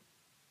great.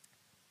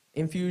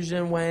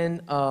 Infusion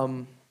when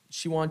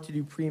she wanted to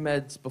do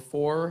pre-meds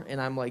before,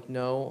 and I'm like,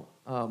 no.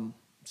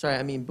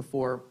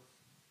 Before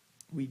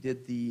we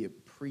did the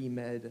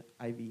pre-med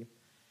IV.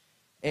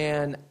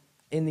 And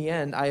in the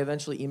end, I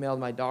eventually emailed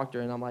my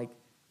doctor, and I'm like,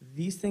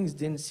 these things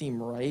didn't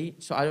seem right,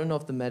 so I don't know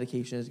if the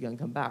medication is going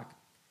to come back.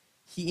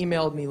 He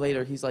emailed me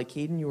later. He's like,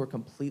 Caden, you were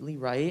completely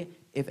right.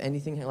 If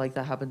anything like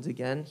that happens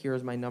again,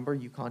 here's my number.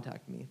 You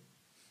contact me.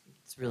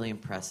 It's really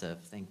impressive.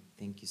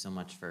 Thank you so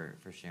much for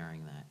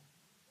sharing that.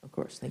 Of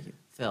course, thank you.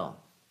 Phil.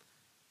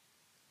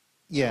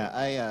 Yeah,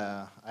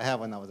 I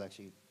have one that was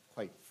actually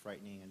quite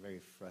frightening and very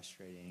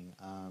frustrating.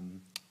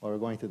 While we're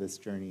going through this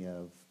journey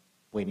of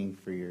waiting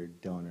for your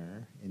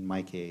donor, in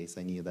my case,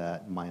 I knew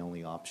that my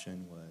only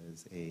option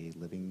was a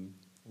living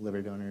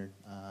liver donor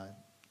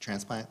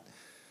transplant.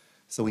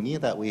 So we knew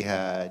that we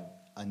had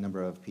a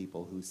number of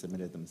people who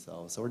submitted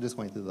themselves. So we're just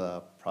going through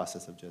the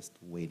process of just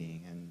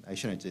waiting. And I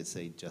shouldn't just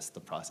say just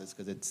the process,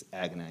 because it's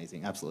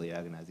agonizing, absolutely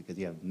agonizing, because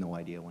you have no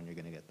idea when you're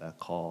going to get that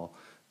call.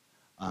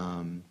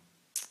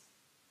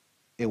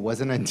 It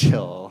wasn't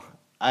until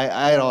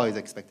I had always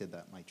expected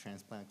that my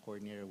transplant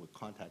coordinator would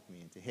contact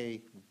me and say,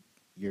 hey,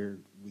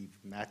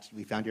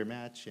 we found your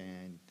match,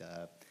 and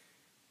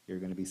you're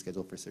going to be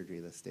scheduled for surgery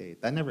this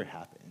date. That never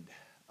happened.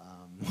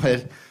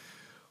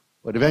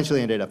 What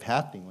eventually ended up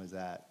happening was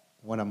that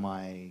one of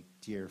my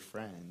dear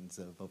friends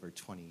of over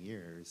 20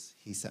 years,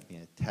 he sent me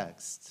a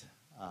text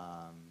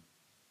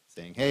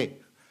saying, hey,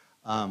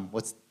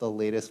 What's the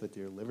latest with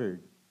your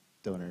liver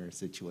donor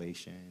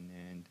situation?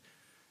 And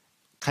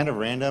kind of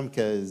random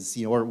because,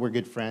 you know, we're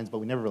good friends, but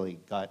we never really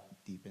got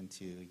deep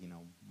into, you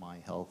know, my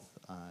health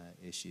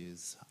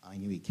issues. I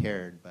knew he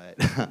cared, but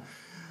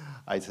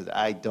I said,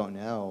 I don't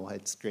know.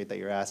 It's great that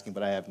you're asking,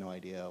 but I have no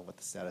idea what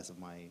the status of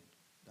my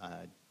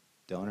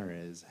donor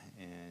is.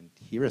 And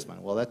he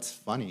responded, well, that's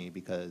funny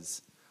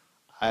because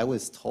I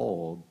was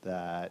told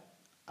that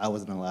I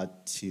wasn't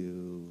allowed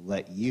to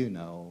let you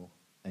know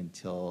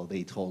until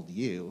they told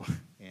you.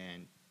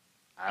 And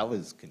I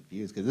was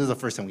confused because this is the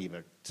first time we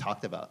ever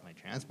talked about my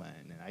transplant.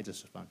 And I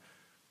just responded,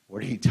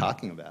 what are you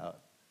talking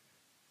about?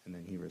 And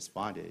then he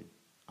responded,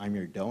 I'm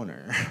your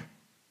donor.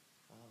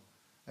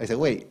 I said,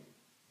 wait,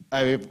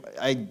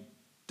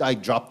 I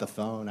dropped the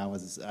phone. I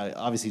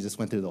obviously just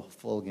went through the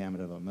full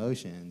gamut of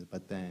emotions,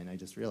 but then I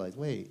just realized,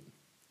 wait,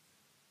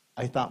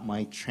 I thought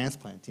my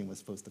transplant team was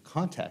supposed to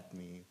contact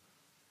me.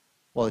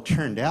 Well, it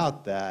turned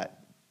out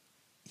that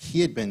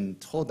he had been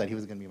told that he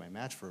was going to be my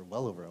match for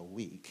well over a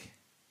week.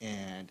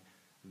 And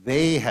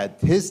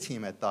his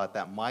team had thought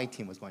that my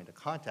team was going to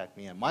contact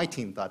me, and my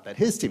team thought that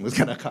his team was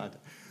going to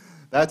contact.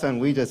 That's when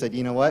we just said,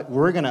 you know what,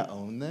 we're going to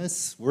own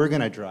this. We're going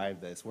to drive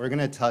this. We're going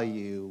to tell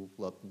you,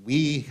 look,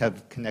 we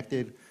have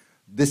connected.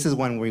 This is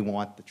when we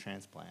want the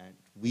transplant.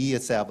 We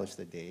established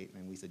the date,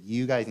 and we said,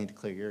 you guys need to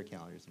clear your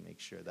calendars and make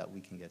sure that we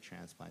can get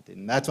transplanted.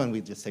 And that's when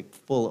we just take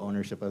full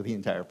ownership of the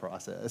entire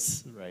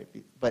process, right?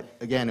 But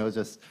again, it was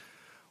just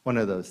one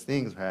of those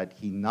things where had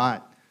he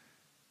not,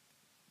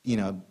 you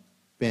know,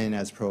 been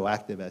as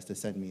proactive as to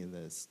send me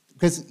this,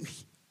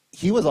 because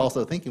he was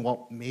also thinking,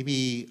 well,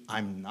 maybe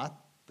I'm not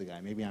the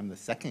guy, maybe I'm the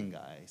second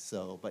guy.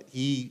 So, but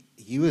he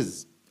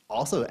was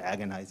also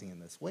agonizing in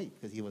this wait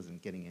because he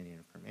wasn't getting any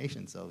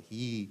information. So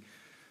he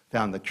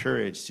found the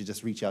courage to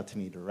just reach out to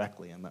me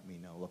directly and let me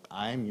know, look,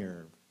 I'm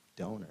your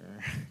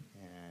donor.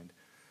 And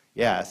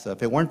yeah, so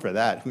if it weren't for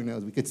that, who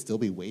knows, we could still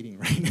be waiting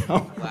right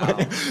now. Wow.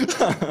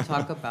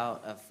 Talk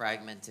about a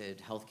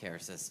fragmented healthcare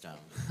system.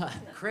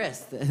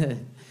 Chris,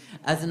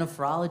 as a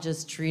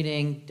nephrologist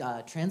treating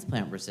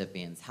transplant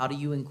recipients, how do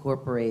you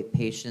incorporate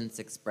patients'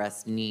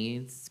 expressed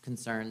needs,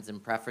 concerns,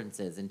 and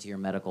preferences into your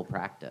medical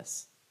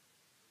practice?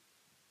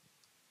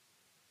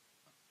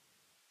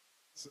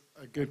 It's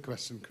a good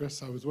question,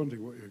 Chris. I was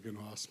wondering what you were going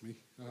to ask me.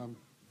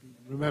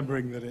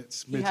 Remembering that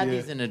it's mid-year. You had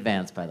these in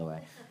advance, by the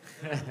way.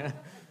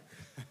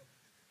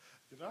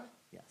 Did I?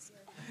 Yes.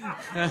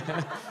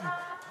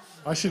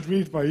 I should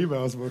read my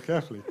emails more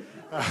carefully.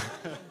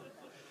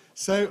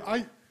 So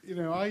I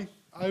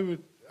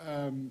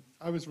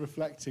was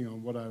reflecting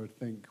on what I would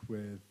think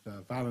with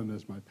Valen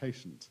as my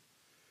patient.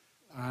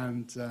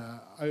 And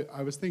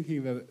I was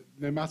thinking that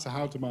no matter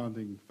how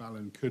demanding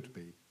Valen could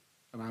be,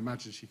 and I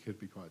imagine she could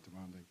be quite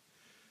demanding,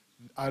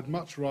 I'd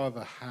much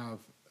rather have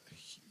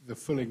the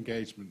full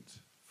engagement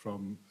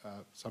from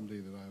somebody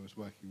that I was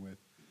working with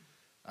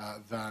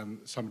than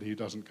somebody who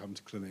doesn't come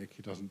to clinic,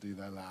 who doesn't do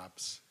their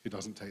labs, who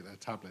doesn't take their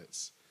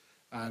tablets.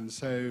 And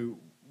so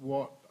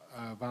what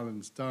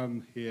Valen's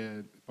done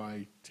here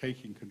by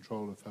taking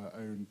control of her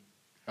own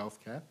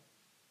healthcare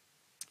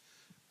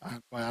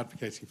and by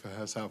advocating for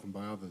herself and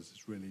by others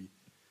is really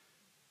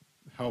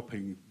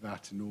helping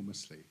that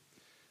enormously.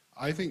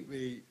 I think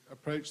the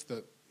approach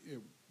that,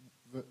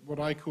 what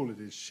I call it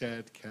is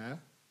shared care.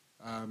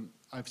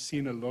 I've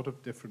seen a lot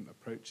of different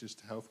approaches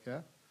to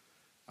healthcare.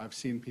 I've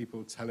seen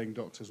people telling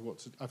doctors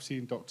I've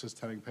seen doctors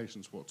telling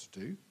patients what to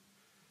do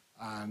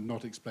and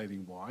not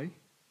explaining why,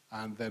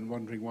 and then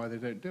wondering why they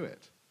don't do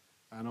it.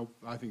 And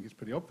I think it's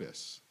pretty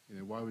obvious. You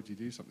know, why would you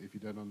do something if you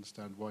don't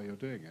understand why you're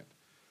doing it?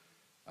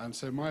 And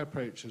so my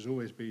approach has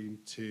always been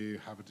to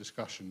have a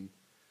discussion,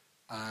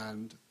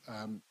 and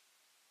at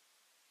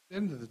the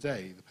end of the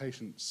day, the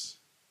patient's,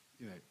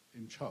 you know,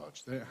 in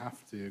charge. They don't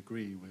have to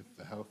agree with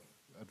the health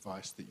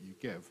advice that you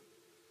give.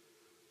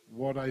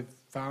 What I've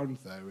found,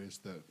 though, is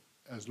that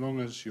as long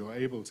as you're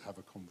able to have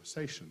a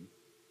conversation,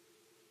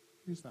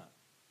 who's that?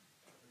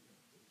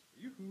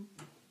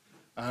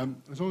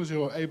 As long as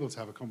you're able to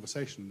have a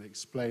conversation and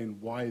explain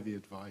why the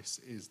advice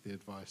is the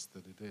advice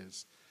that it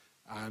is,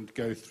 and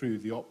go through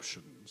the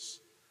options,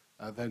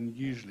 then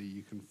usually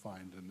you can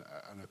find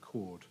an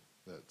accord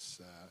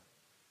that's,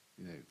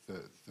 you know,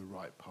 the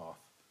right path.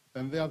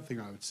 And the other thing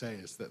I would say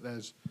is that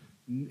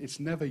it's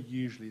never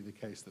usually the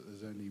case that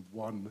there's only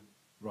one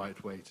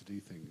right way to do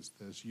things.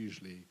 There's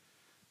usually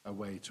a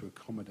way to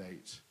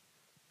accommodate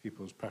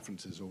people's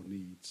preferences or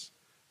needs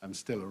and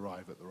still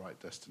arrive at the right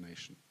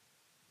destination.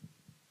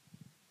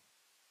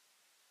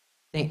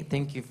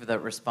 Thank you for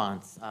that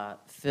response.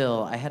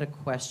 Phil, I had a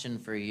question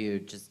for you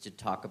just to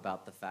talk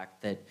about the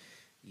fact that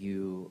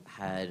you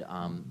had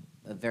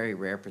a very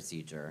rare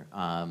procedure.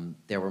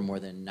 There were more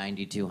than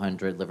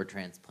 9,200 liver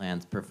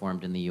transplants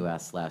performed in the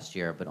U.S. last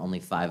year, but only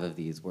 5 of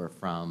these were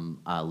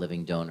from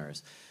living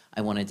donors. I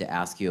wanted to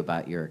ask you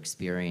about your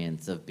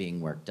experience of being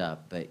worked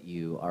up, but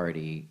you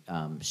already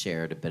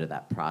shared a bit of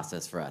that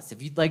process for us.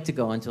 If you'd like to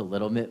go into a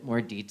little bit more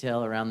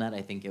detail around that,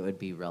 I think it would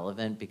be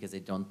relevant, because I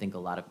don't think a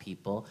lot of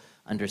people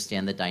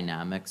understand the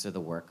dynamics or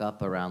the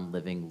workup around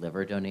living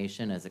liver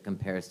donation as it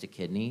compares to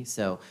kidney.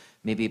 So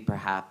maybe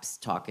perhaps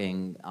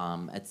talking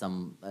at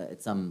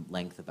some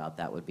length about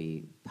that would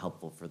be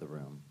helpful for the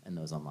room and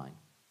those online.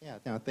 Yeah,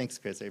 no, thanks,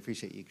 Chris. I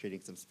appreciate you creating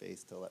some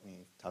space to let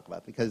me talk about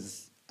it,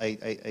 because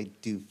I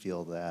do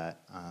feel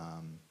that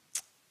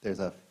there's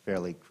a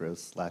fairly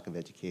gross lack of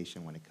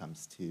education when it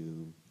comes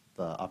to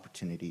the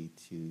opportunity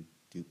to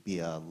be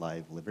a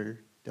live liver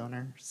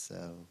donor.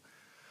 So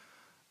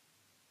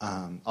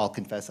I'll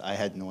confess, I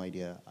had no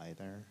idea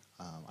either.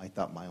 I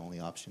thought my only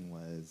option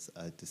was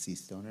a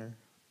deceased donor.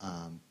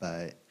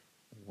 But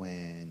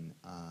when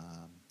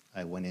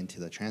I went into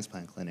the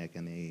transplant clinic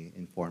and they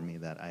informed me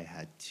that I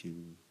had to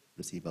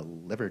receive a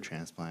liver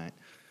transplant,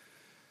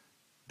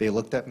 they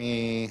looked at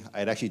me. I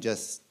had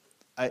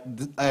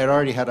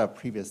already had a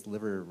previous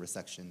liver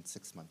resection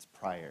 6 months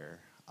prior,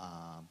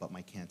 but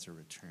my cancer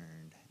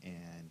returned.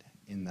 And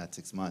in that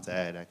 6 months, I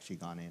had actually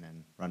gone in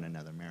and run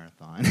another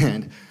marathon.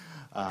 And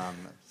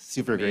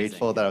super Amazing.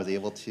 grateful that I was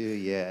able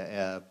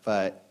to,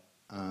 but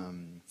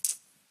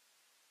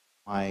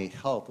my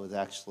health was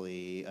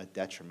actually a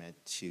detriment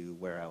to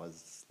where I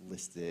was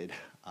listed.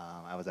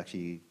 I was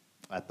actually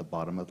at the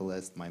bottom of the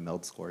list. My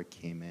MELD score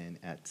came in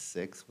at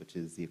 6, which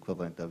is the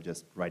equivalent of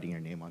just writing your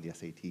name on the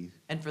SAT.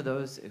 And for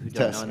those who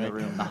don't know in the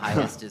room, the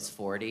highest is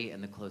 40,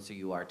 and the closer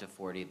you are to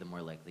 40, the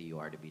more likely you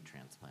are to be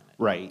transplanted.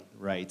 Right,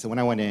 right. So when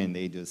I went in,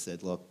 they just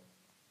said, look,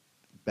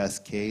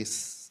 best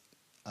case,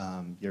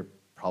 you're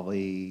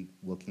probably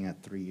looking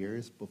at 3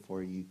 years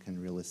before you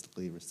can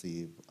realistically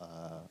receive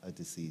a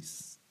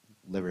deceased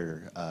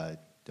liver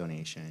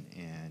donation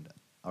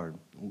or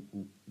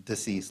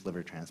deceased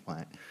liver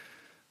transplant.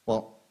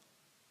 Well,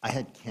 I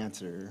had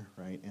cancer,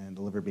 right? And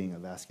the liver being a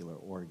vascular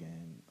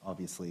organ,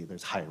 obviously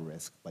there's high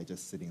risk by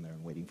just sitting there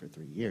and waiting for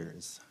 3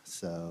 years.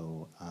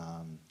 So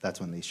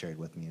that's when they shared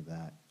with me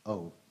that,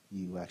 oh,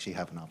 you actually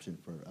have an option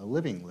for a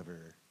living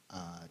liver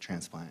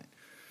transplant.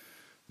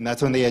 And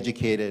that's when they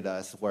educated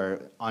us,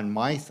 where on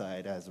my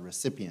side as a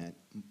recipient,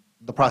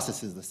 the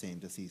process is the same,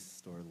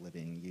 deceased or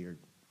living.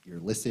 You're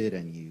listed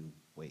and you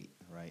wait,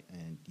 right?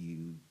 And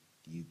you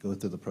go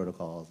through the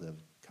protocols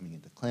of coming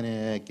into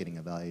clinic, getting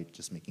evaluated,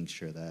 just making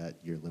sure that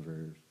your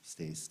liver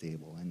stays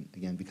stable. And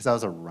again, because I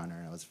was a runner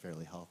and I was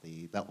fairly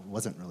healthy, that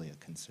wasn't really a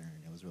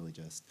concern. It was really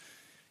just,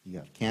 you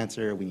have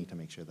cancer, we need to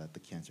make sure that the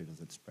cancer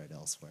doesn't spread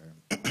elsewhere.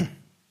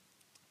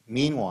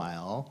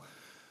 Meanwhile,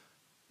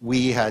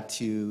 we had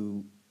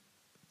to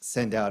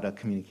send out a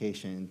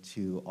communication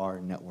to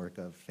our network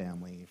of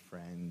family,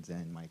 friends,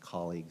 and my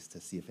colleagues to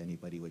see if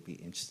anybody would be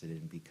interested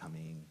in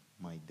becoming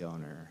my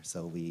donor.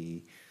 So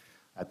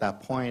at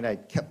that point, I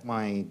kept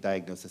my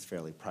diagnosis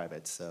fairly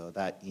private. So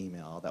that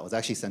email, that was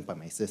actually sent by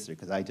my sister,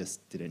 because I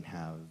just didn't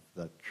have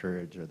the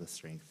courage or the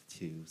strength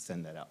to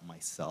send that out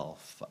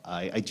myself.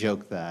 I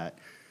joke that,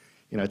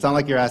 it's not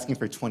like you're asking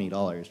for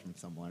 $20 from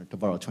someone, or to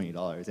borrow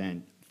 $20.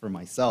 And for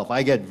myself,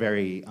 I get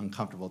very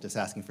uncomfortable just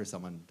asking for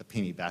someone to pay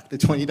me back the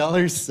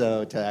 $20.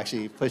 So to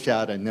actually push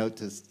out a note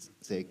to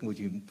say, would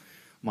you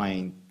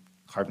mind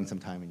carving some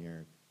time in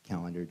your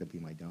calendar to be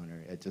my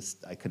donor,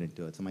 I couldn't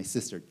do it. So my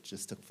sister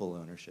just took full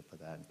ownership of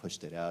that and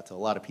pushed it out. So a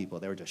lot of people,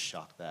 they were just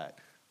shocked that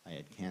I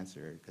had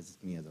cancer, because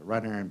me as a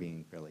runner and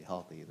being fairly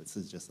healthy, this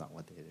is just not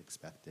what they had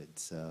expected.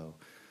 So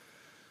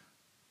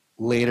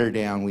later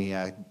down, we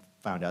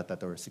found out that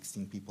there were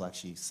 16 people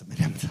actually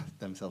submitted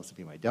themselves to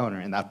be my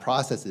donor. And that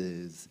process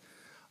is,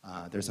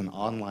 there's an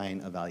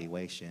online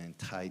evaluation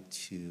tied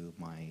to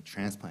my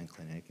transplant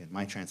clinic. And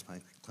my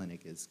transplant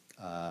clinic is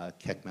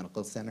Keck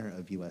Medical Center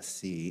of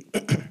USC.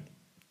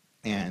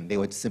 And they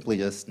would simply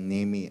just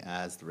name me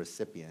as the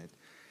recipient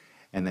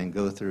and then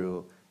go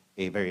through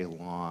a very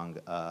long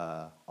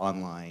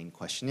online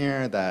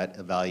questionnaire that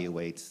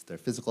evaluates their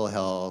physical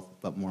health,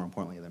 but more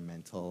importantly, their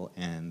mental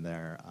and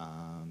their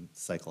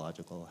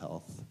psychological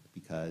health,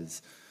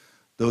 because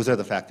those are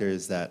the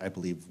factors that I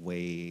believe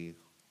weigh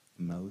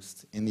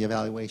most in the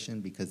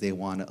evaluation, because they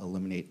want to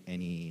eliminate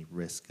any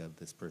risk of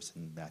this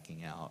person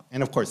backing out.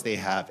 And of course, they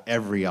have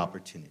every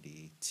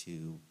opportunity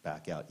to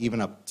back out, even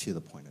up to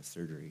the point of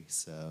surgery.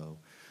 So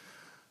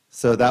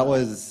that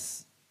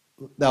was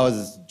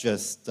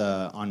just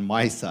on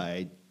my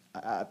side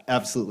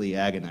absolutely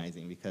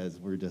agonizing, because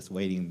we're just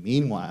waiting.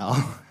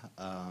 Meanwhile,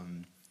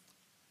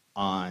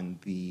 on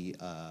the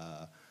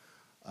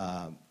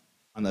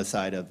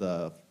side of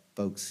the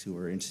folks who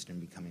are interested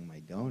in becoming my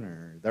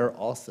donor, they're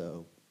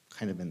also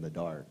kind of in the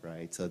dark,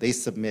 right? So they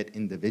submit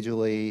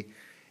individually,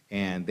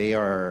 and they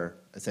are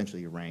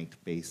essentially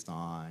ranked based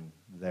on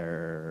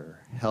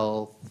their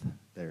health,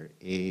 their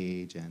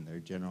age, and their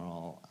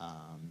general,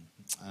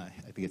 I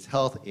think it's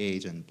health,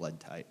 age, and blood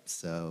type.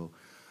 So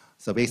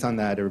based on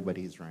that,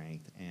 everybody's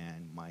ranked,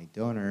 and my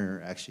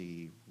donor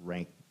actually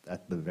ranked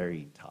at the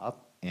very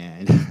top,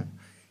 and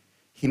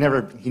he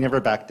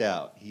never backed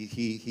out.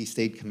 He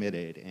stayed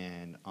committed,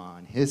 and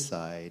on his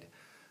side,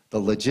 the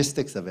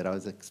logistics of it, I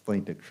was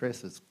explaining to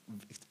Chris, was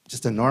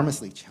just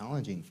enormously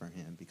challenging for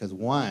him because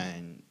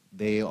one,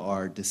 they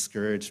are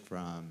discouraged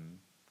from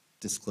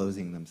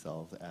disclosing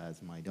themselves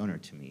as my donor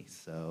to me.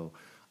 So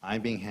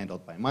I'm being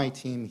handled by my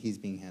team, he's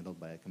being handled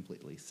by a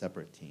completely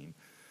separate team.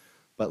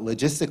 But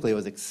logistically, it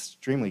was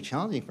extremely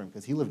challenging for him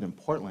because he lived in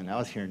Portland, I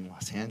was here in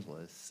Los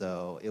Angeles.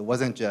 So it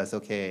wasn't just,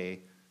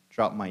 okay,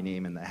 drop my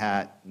name in the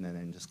hat and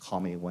then just call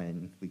me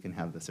when we can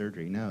have the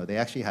surgery. No, they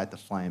actually had to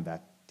fly him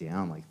back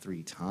down like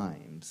 3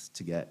 times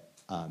to get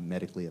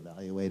medically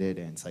evaluated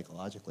and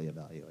psychologically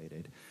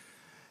evaluated.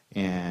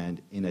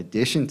 And in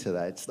addition to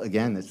that,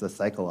 it's the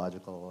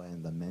psychological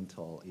and the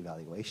mental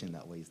evaluation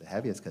that weighs the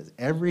heaviest because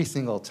every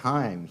single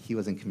time he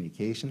was in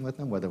communication with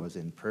them, whether it was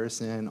in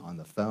person, on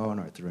the phone,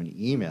 or through an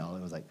email,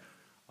 it was like,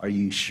 are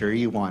you sure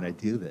you want to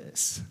do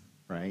this,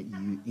 right?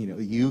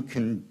 You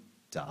can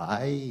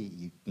die,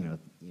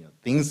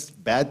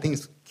 bad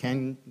things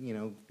can,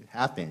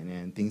 happen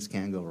and things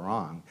can go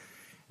wrong.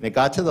 And it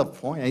got to the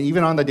point, and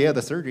even on the day of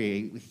the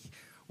surgery,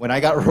 when I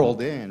got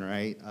rolled in,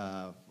 right,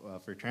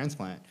 for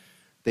transplant,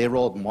 they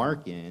rolled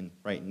Mark in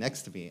right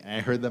next to me, and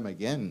I heard them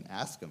again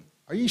ask him,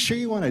 are you sure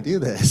you want to do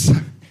this?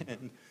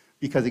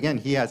 Because again,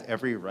 he has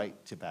every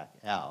right to back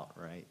out,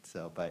 right?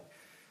 So, but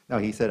no,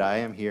 he said, I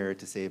am here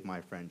to save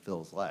my friend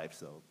Phil's life,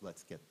 so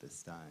let's get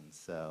this done.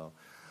 So,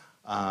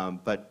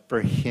 but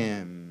for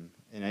him,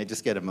 and I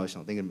just get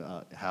emotional thinking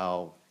about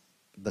how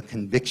the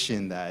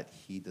conviction that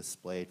he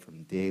displayed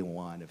from day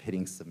one of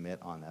hitting submit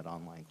on that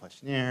online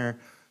questionnaire,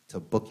 to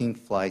booking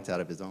flights out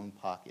of his own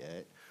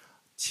pocket,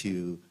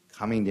 to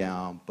coming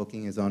down,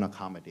 booking his own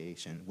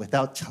accommodation,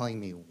 without telling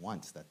me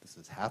once that this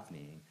was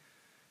happening,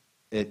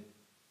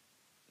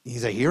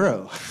 he's a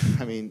hero.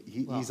 I mean,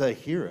 he's a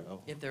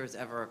hero. If there was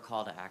ever a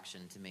call to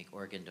action to make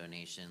organ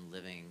donation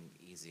living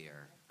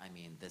easier, I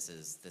mean, this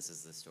is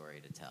the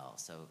story to tell.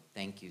 So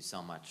thank you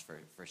so much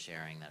for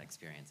sharing that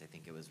experience. I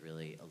think it was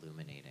really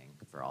illuminating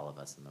for all of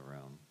us in the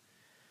room.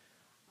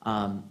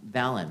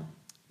 Valen,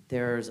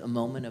 there's a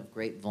moment of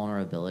great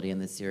vulnerability in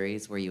the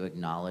series where you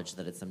acknowledge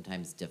that it's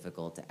sometimes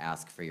difficult to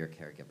ask for your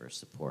caregiver's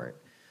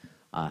support.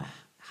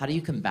 How do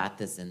you combat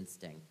this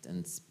instinct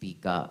and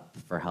speak up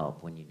for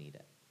help when you need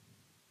it?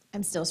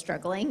 I'm still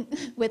struggling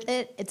with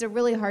it. It's a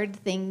really hard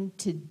thing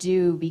to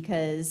do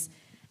because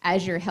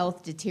as your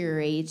health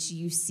deteriorates,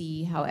 you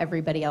see how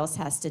everybody else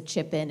has to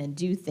chip in and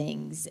do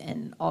things,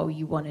 and all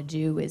you want to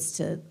do is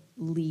to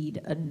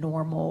lead a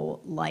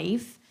normal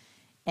life.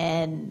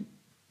 And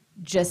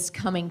just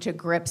coming to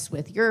grips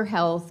with your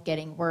health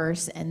getting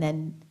worse, and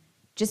then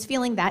just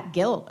feeling that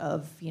guilt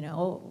of,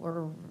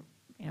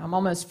 I'm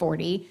almost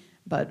 40,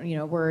 but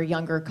we're a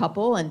younger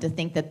couple, and to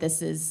think that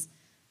this is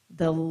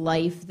the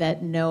life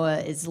that Noah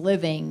is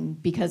living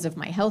because of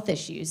my health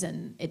issues,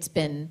 and it's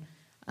been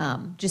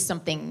just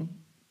something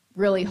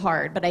really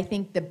hard. But I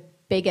think the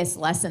biggest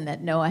lesson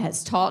that Noah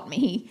has taught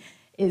me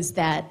is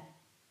that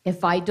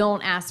if I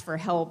don't ask for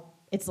help,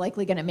 it's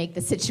likely going to make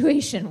the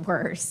situation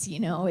worse.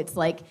 It's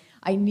like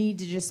I need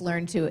to just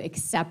learn to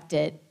accept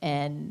it,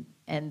 and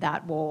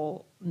that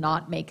will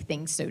not make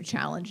things so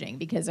challenging.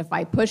 Because if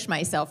I push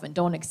myself and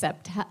don't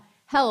accept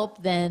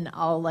help, then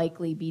I'll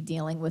likely be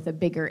dealing with a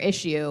bigger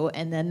issue,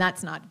 and then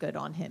that's not good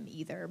on him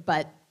either.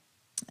 But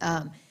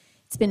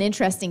it's been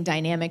interesting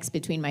dynamics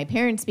between my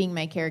parents being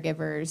my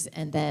caregivers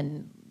and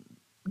then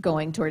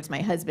going towards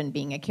my husband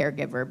being a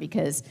caregiver,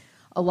 because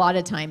a lot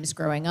of times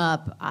growing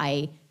up,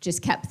 I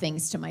just kept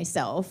things to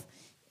myself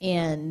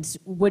and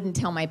wouldn't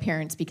tell my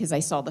parents because I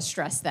saw the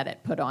stress that it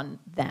put on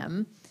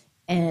them.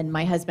 And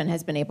my husband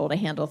has been able to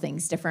handle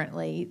things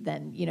differently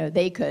than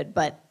they could.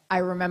 But I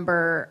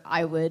remember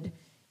I would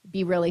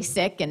be really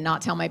sick and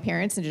not tell my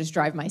parents and just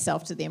drive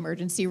myself to the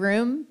emergency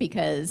room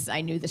because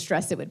I knew the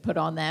stress it would put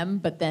on them.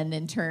 But then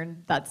in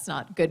turn, that's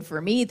not good for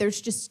me.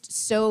 There's just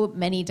so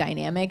many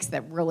dynamics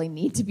that really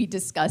need to be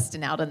discussed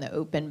and out in the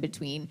open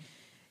between,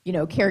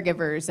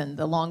 caregivers and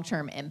the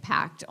long-term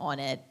impact on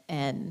it.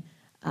 And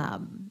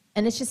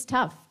it's just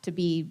tough to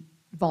be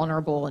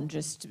vulnerable and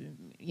just,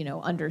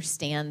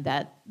 understand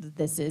that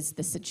this is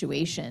the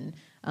situation.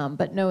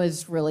 But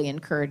Noah's really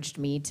encouraged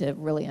me to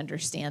really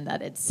understand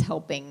that it's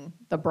helping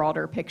the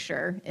broader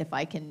picture if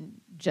I can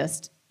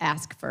just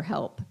ask for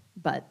help.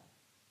 But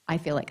I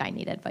feel like I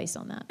need advice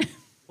on that.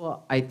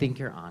 Well, I think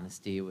your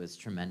honesty was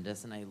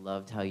tremendous, and I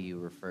loved how you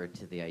referred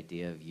to the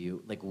idea of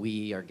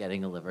we are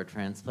getting a liver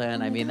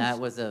transplant. Oh I mean, gosh.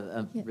 that was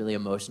a really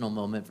emotional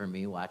moment for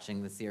me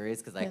watching the series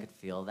because I could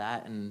feel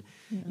that. And,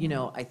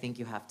 I think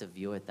you have to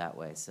view it that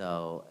way.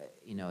 So,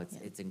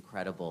 it's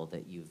incredible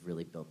that you've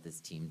really built this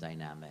team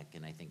dynamic,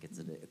 and I think it's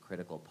a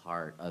critical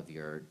part of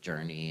your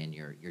journey and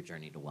your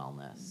journey to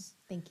wellness.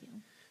 Thank you.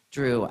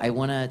 Drew, I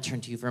want to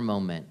turn to you for a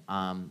moment.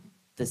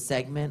 The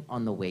segment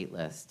on the wait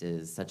list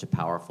is such a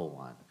powerful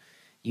one.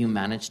 You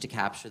managed to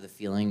capture the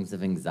feelings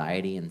of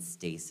anxiety and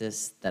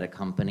stasis that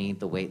accompany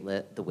the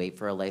wait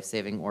for a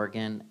life-saving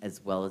organ,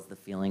 as well as the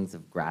feelings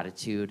of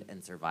gratitude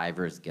and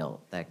survivor's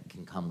guilt that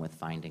can come with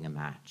finding a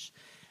match.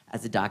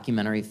 As a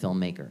documentary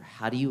filmmaker,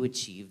 how do you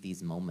achieve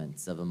these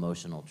moments of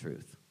emotional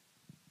truth?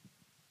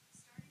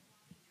 Started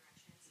walking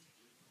directions to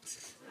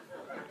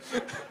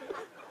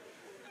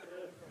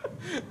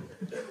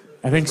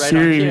I think Right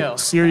on cue.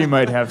 Siri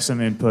might have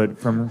some input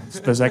from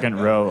the second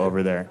row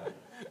over there.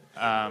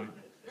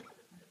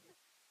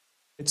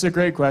 It's a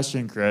great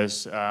question,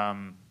 Chris.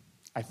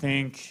 I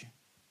think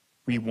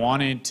we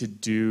wanted to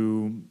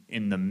do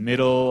in the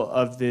middle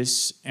of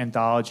this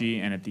anthology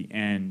and at the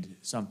end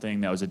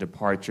something that was a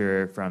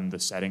departure from the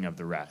setting of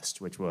the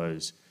rest, which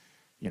was,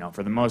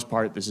 for the most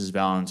part, this is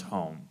Valen's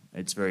home.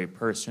 It's very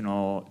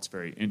personal, it's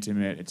very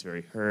intimate, it's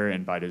very her,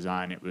 and by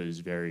design it was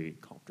very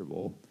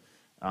comfortable.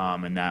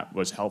 And that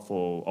was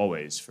helpful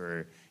always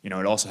for, it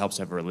also helps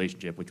to have a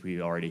relationship, which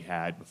we already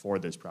had before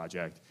this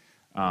project,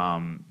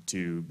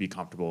 to be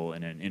comfortable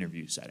in an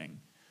interview setting.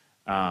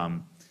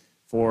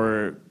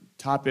 For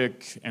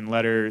topic and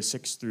letter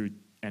 6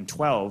 and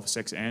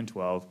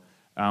 12,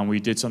 we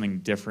did something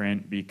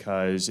different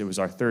because it was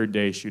our third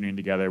day shooting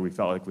together. We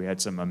felt like we had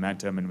some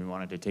momentum and we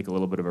wanted to take a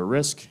little bit of a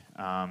risk.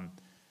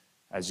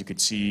 As you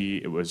could see,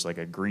 it was like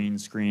a green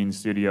screen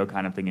studio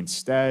kind of thing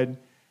instead.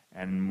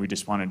 And we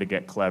just wanted to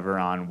get clever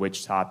on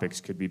which topics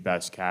could be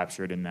best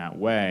captured in that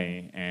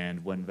way.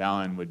 And when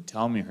Valen would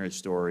tell me her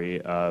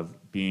story of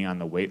being on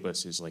the wait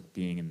list is like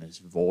being in this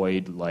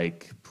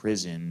void-like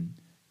prison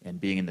and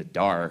being in the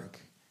dark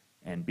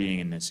and being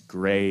in this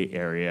gray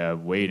area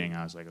of waiting,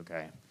 I was like,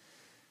 okay,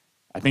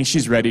 I think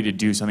she's ready to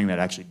do something that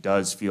actually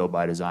does feel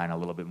by design a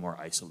little bit more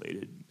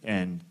isolated.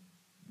 And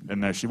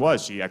there she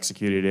was. She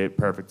executed it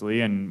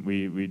perfectly, and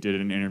we did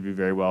an interview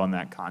very well in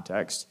that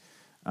context.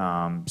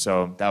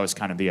 So that was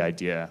kind of the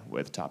idea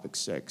with topic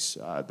 6,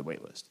 the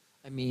wait list.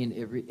 I mean,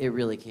 it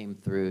really came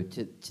through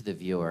to the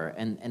viewer,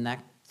 and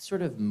that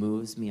sort of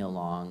moves me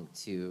along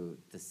to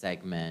the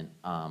segment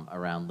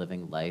around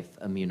living life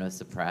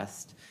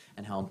immunosuppressed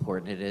and how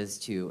important it is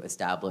to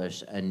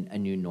establish a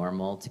new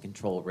normal to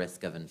control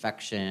risk of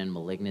infection,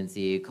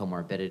 malignancy,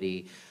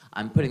 comorbidity.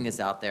 I'm putting this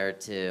out there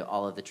to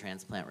all of the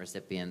transplant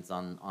recipients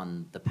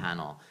on the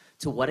panel.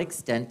 To what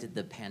extent did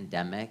the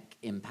pandemic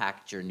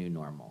impact your new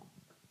normal?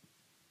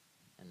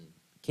 And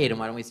Kaden,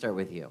 why don't we start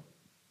with you?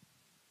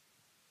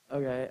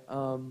 Okay.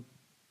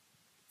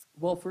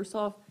 Well, first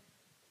off,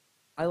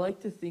 I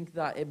like to think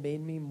that it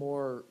made me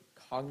more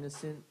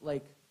cognizant,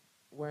 like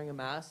wearing a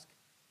mask.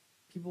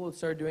 People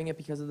started doing it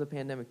because of the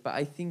pandemic, but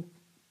I think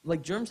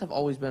like germs have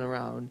always been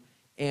around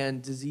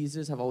and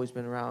diseases have always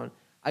been around.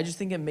 I just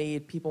think it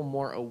made people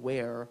more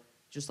aware,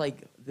 just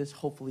like this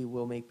hopefully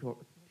will make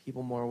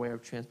people more aware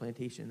of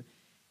transplantation.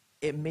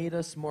 It made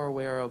us more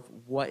aware of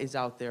what is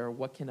out there,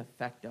 what can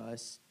affect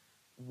us,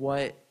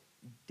 what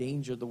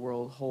danger the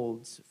world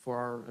holds for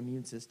our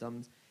immune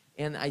systems.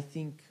 And I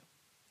think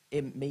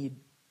it made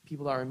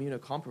people that are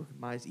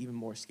immunocompromised even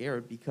more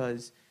scared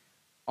because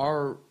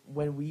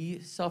when we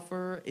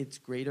suffer, it's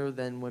greater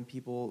than when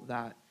people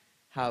that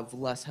have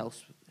less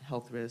health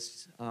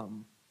risks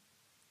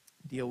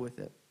deal with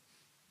it.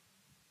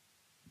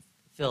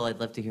 Phil, I'd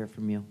love to hear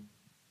from you.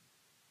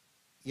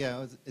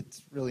 Yeah,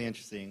 it's really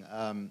interesting.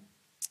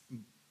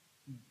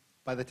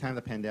 By the time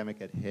the pandemic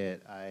had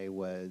hit, I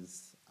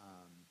was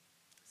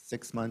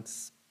 6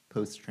 months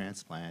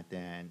post-transplant,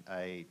 and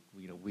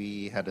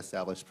we had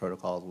established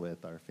protocols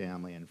with our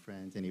family and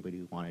friends. Anybody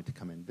who wanted to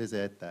come and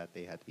visit, that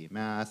they had to be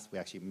masked. We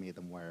actually made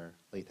them wear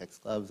latex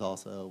gloves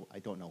also. I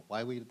don't know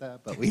why we did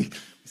that, but we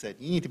said,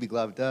 you need to be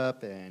gloved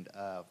up, and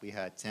we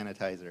had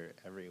sanitizer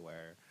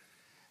everywhere.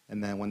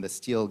 And then when the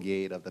steel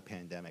gate of the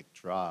pandemic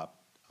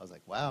dropped, I was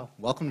like, wow,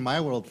 welcome to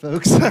my world,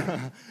 folks.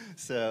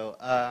 So,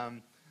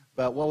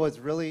 but what was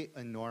really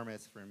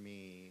enormous for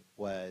me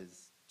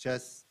was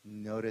just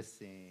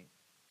noticing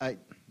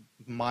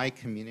my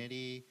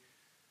community.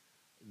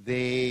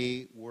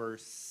 They were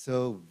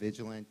so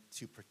vigilant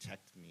to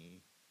protect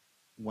me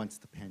once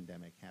the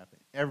pandemic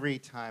happened. Every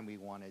time we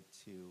wanted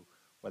to,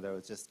 whether it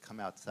was just come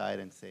outside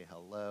and say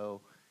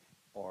hello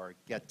or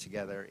get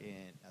together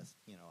in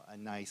a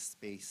nice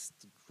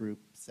spaced group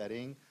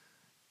setting,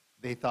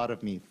 they thought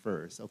of me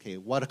first. Okay,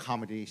 what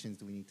accommodations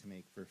do we need to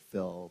make for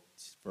Phil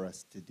for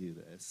us to do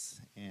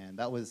this? And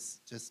that was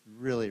just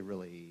really,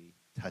 really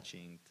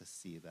touching to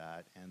see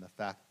that. And the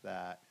fact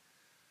that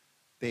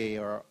they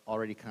are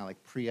already kind of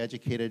like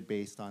pre-educated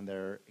based on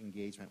their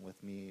engagement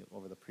with me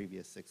over the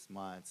previous 6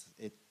 months.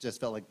 It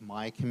just felt like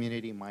my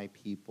community, my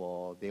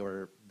people, they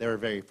were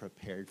very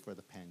prepared for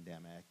the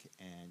pandemic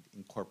and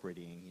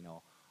incorporating,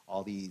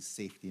 all these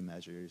safety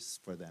measures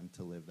for them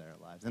to live their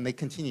lives. And they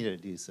continue to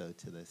do so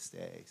to this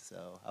day.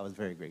 So I was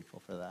very grateful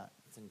for that.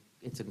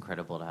 It's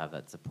incredible to have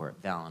that support.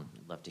 Valen,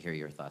 I'd love to hear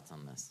your thoughts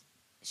on this.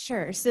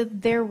 Sure. So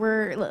there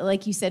were,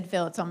 like you said,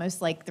 Phil, it's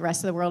almost like the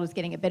rest of the world is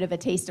getting a bit of a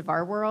taste of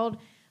our world.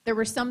 There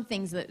were some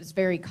things that was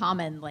very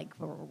common, like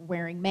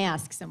wearing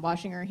masks and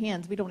washing our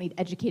hands. We don't need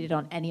educated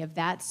on any of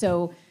that.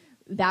 So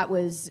that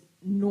was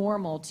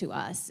normal to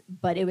us,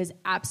 but it was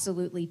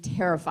absolutely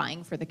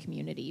terrifying for the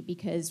community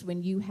because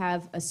when you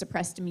have a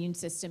suppressed immune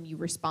system, you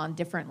respond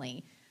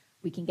differently.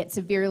 We can get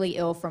severely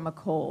ill from a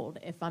cold.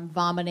 If I'm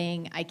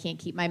vomiting, I can't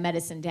keep my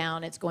medicine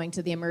down, it's going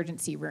to the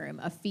emergency room.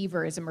 A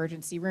fever is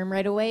emergency room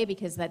right away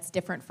because that's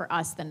different for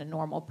us than a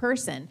normal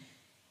person.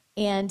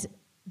 And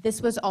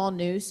this was all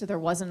new, so there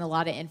wasn't a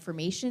lot of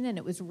information, and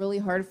it was really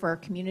hard for our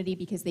community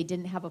because they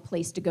didn't have a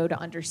place to go to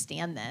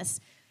understand this.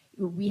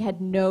 We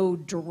had no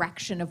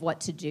direction of what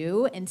to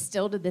do, and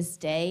still to this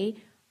day,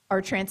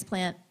 our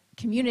transplant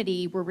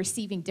community, we're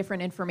receiving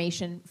different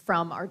information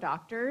from our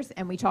doctors,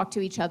 and we talk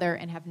to each other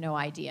and have no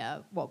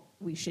idea what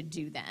we should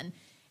do then.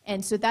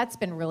 And so that's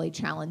been really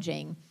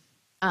challenging.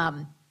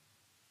 I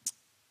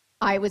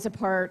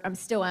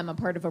still am a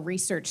part of a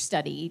research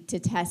study to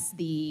test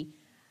the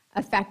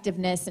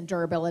effectiveness and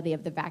durability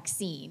of the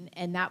vaccine.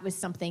 And that was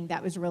something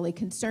that was really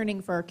concerning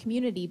for our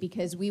community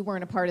because we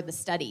weren't a part of the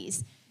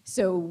studies.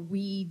 So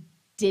we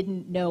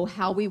didn't know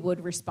how we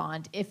would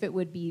respond, if it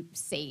would be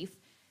safe.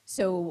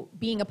 So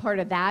being a part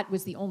of that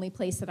was the only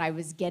place that I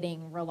was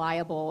getting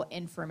reliable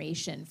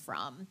information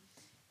from.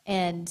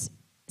 And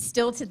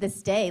still to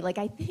this day, like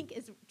I think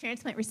as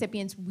transplant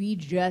recipients, we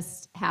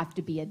just have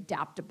to be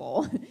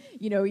adaptable,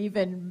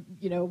 even,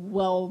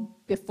 well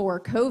before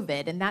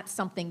COVID. And that's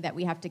something that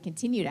we have to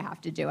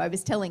have to do. I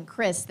was telling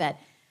Chris that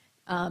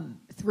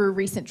through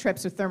recent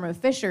trips with Thermo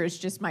Fisher is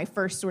just my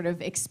first sort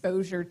of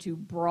exposure to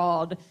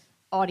broad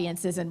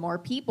audiences and more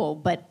people,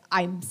 but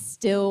I'm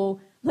still,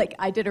 like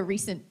I did a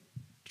recent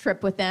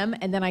trip with them,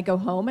 and then I go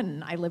home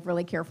and I live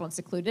really careful and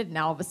secluded. And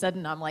now all of a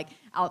sudden I'm like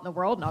out in the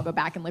world, and I'll go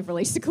back and live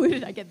really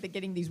secluded. I get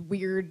getting these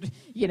weird,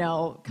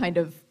 kind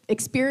of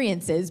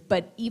experiences.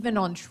 But even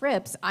on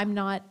trips, I'm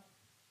not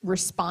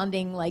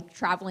responding like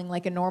traveling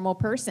like a normal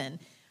person.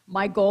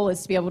 My goal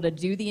is to be able to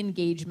do the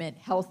engagement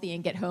healthy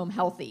and get home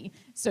healthy.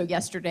 So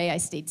yesterday I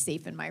stayed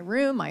safe in my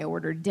room. I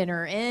ordered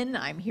dinner in.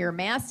 I'm here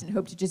masked and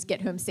hope to just get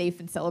home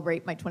safe and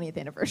celebrate my 20th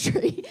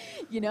anniversary.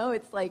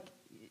 It's like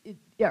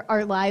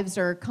our lives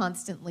are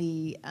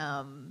constantly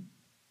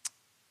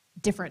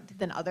different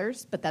than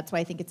others, but that's why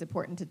I think it's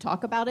important to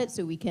talk about it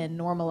so we can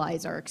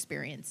normalize our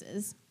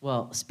experiences.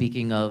 Well,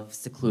 speaking of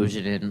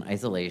seclusion and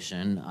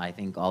isolation, I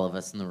think all of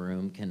us in the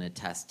room can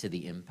attest to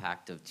the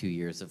impact of 2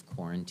 years of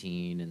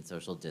quarantine and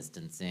social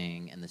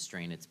distancing and the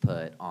strain it's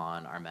put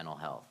on our mental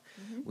health.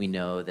 Mm-hmm. We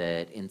know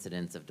that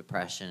incidence of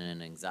depression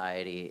and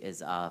anxiety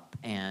is up,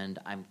 and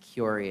I'm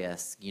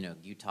curious,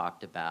 you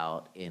talked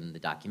about in the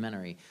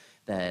documentary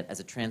that as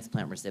a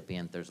transplant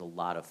recipient, there's a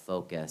lot of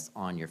focus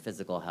on your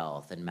physical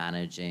health and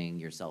managing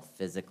yourself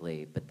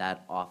physically, but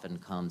that often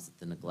comes at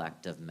the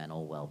neglect of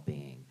mental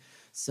well-being.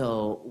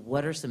 So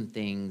what are some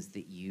things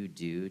that you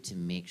do to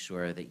make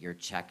sure that you're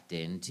checked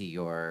into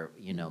your,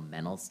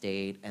 mental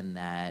state, and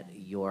that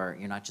you're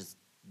not just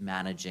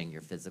managing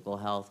your physical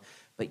health,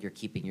 but you're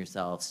keeping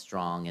yourself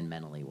strong and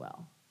mentally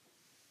well?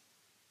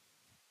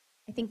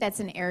 I think that's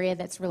an area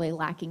that's really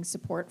lacking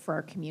support for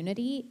our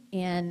community.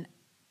 And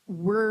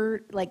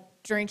we're like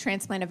during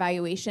transplant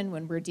evaluation,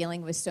 when we're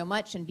dealing with so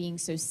much and being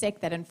so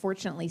sick, that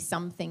unfortunately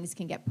some things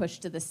can get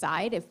pushed to the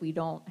side if we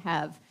don't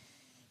have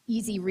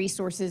easy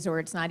resources or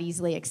it's not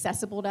easily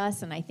accessible to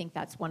us. And I think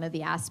that's one of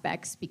the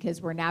aspects,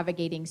 because we're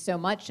navigating so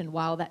much, and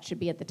while that should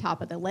be at the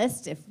top of the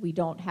list, if we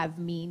don't have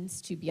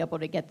means to be able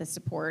to get the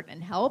support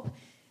and help,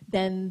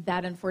 then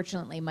that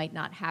unfortunately might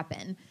not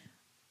happen.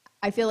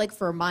 I feel like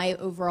for my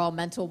overall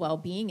mental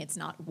well-being, it's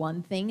not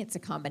one thing, it's a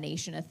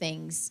combination of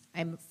things.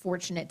 I'm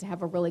fortunate to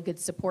have a really good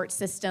support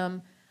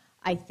system.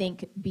 I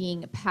think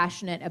being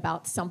passionate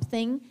about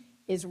something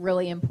is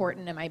really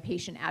important, and my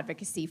patient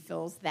advocacy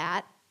fills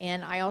that.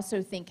 And I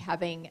also think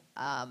having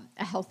a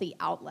healthy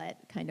outlet,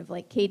 kind of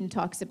like Caden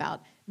talks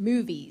about,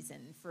 movies,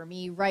 and for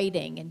me,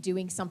 writing and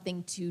doing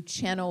something to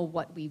channel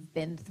what we've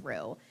been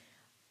through.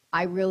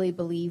 I really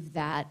believe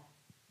that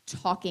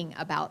talking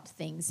about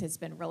things has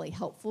been really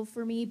helpful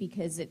for me,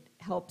 because it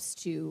helps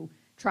to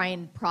try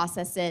and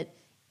process it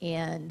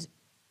and,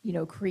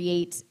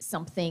 create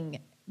something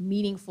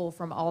meaningful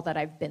from all that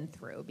I've been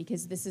through,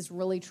 because this is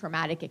really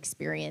traumatic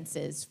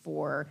experiences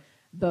for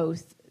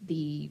both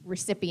the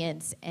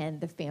recipients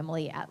and the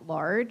family at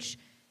large.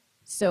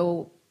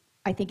 So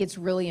I think it's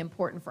really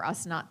important for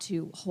us not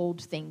to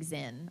hold things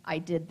in. I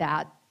did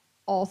that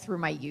all through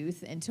my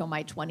youth until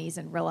my 20s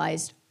and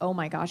realized, oh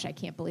my gosh, I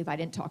can't believe I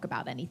didn't talk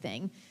about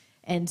anything.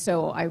 And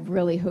so I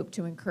really hope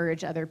to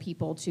encourage other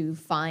people to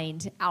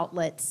find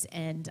outlets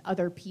and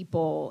other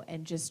people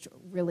and just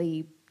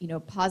really,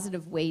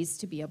 positive ways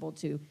to be able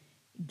to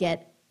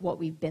get what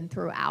we've been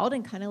through out.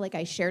 And kind of like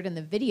I shared in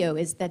the video,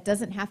 is that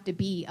doesn't have to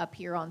be up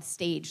here on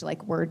stage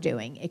like we're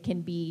doing. It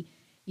can be,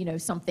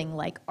 something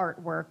like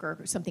artwork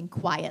or something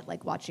quiet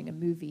like watching a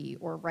movie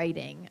or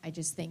writing. I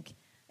just think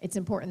it's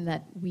important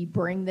that we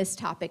bring this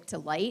topic to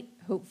light,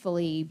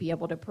 hopefully be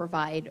able to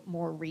provide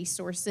more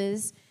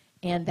resources,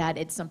 and that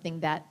it's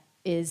something that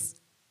is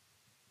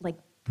like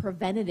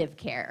preventative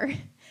care,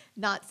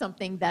 not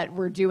something that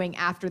we're doing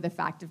after the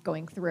fact of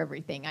going through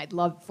everything. I'd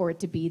love for it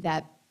to be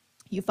that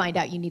you find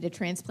out you need a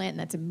transplant, and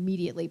that's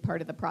immediately part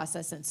of the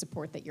process and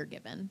support that you're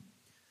given.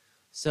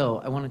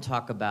 So I want to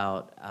talk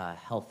about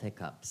health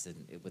hiccups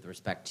with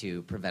respect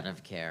to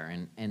preventive care.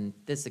 And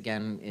this,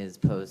 again, is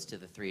posed to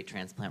the 3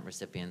 transplant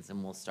recipients,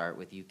 and we'll start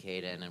with you,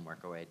 Caden, and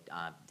work our way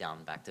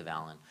down back to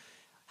Valen.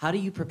 How do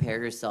you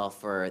prepare yourself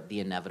for the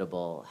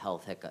inevitable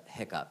health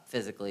hiccup,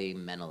 physically,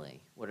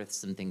 mentally? What are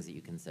some things that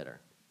you consider?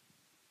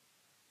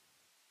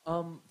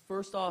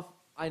 First off,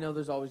 I know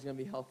there's always going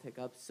to be health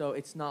hiccups, so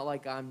it's not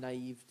like I'm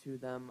naive to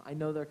them. I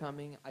know they're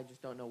coming, I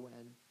just don't know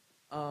when.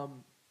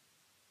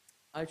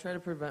 I try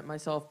to prevent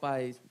myself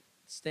by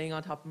staying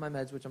on top of my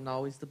meds, which I'm not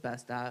always the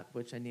best at,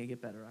 which I need to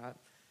get better at.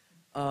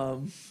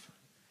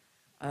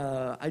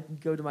 I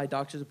go to my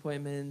doctor's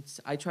appointments.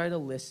 I try to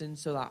listen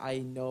so that I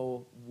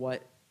know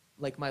what,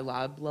 like, my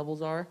lab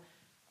levels are.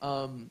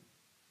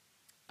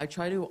 I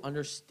try to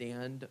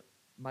understand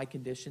my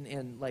condition,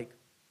 and, like,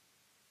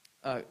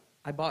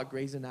 I bought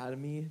Grey's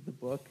Anatomy, the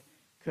book,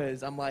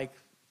 because I'm like,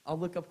 I'll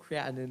look up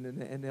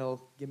creatinine and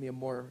it'll give me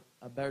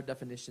a better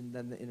definition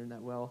than the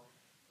internet will.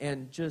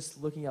 And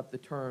just looking up the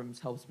terms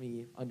helps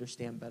me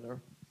understand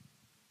better.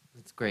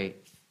 That's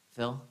great.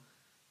 Phil?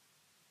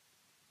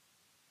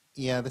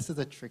 Yeah, this is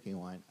a tricky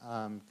one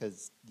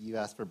because you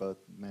asked for both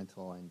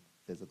mental and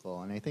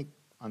physical. And I think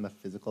on the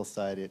physical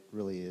side, it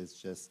really is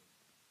just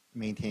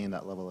maintaining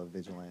that level of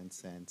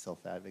vigilance and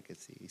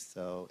self-advocacy.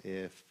 So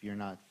if you're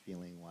not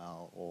feeling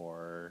well,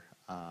 or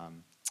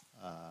I'm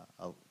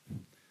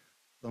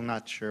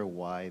not sure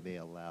why they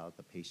allow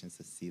the patients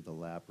to see the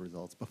lab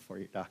results before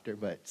your doctor,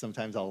 but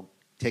sometimes I'll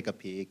take a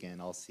peek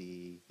and I'll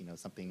see, you know,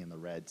 something in the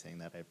red saying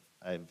that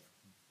I've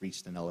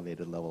reached an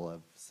elevated level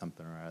of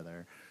something or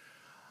other.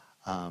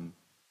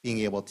 Being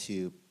able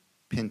to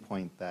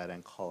pinpoint that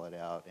and call it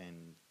out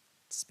and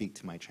speak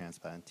to my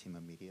transplant team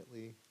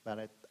immediately about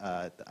it,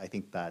 I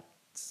think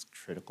that's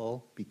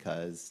critical,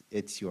 because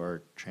it's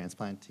your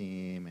transplant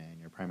team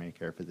and your primary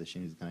care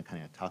physician who's going to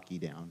kind of talk you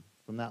down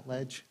from that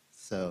ledge.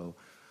 So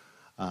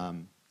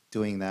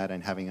doing that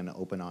and having an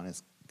open,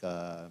 honest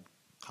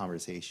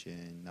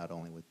conversation, not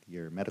only with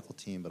your medical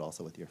team, but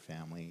also with your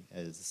family,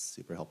 is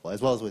super helpful,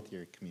 as well as with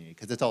your community,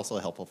 because it's also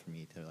helpful for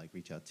me to, like,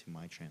 reach out to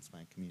my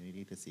transplant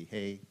community to see,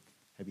 hey,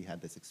 have you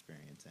had this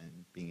experience,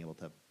 and being able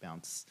to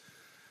bounce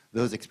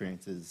those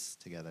experiences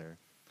together.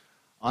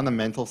 On the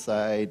mental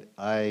side,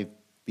 I've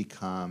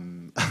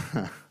become,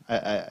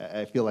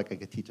 I feel like I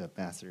could teach a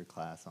master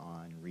class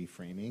on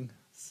reframing.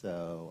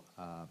 So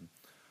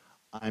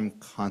I'm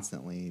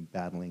constantly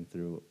battling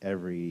through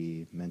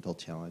every mental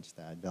challenge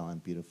that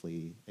Valen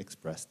beautifully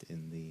expressed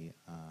in the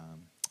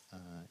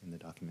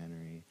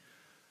documentary.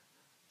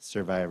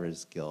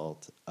 Survivor's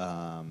guilt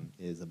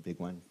is a big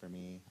one for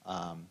me.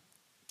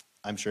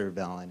 I'm sure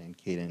Valen and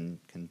Caden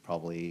can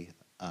probably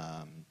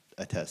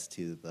attest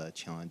to the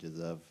challenges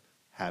of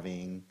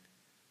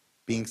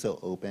being so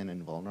open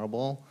and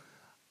vulnerable.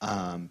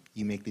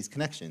 You make these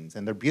connections,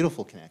 and they're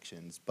beautiful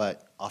connections,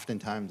 but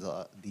oftentimes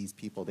these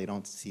people, they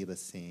don't see the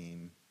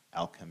same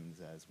outcomes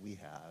as we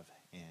have,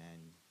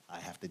 and I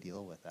have to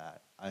deal with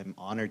that. I'm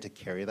honored to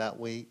carry that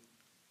weight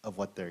of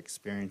what they're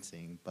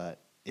experiencing,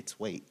 but it's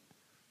weight,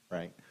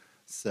 right?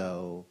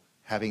 So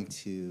having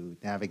to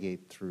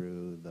navigate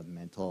through the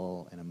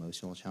mental and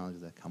emotional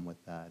challenges that come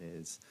with that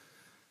it's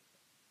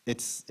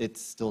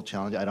still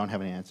challenging. I don't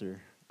have an answer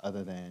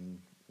other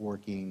than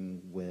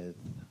working with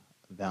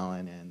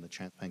Valen and the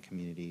transplant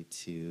community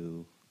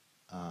to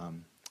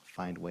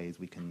find ways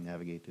we can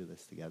navigate through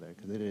this together,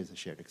 because it is a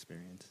shared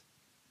experience.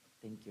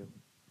 Thank you.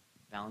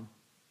 Valen?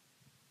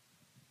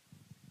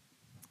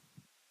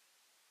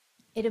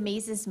 It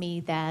amazes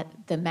me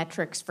that the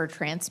metrics for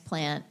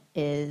transplant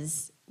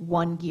is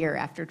 1 year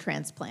after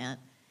transplant,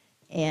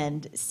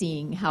 and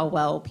seeing how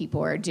well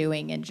people are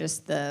doing, and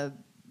just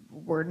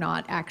we're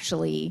not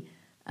actually,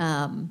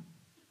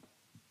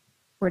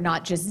 we're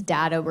not just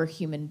data, we're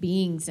human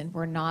beings, and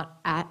we're not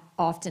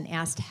often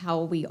asked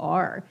how we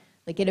are.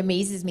 Like, it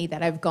amazes me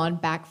that I've gone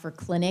back for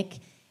clinic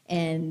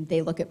and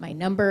they look at my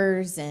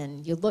numbers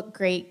and you look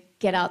great,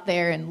 get out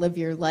there and live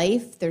your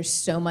life. There's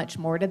so much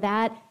more to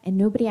that. And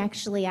nobody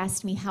actually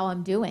asked me how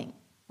I'm doing.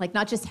 Like,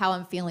 not just how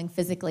I'm feeling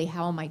physically,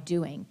 how am I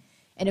doing?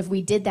 And if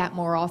we did that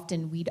more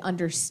often, we'd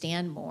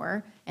understand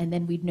more, and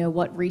then we'd know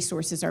what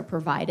resources are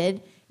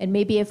provided. And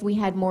maybe if we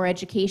had more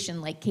education,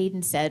 like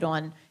Caden said,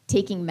 on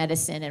taking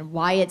medicine and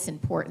why it's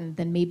important,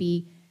 then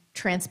maybe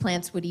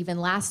transplants would even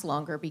last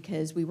longer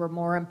because we were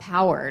more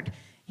empowered.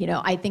 You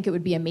know, I think it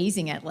would be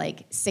amazing at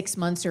like 6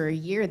 months or a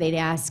year, they'd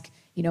ask,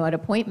 you know, at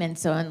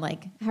appointments on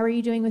like, how are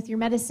you doing with your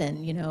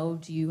medicine? You know,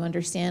 do you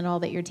understand all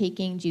that you're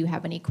taking? Do you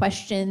have any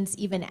questions?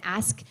 Even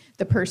ask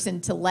the person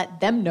to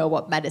let them know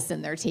what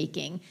medicine they're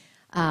taking.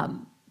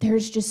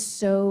 There's just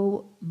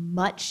so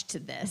much to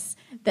this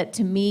that,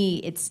 to me,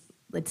 it's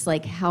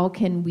like, how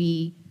can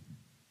we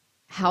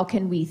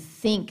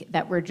think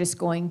that we're just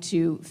going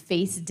to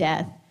face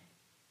death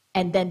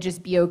and then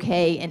just be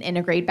okay and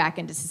integrate back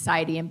into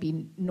society and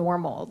be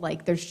normal?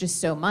 Like, there's just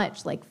so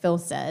much, like Phil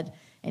said,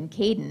 and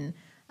Caden.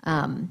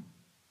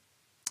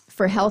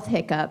 For health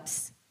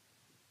hiccups,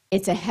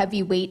 it's a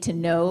heavy weight to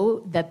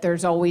know that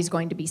there's always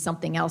going to be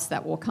something else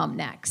that will come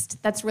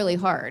next. That's really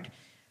hard.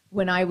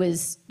 When I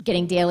was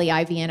getting daily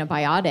IV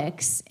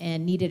antibiotics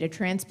and needed a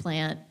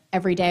transplant,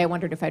 every day I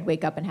wondered if I'd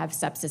wake up and have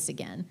sepsis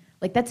again.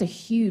 Like, that's a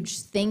huge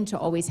thing to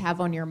always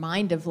have on your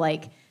mind of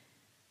like,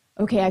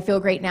 okay, I feel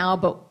great now,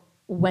 but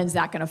when's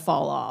that going to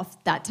fall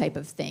off, that type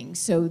of thing.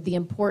 So the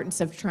importance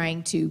of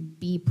trying to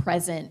be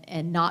present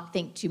and not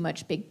think too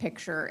much big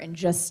picture and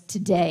just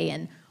today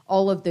and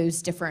all of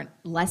those different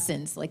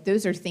lessons, like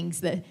those are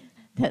things that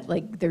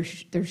like there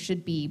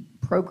should be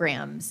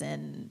programs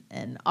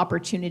and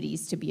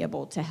opportunities to be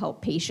able to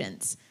help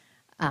patients.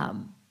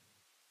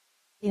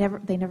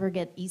 They never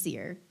get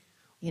easier,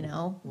 you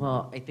know?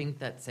 Well, I think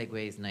that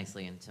segues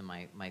nicely into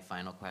my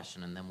final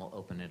question, and then we'll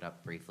open it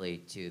up briefly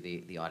to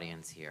the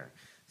audience here.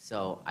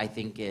 So I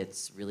think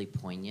it's really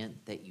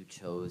poignant that you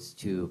chose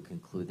to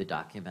conclude the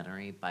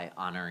documentary by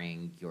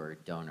honoring your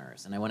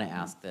donors. And I want to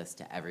ask this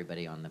to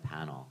everybody on the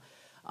panel.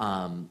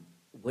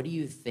 What do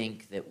you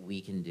think that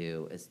we can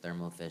do as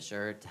Thermo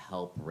Fisher to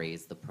help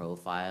raise the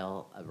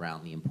profile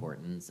around the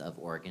importance of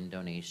organ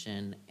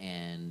donation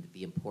and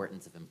the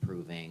importance of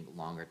improving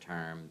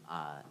longer-term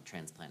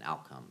transplant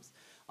outcomes?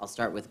 I'll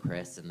start with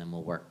Chris, and then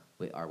we'll work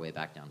our way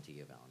back down to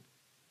you, Valen.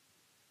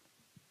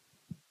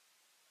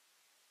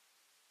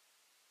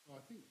 Well,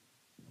 I think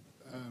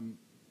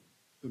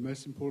the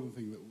most important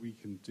thing that we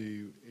can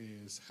do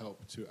is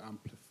help to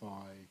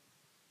amplify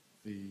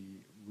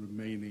the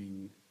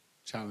remaining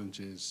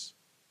challenges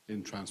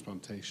in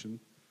transplantation.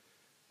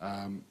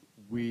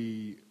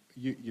 You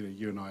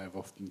and I have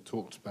often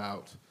talked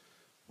about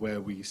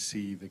where we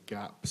see the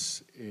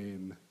gaps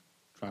in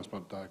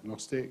transplant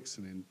diagnostics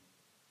and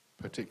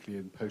particularly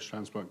in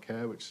post-transplant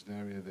care, which is an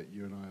area that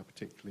you and I are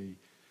particularly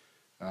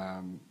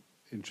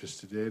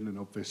interested in. And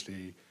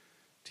obviously,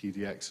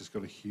 TDX has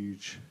got a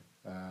huge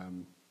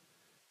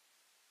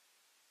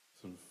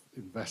sort of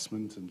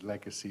investment and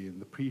legacy in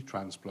the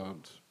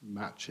pre-transplant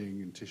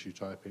matching and tissue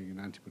typing and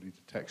antibody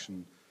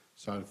detection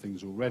side of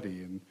things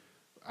already. And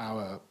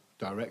our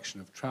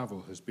direction of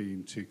travel has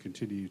been to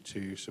continue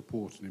to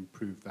support and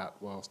improve that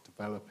whilst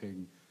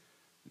developing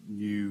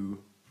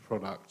new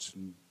products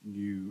and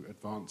new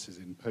advances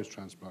in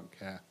post-transplant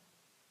care.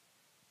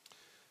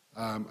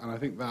 And I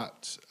think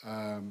that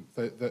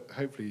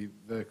hopefully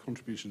the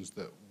contributions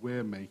that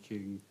we're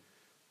making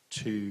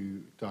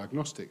to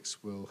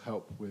diagnostics will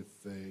help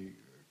with the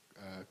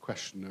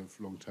question of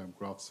long-term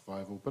graft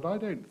survival. But I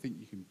don't think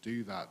you can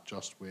do that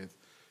just with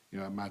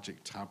a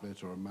magic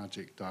tablet or a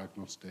magic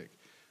diagnostic.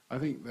 I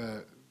think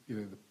the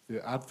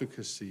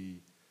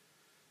advocacy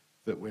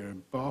that we're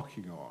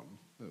embarking on,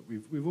 that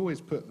we've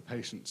always put the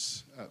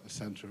patients at the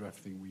center of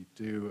everything we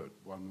do at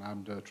One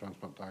Lambda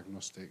Transplant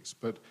Diagnostics,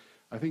 but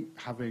I think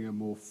having a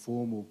more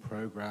formal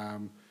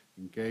program,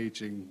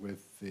 engaging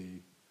with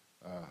the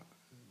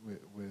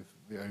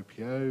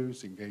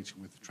OPOs,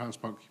 engaging with the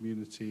transplant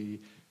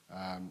community,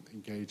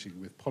 engaging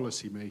with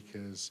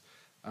policymakers,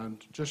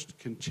 and just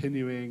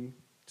continuing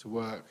to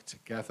work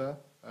together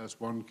as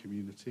one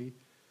community,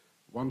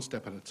 one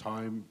step at a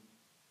time,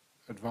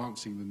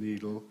 advancing the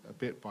needle a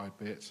bit by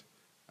bit,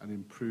 and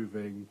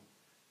improving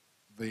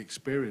the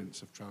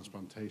experience of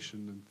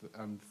transplantation,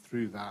 and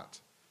through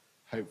that,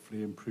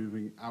 hopefully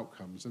improving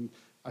outcomes. And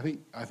I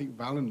think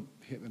Valen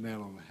hit the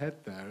nail on the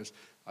head there. As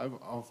I've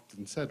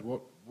often said,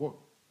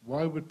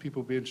 why would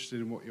people be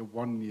interested in what your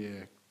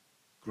 1-year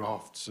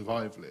graft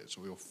survival is,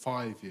 or your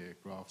 5-year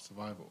graft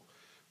survival?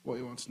 What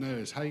you want to know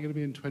is how you're going to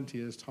be in 20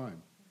 years'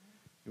 time.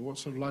 What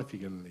sort of life are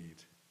you going to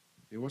lead?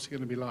 What's it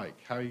going to be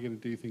like? How are you going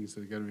to do things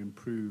that are going to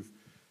improve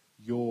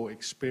your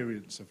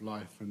experience of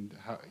life, and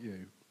how,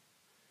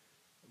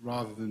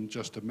 rather than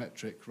just a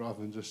metric, rather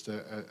than just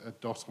a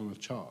dot on a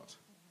chart?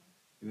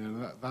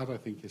 That I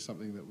think is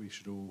something that we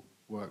should all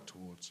work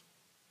towards.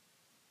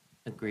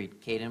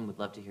 Agreed. Caden, would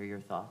love to hear your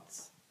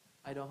thoughts.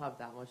 I don't have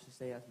that much to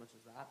say as much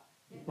as that.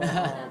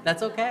 But,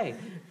 that's okay.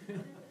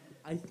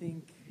 I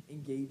think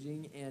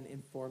engaging and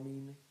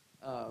informing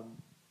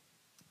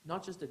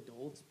not just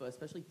adults, but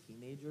especially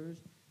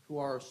teenagers who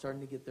are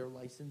starting to get their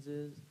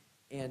licenses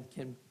and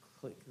can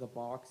click the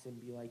box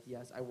and be like,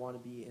 yes, I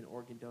want to be an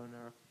organ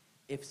donor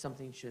if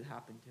something should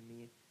happen to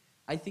me.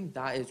 I think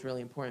that is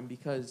really important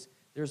because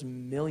there's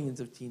millions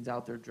of teens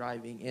out there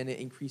driving, and it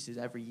increases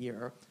every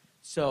year.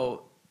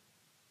 So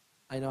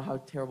I know how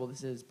terrible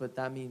this is, but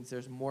that means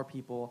there's more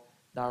people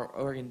that are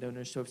organ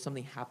donors. So if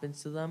something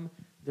happens to them,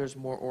 there's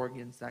more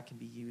organs that can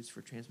be used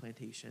for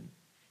transplantation.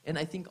 And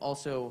I think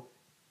also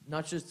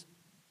not just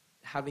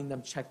having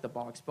them check the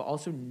box, but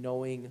also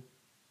knowing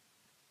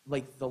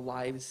like the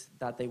lives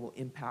that they will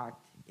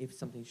impact if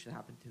something should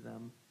happen to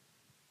them,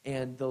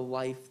 and the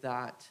life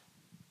that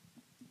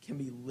can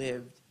be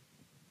lived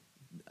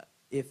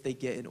if they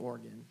get an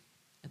organ.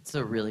 It's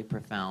a really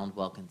profound,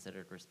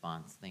 well-considered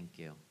response. Thank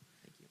you.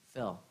 Thank you.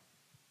 Phil.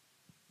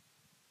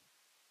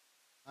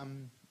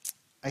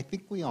 I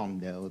think we all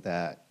know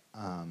that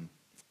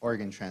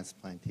organ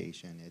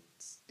transplantation,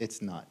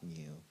 it's not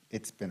new.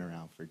 It's been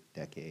around for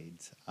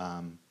decades.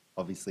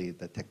 Obviously,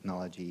 the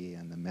technology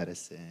and the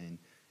medicine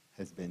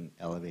has been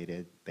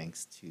elevated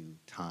thanks to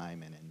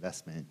time and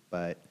investment,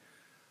 but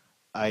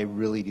I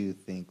really do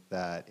think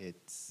that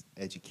it's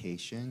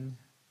education,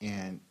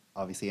 and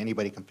obviously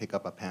anybody can pick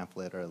up a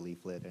pamphlet or a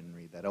leaflet and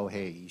read that, oh,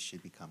 hey, you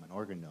should become an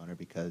organ donor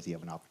because you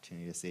have an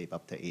opportunity to save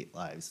up to 8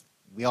 lives.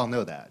 We all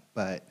know that,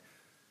 but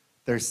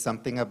there's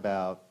something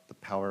about the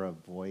power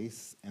of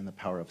voice and the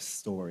power of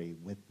story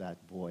with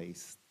that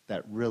voice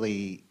that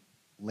really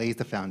lays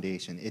the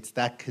foundation. It's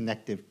that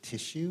connective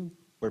tissue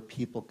where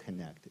people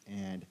connect,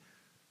 and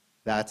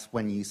that's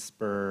when you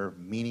spur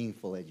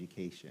meaningful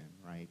education,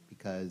 right?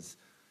 Because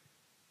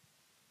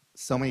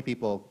so many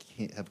people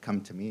have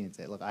come to me and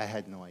say, look, I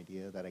had no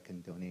idea that I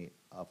can donate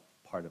a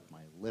part of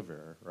my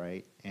liver,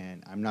 right?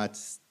 And I'm not,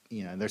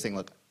 and they're saying,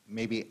 look,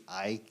 maybe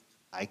I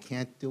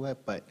can't do it,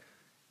 but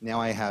now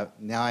I have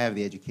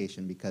the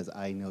education because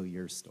I know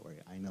your story.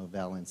 I know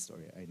Valen's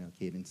story. I know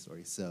Caden's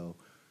story. So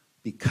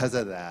because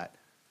of that,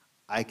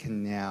 I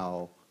can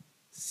now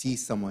see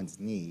someone's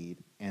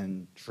need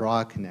and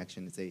draw a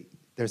connection and say,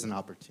 there's an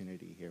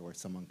opportunity here where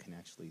someone can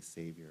actually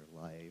save your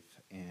life.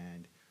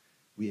 And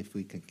if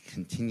we can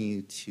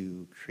continue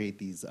to create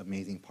these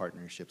amazing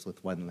partnerships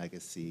with One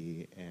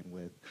Legacy and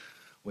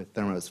with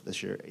Thermo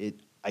Fisher,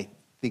 I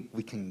think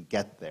we can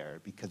get there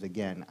because,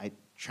 again,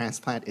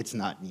 transplant, it's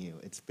not new.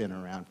 It's been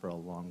around for a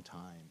long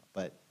time.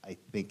 But I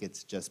think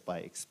it's just by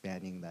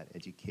expanding that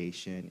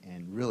education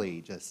and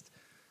really just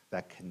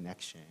that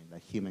connection,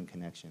 that human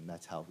connection,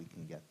 that's how we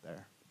can get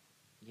there.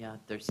 Yeah,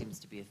 there seems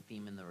to be a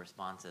theme in the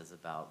responses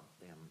about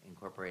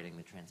incorporating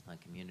the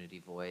transplant community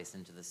voice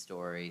into the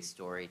story,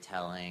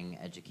 storytelling,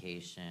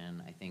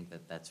 education. I think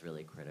that that's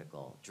really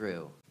critical.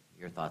 Drew,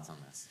 your thoughts on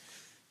this?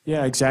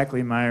 Yeah,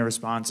 exactly. My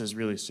response is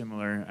really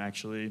similar,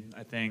 actually.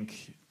 I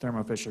think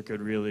Thermo Fisher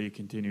could really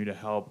continue to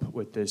help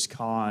with this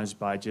cause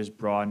by just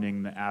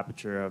broadening the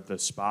aperture of the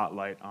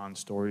spotlight on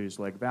stories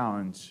like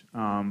Valen's.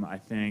 I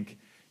think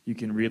you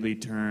can really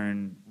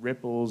turn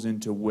ripples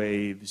into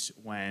waves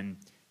when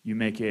you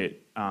make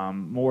it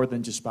more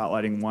than just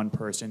spotlighting one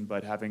person,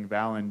 but having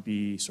Valen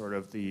be sort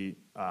of the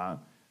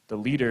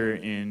leader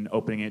in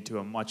opening it to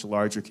a much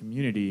larger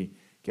community,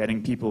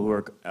 getting people who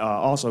are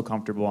also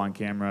comfortable on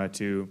camera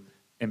to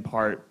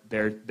impart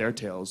their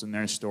tales and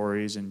their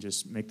stories and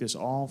just make this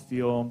all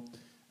feel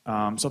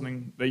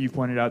something that you've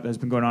pointed out that has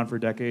been going on for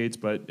decades,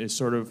 but is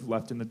sort of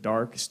left in the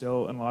dark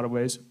still in a lot of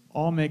ways.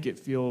 All make it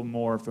feel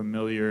more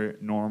familiar,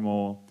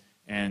 normal,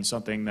 and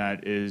something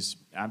that is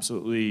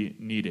absolutely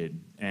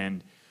needed.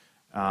 And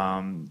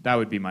that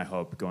would be my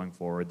hope going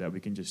forward, that we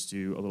can just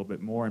do a little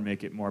bit more and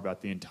make it more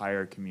about the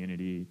entire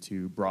community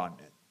to broaden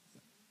it.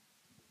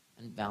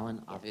 And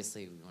Valen,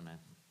 obviously we want to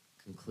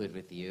conclude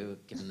with you,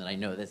 given that I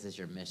know this is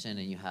your mission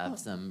and you have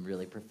some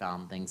really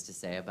profound things to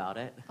say about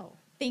it. Oh,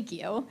 thank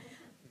you.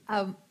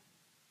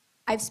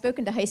 I've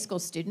spoken to high school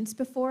students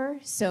before,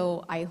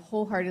 so I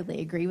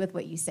wholeheartedly agree with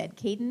what you said,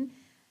 Caden.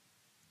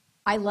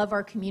 I love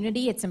our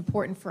community. It's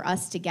important for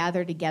us to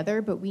gather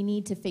together, but we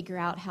need to figure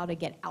out how to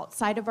get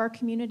outside of our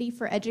community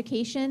for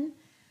education.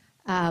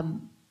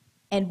 And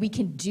we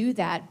can do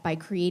that by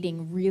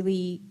creating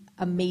really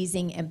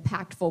amazing,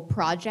 impactful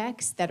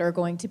projects that are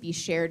going to be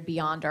shared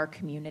beyond our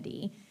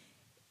community.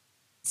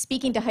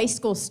 Speaking to high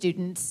school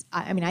students,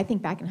 I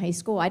think back in high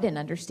school, I didn't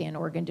understand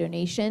organ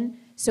donation.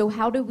 So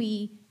how do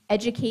we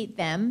educate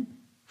them?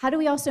 How do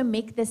we also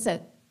make this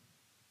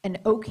an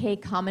okay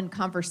common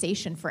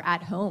conversation for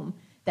at home,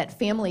 that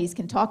families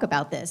can talk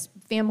about this?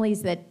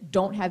 Families that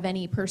don't have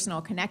any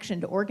personal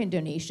connection to organ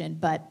donation,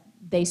 but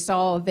they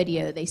saw a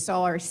video, they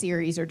saw our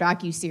series or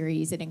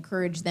docuseries, it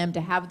encouraged them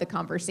to have the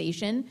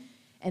conversation,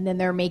 and then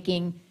they're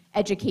making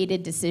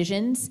educated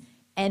decisions.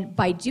 And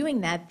by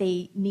doing that,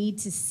 they need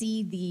to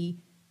see the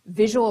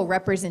visual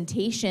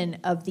representation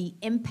of the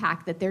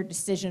impact that their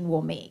decision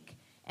will make.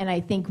 And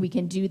I think we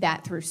can do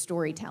that through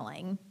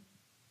storytelling.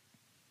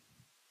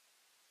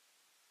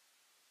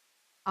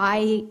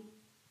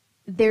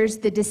 There's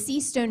the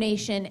deceased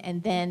donation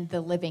and then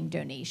the living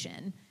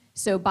donation.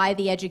 So by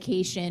the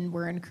education,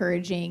 we're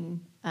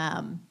encouraging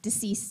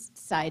deceased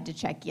side to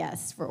check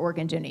yes for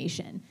organ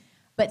donation.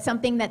 But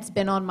something that's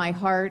been on my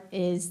heart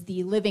is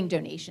the living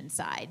donation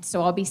side.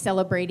 So I'll be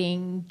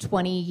celebrating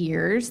 20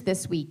 years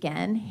this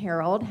weekend.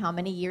 Harold, how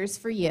many years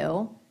for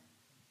you?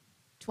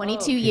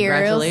 22 years.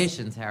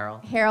 Congratulations,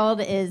 Harold.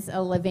 Harold is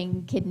a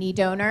living kidney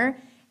donor,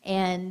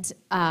 and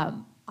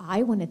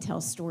I want to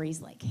tell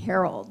stories like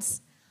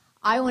Harold's.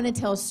 I want to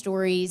tell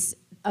stories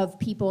of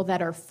people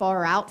that are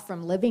far out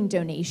from living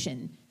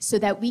donation so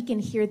that we can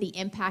hear the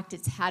impact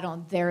it's had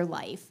on their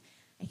life.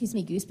 It gives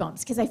me goosebumps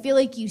because I feel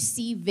like you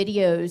see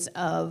videos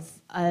of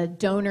a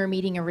donor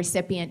meeting a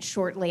recipient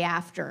shortly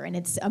after, and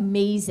it's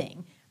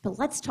amazing. But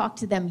let's talk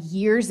to them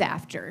years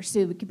after. So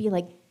it could be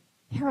like,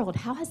 Harold,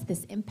 how has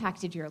this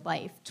impacted your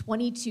life?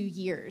 22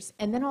 years.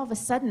 And then all of a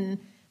sudden,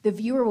 the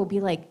viewer will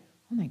be like,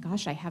 oh my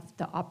gosh, I have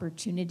the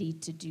opportunity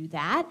to do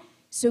that.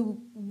 So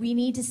we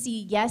need to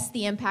see, yes,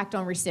 the impact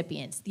on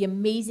recipients, the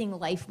amazing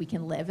life we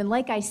can live. And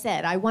like I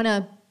said, I want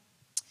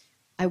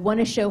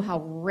to show how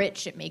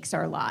rich it makes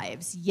our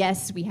lives.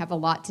 Yes, we have a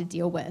lot to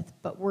deal with,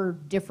 but we're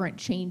different,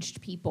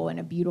 changed people in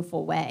a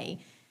beautiful way.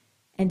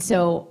 And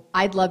so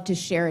I'd love to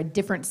share a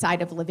different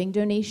side of living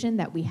donation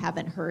that we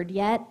haven't heard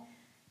yet.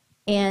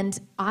 And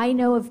I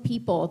know of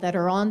people that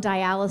are on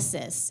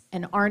dialysis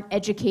and aren't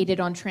educated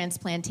on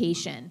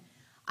transplantation.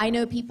 I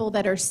know people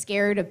that are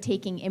scared of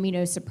taking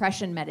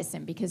immunosuppression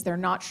medicine because they're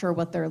not sure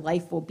what their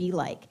life will be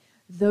like.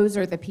 Those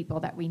are the people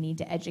that we need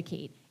to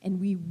educate, and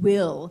we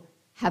will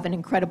have an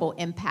incredible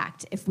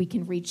impact if we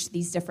can reach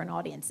these different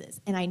audiences.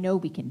 And I know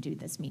we can do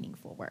this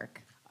meaningful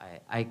work.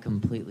 I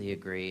completely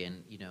agree,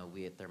 and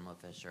we at Thermo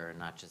Fisher are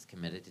not just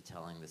committed to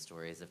telling the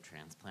stories of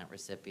transplant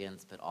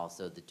recipients, but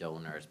also the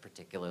donors,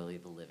 particularly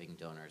the living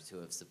donors who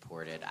have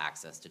supported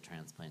access to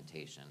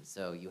transplantation.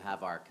 So you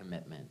have our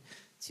commitment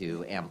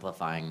to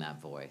amplifying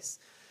that voice.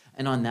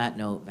 And on that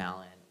note,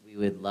 Valen, we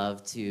would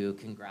love to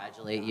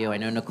congratulate you. I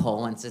know Nicole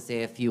wants to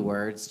say a few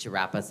words to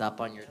wrap us up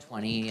on your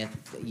 20th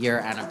year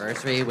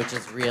anniversary, which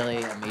is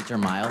really a major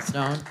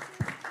milestone.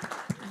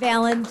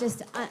 Valen,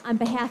 just on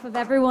behalf of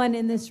everyone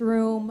in this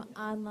room,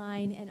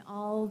 online, and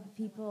all the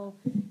people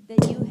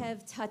that you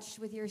have touched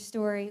with your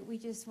story, we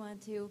just want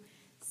to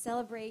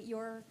celebrate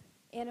your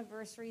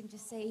anniversary and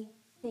just say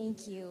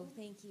thank you.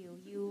 Thank you.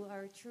 You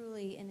are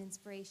truly an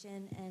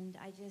inspiration, and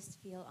I just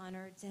feel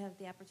honored to have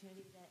the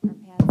opportunity that our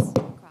paths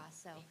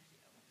cross. So.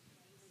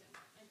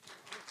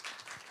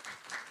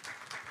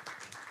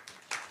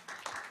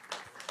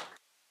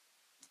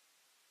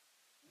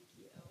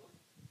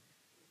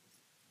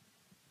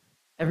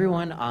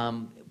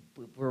 Everyone,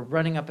 we're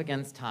running up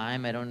against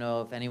time. I don't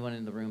know if anyone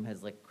in the room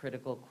has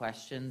critical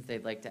questions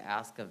they'd like to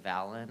ask of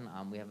Valen.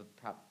 We have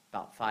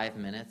about 5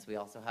 minutes. We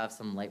also have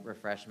some light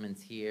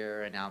refreshments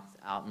here and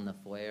out in the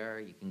foyer.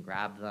 You can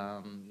grab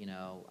them.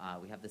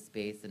 We have the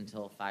space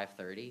until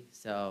 5:30.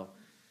 So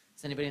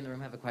does anybody in the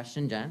room have a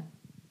question? Jen?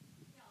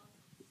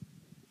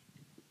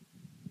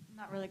 I'm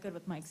not really good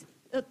with mics.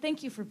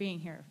 Thank you for being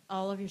here.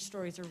 All of your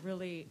stories are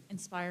really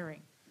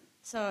inspiring.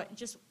 So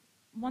just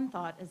one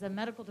thought, as a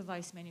medical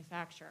device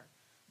manufacturer,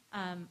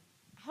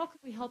 how can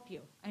we help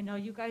you? I know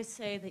you guys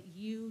say that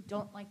you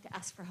don't like to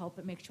ask for help.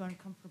 It makes you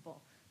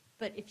uncomfortable.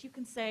 But if you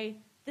can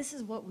say, this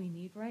is what we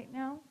need right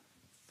now,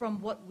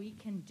 from what we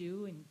can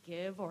do and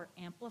give or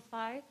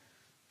amplify,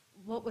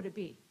 what would it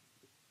be?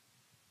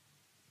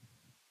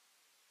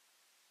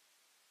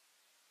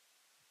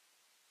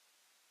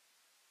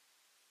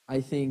 I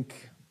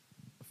think,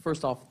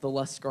 first off, the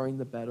less scarring,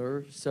 the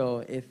better.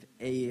 So if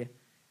a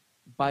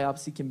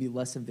biopsy can be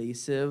less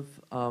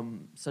invasive,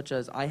 such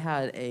as I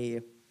had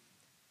a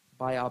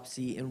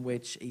biopsy in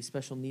which a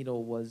special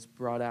needle was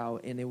brought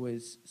out, and it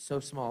was so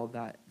small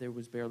that there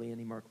was barely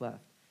any mark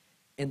left.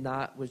 And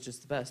that was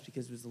just the best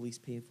because it was the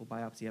least painful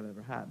biopsy I've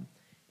ever had.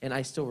 And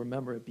I still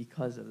remember it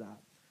because of that.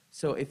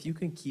 So if you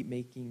can keep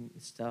making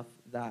stuff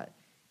that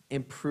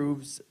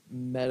improves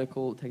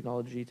medical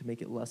technology to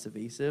make it less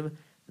invasive,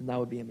 then that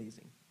would be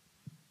amazing.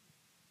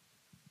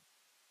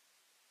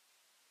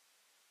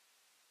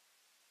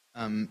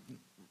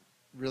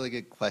 Really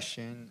good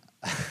question.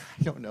 I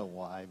don't know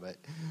why, but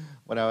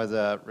when I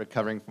was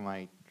recovering from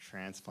my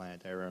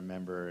transplant, I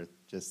remember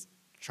just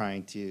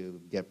trying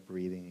to get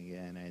breathing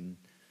again, and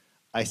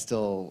I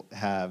still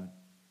have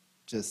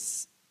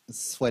just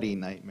sweaty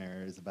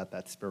nightmares about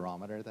that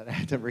spirometer that I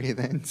had to breathe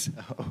in. So,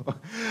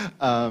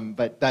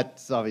 but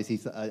that's obviously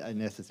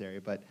unnecessary.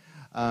 But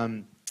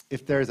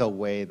if there's a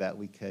way that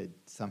we could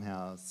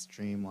somehow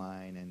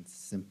streamline and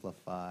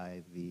simplify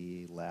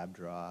the lab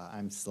draw,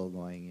 I'm still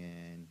going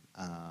in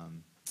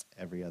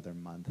every other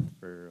month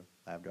for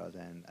lab draws,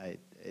 and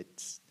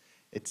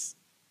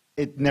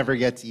it never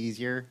gets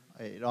easier.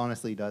 It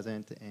honestly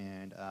doesn't,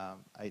 and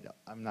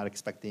I'm not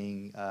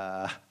expecting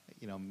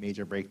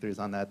major breakthroughs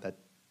on that. That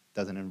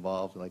doesn't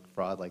involve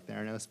fraud like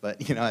Theranos,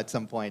 but at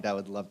some point I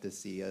would love to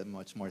see a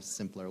much more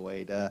simpler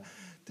way to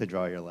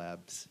draw your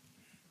labs.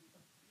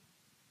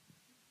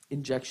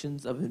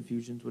 Injections of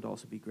infusions would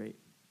also be great.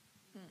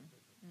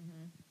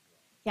 Mm-hmm.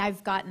 Yeah,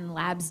 I've gotten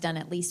labs done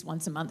at least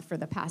once a month for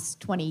the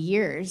past 20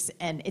 years,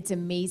 and it's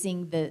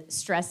amazing the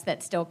stress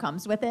that still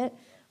comes with it.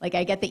 I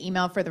get the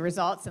email for the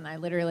results, and I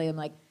literally am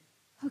like,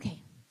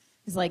 okay.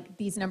 It's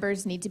these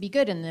numbers need to be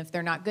good, and if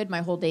they're not good,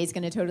 my whole day is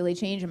going to totally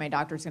change, and my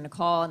doctor's going to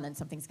call, and then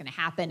something's going to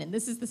happen, and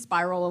this is the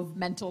spiral of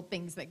mental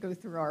things that go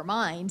through our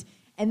mind.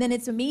 And then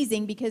it's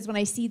amazing because when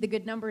I see the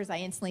good numbers, I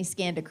instantly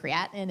scan to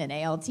creatinine and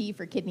ALT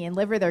for kidney and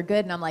liver. They're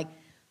good. And I'm like,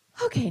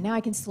 okay, now I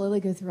can slowly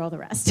go through all the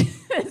rest.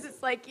 It's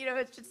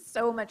it's just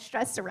so much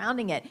stress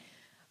surrounding it.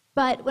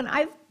 But when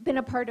I've been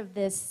a part of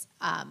this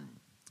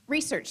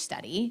research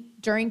study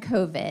during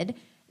COVID,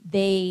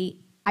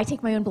 I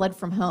take my own blood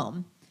from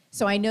home.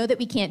 So I know that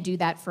we can't do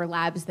that for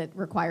labs that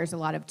requires a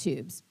lot of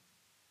tubes.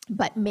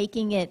 But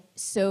making it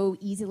so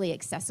easily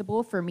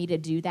accessible for me to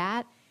do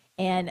that,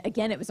 and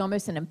again, it was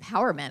almost an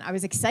empowerment. I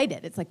was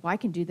excited. It's well, I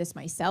can do this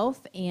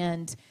myself.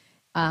 And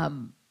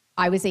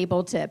I was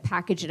able to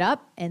package it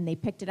up, and they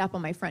picked it up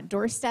on my front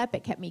doorstep.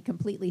 It kept me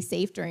completely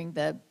safe during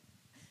the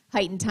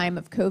heightened time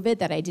of COVID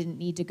that I didn't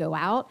need to go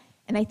out.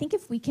 And I think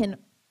if we can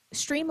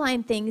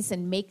streamline things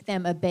and make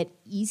them a bit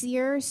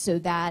easier so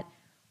that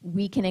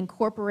we can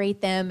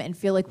incorporate them and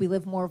feel like we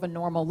live more of a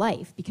normal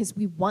life, because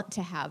we want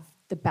to have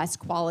the best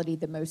quality,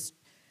 the most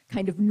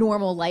kind of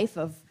normal life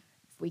of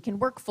we can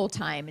work full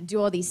time and do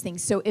all these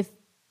things. So if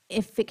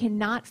it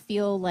cannot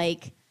feel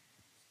like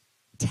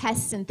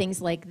tests and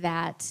things like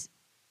that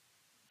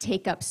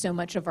take up so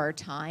much of our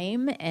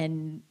time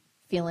and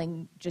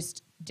feeling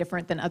just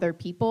different than other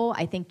people.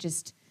 I think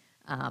just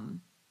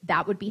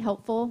that would be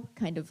helpful,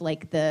 kind of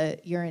like the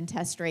urine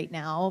test right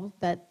now,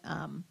 that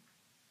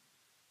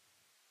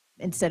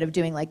instead of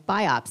doing like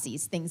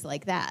biopsies, things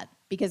like that.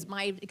 Because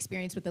my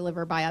experience with the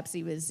liver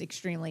biopsy was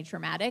extremely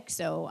traumatic,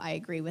 so I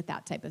agree with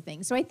that type of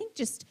thing. So I think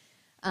just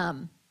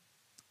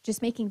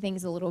making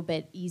things a little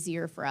bit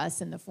easier for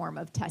us in the form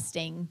of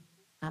testing,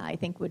 I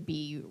think would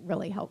be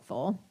really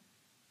helpful.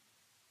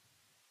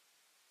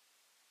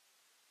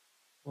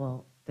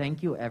 Well,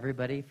 thank you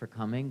everybody for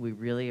coming. We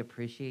really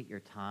appreciate your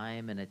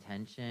time and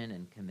attention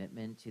and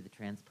commitment to the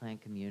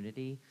transplant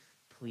community.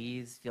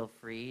 Please feel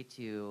free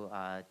to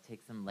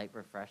take some light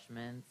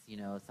refreshments. You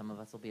know, some of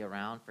us will be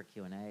around for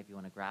Q&A. If you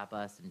want to grab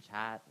us and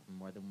chat, we're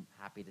more than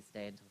happy to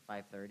stay until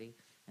 5:30.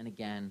 And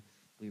again,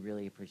 we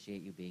really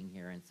appreciate you being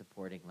here and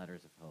supporting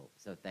Letters of Hope.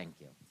 So thank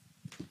you.